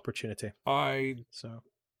I get the opportunity. Yeah,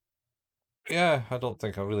 I don't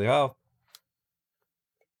think I really have.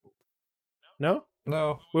 No?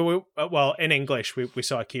 No. Well, in English, we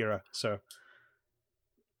saw Akira, so.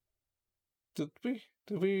 Did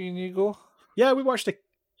we need to go? Yeah, we watched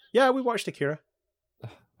Akira.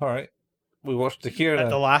 All right. We watched Akira at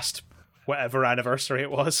the last whatever anniversary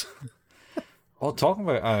it was. Well, talking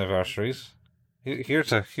about anniversaries,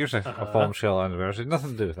 here's a bombshell anniversary.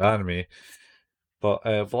 Nothing to do with anime, but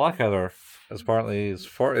Blackadder is apparently his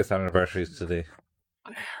 40th anniversary today.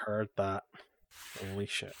 I heard that. Holy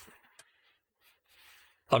shit!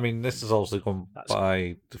 I mean, this is obviously going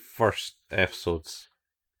by the first episodes,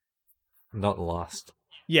 not the last.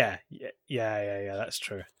 Yeah. That's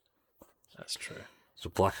true. So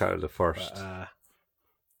Blackadder the first.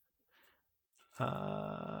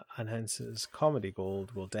 And hence his Comedy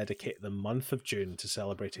Gold will dedicate the month of June to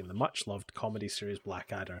celebrating the much-loved comedy series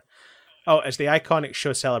Blackadder. Oh, as the iconic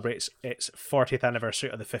show celebrates its 40th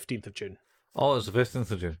anniversary on the 15th of June. Oh, it's the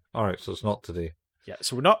 15th of June. All right, so it's not today. Yeah,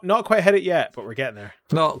 so we're not quite hit it yet, but we're getting there.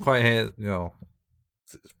 Not quite hit,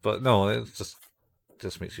 but no, it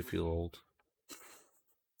just makes you feel old.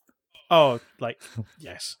 Oh, like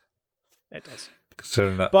yes, it does.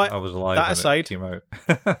 Considering that But I was alive that when aside, it came out.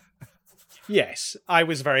 yes, I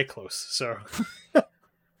was very close. So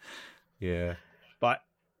Yeah. but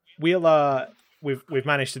we've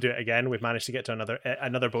managed to do it again. We've managed to get to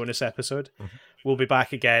another bonus episode. Mhm. We'll be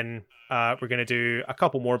back again. We're going to do a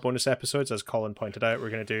couple more bonus episodes, as Colin pointed out. We're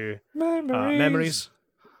going to do memories,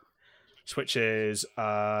 which is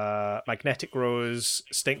Magnetic Rose,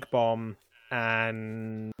 Stink Bomb,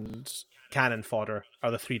 and Cannon Fodder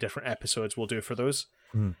are the 3 different episodes we'll do for those.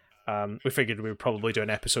 Mm. We figured we would probably do an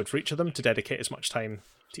episode for each of them to dedicate as much time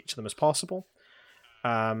to each of them as possible.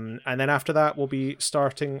 And then after that, we'll be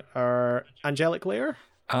starting our Angelic Lair.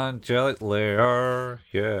 Angelic Lair,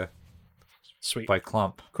 yeah. Sweet. By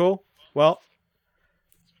Clamp. Cool. Well,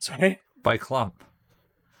 sorry? By Clamp.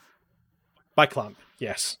 By Clamp,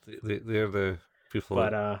 yes. They're the people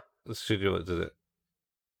at the studio that did it.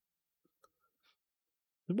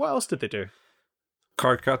 What else did they do?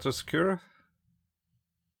 Cardcaptor Sakura?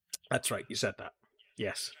 That's right, you said that.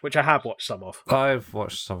 Yes, which I have watched some of. I've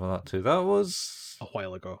watched some of that too. That was... a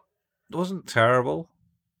while ago. It wasn't terrible.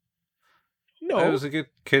 No. It was a good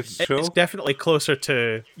kids show. It's definitely closer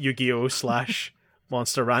to Yu-Gi-Oh! /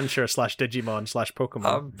 Monster Rancher / Digimon / Pokemon.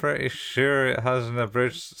 I'm pretty sure it has an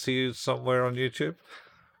abridged series somewhere on YouTube.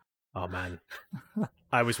 Oh man.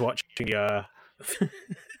 I was watching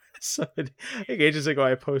so, I think ages ago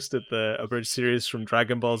I posted the abridged series from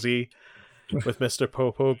Dragon Ball Z with Mr.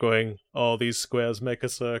 Popo going, all these squares make a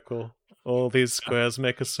circle. All these squares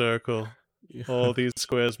make a circle. All these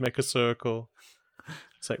squares make a circle.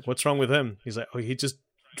 It's like, what's wrong with him? He's like, oh, he just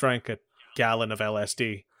drank a gallon of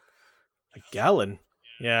LSD. A gallon?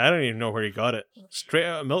 Yeah, I don't even know where he got it. Straight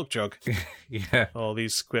out of a milk jug. Yeah. All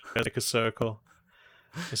these squares make a circle.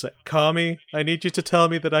 It's like, Kami, I need you to tell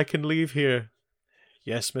me that I can leave here.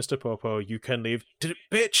 Yes, Mr. Popo, you can leave.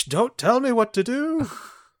 Bitch, don't tell me what to do.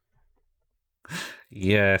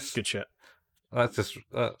 Yes. Good shit.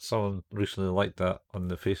 Someone recently liked that on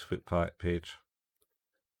the Facebook page.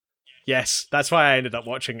 Yes, that's why I ended up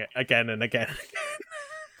watching it again and again.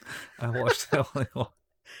 I watched that only one.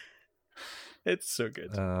 It's so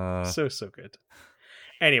good. So good.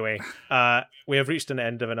 Anyway, we have reached an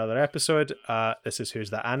end of another episode. This is Who's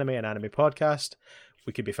That Anime, an anime podcast.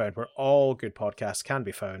 We can be found where all good podcasts can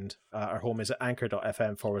be found. Our home is at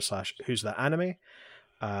anchor.fm/Who's That Anime.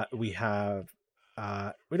 We have...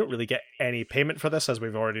 we don't really get any payment for this, as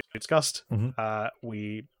we've already discussed. Mm-hmm.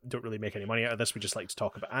 We don't really make any money out of this. We just like to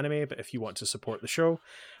talk about anime. But if you want to support the show,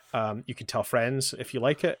 you can tell friends if you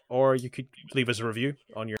like it, or you could leave us a review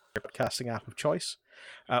on your podcasting app of choice.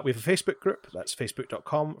 We have a Facebook group. That's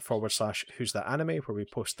facebook.com/Who's That Anime, where we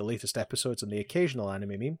post the latest episodes and the occasional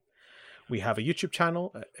anime meme. We have a YouTube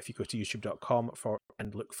channel. If you go to youtube.com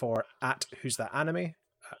and look for @Who's That Anime,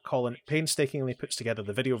 Colin painstakingly puts together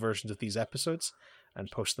the video versions of these episodes and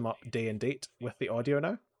posts them up day and date with the audio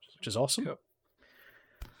now, which is awesome. Yep.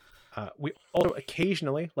 We also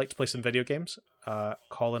occasionally like to play some video games.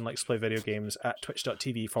 Colin likes to play video games at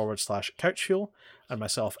twitch.tv/couchfuel and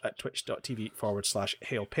myself at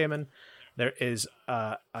twitch.tv/hailpayman. There is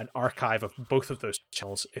an archive of both of those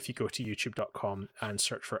channels if you go to youtube.com and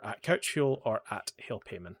search for @couchfuel or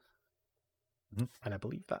 @hailpayman. Mm-hmm. And I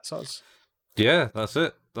believe that's us. Yeah, that's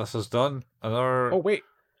it. That's us done. Oh, wait.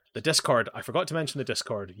 The Discord. I forgot to mention the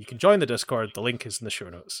Discord. You can join the Discord. The link is in the show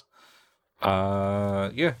notes.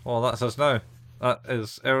 Yeah, well, that's us now. That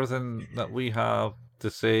is everything that we have to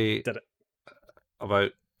say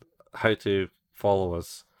about how to follow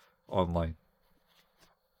us online.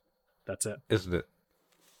 That's it. Isn't it?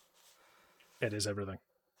 It is everything.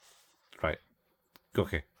 Right.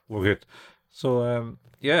 Okay, we're good. So,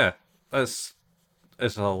 yeah, it's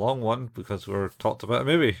a long one because we're talked about a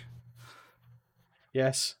movie.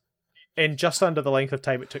 Yes. In just under the length of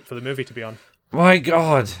time it took for the movie to be on. My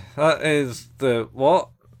God, that is what?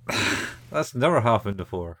 That's never happened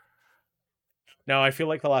before. No, I feel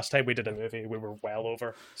like the last time we did a movie, we were well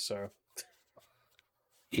over, so...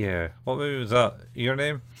 Yeah. What movie was that? Your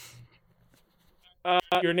Name?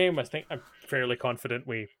 Your Name, I think, I'm fairly confident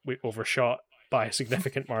we overshot by a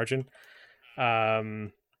significant margin. I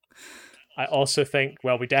also think,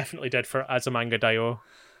 well, we definitely did for Azumanga Daioh.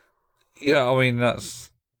 Yeah, I mean,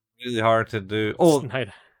 that's really hard to do. Oh,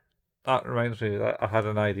 that reminds me, I had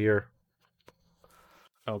an idea.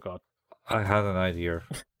 Oh, God. I had an idea.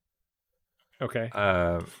 Okay.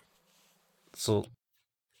 So,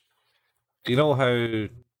 you know how,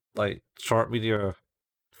 like, short media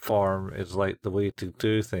form is like the way to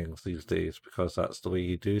do things these days, because that's the way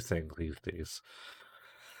you do things these days.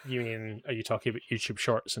 You mean, are you talking about YouTube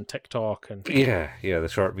Shorts and TikTok and? Yeah, the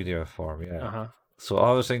short video form. Yeah. Uh-huh. So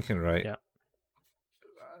I was thinking, right? Yeah.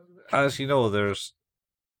 As you know, there's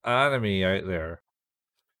anime out there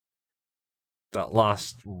that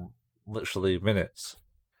lasts literally minutes.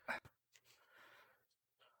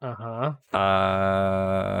 Uh-huh.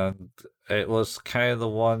 And it was kind of the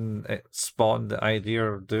one it spawned the idea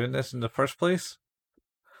of doing this in the first place.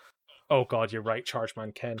 Oh god, you're right,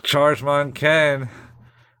 Chargeman Ken. Chargeman Ken.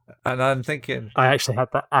 And I'm thinking, I actually had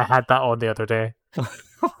that. I had that on the other day.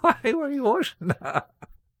 why were you watching that?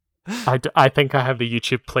 I think I have the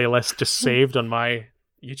YouTube playlist just saved on my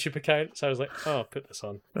YouTube account, so I was like, oh, I'll put this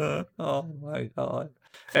on. Oh my god.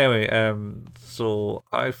 Anyway, so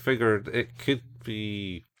I figured it could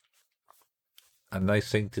be a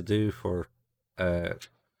nice thing to do for the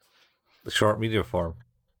short media form.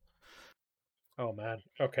 Oh man.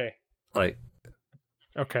 Okay. Like,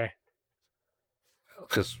 okay.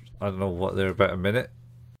 Because I don't know what they're about a minute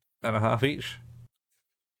and a half each.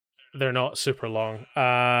 They're not super long.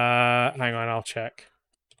 Hang on, I'll check.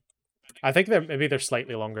 I think they're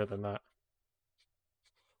slightly longer than that.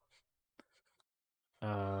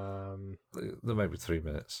 There might be 3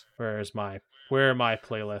 minutes. Where are my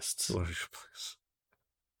playlists? Where's your place?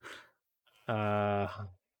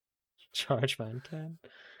 Chargeman Ken.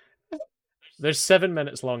 There's 7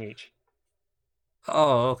 minutes long each.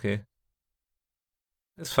 Oh, okay.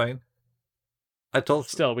 It's fine.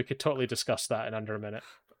 Still, we could totally discuss that in under a minute.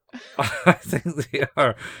 I think they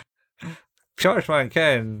are. Chargeman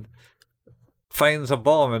Ken finds a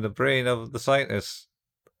bomb in the brain of the scientist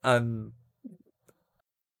and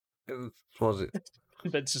what was it?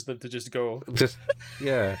 Convinces them to just go. Just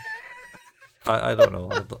yeah. I don't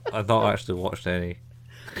know. I've not actually watched any.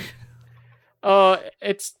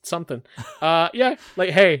 It's something. Yeah, like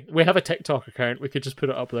hey, we have a TikTok account. We could just put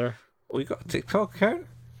it up there. We got a TikTok account?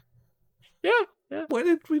 Yeah. When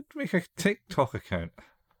did we make a TikTok account?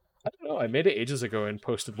 I don't know. I made it ages ago and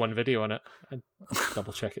posted one video on it. I'd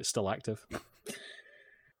double check it's still active.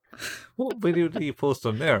 What video did you post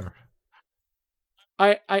on there?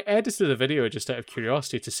 I edited a video just out of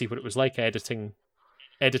curiosity to see what it was like editing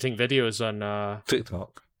videos on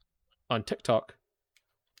TikTok. On TikTok.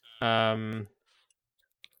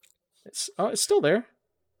 It's still there.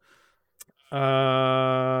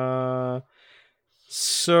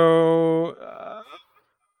 So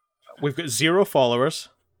we've got 0 followers.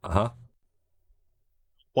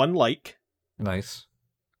 1 like. Nice.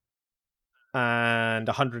 And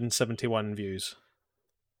 171 views.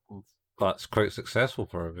 That's quite successful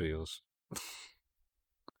for our videos.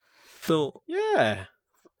 So yeah,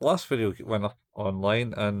 last video went up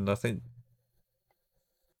online, and I think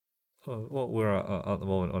what we're at the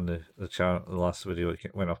moment on the channel, the last video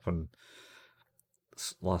it went up on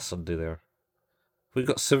last Sunday. There, we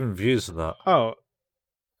got 7 views of that. Oh,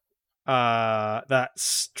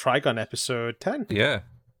 that's Trigun episode 10. Yeah,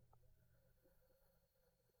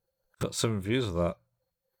 got 7 views of that.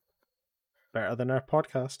 Better than our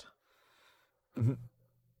podcast.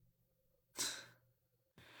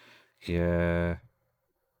 Yeah.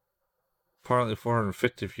 Apparently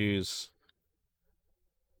 450 views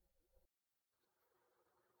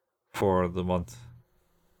for the month.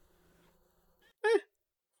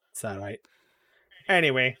 Is that right?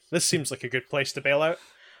 Anyway, this seems like a good place to bail out.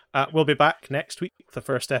 We'll be back next week with the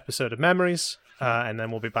first episode of Memories, and then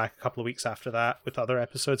we'll be back a couple of weeks after that with other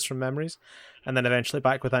episodes from Memories, and then eventually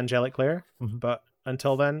back with Angelic Lair. Mm-hmm. But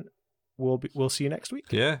until then, we'll see you next week.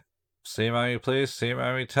 Yeah. Same anime place, same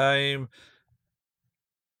anime time.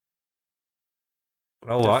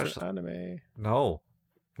 No, Different anime. No,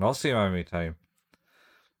 not same anime time.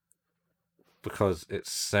 Because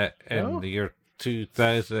it's set in the year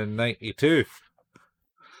 2092.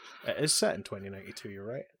 It is set in 2092, you're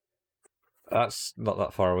right. That's not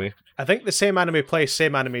that far away. I think the same anime place,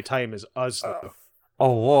 same anime time as us, though.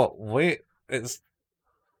 Oh, what? Wait, it's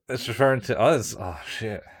referring to us. Oh,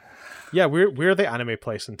 shit. Yeah, we're the anime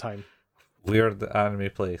place and time. We're the anime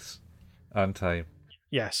place and time.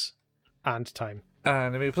 Yes, and time.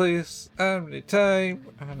 Anime place, anime time,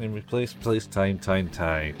 anime place, time.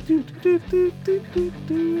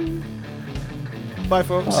 Bye,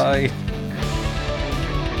 folks. Bye.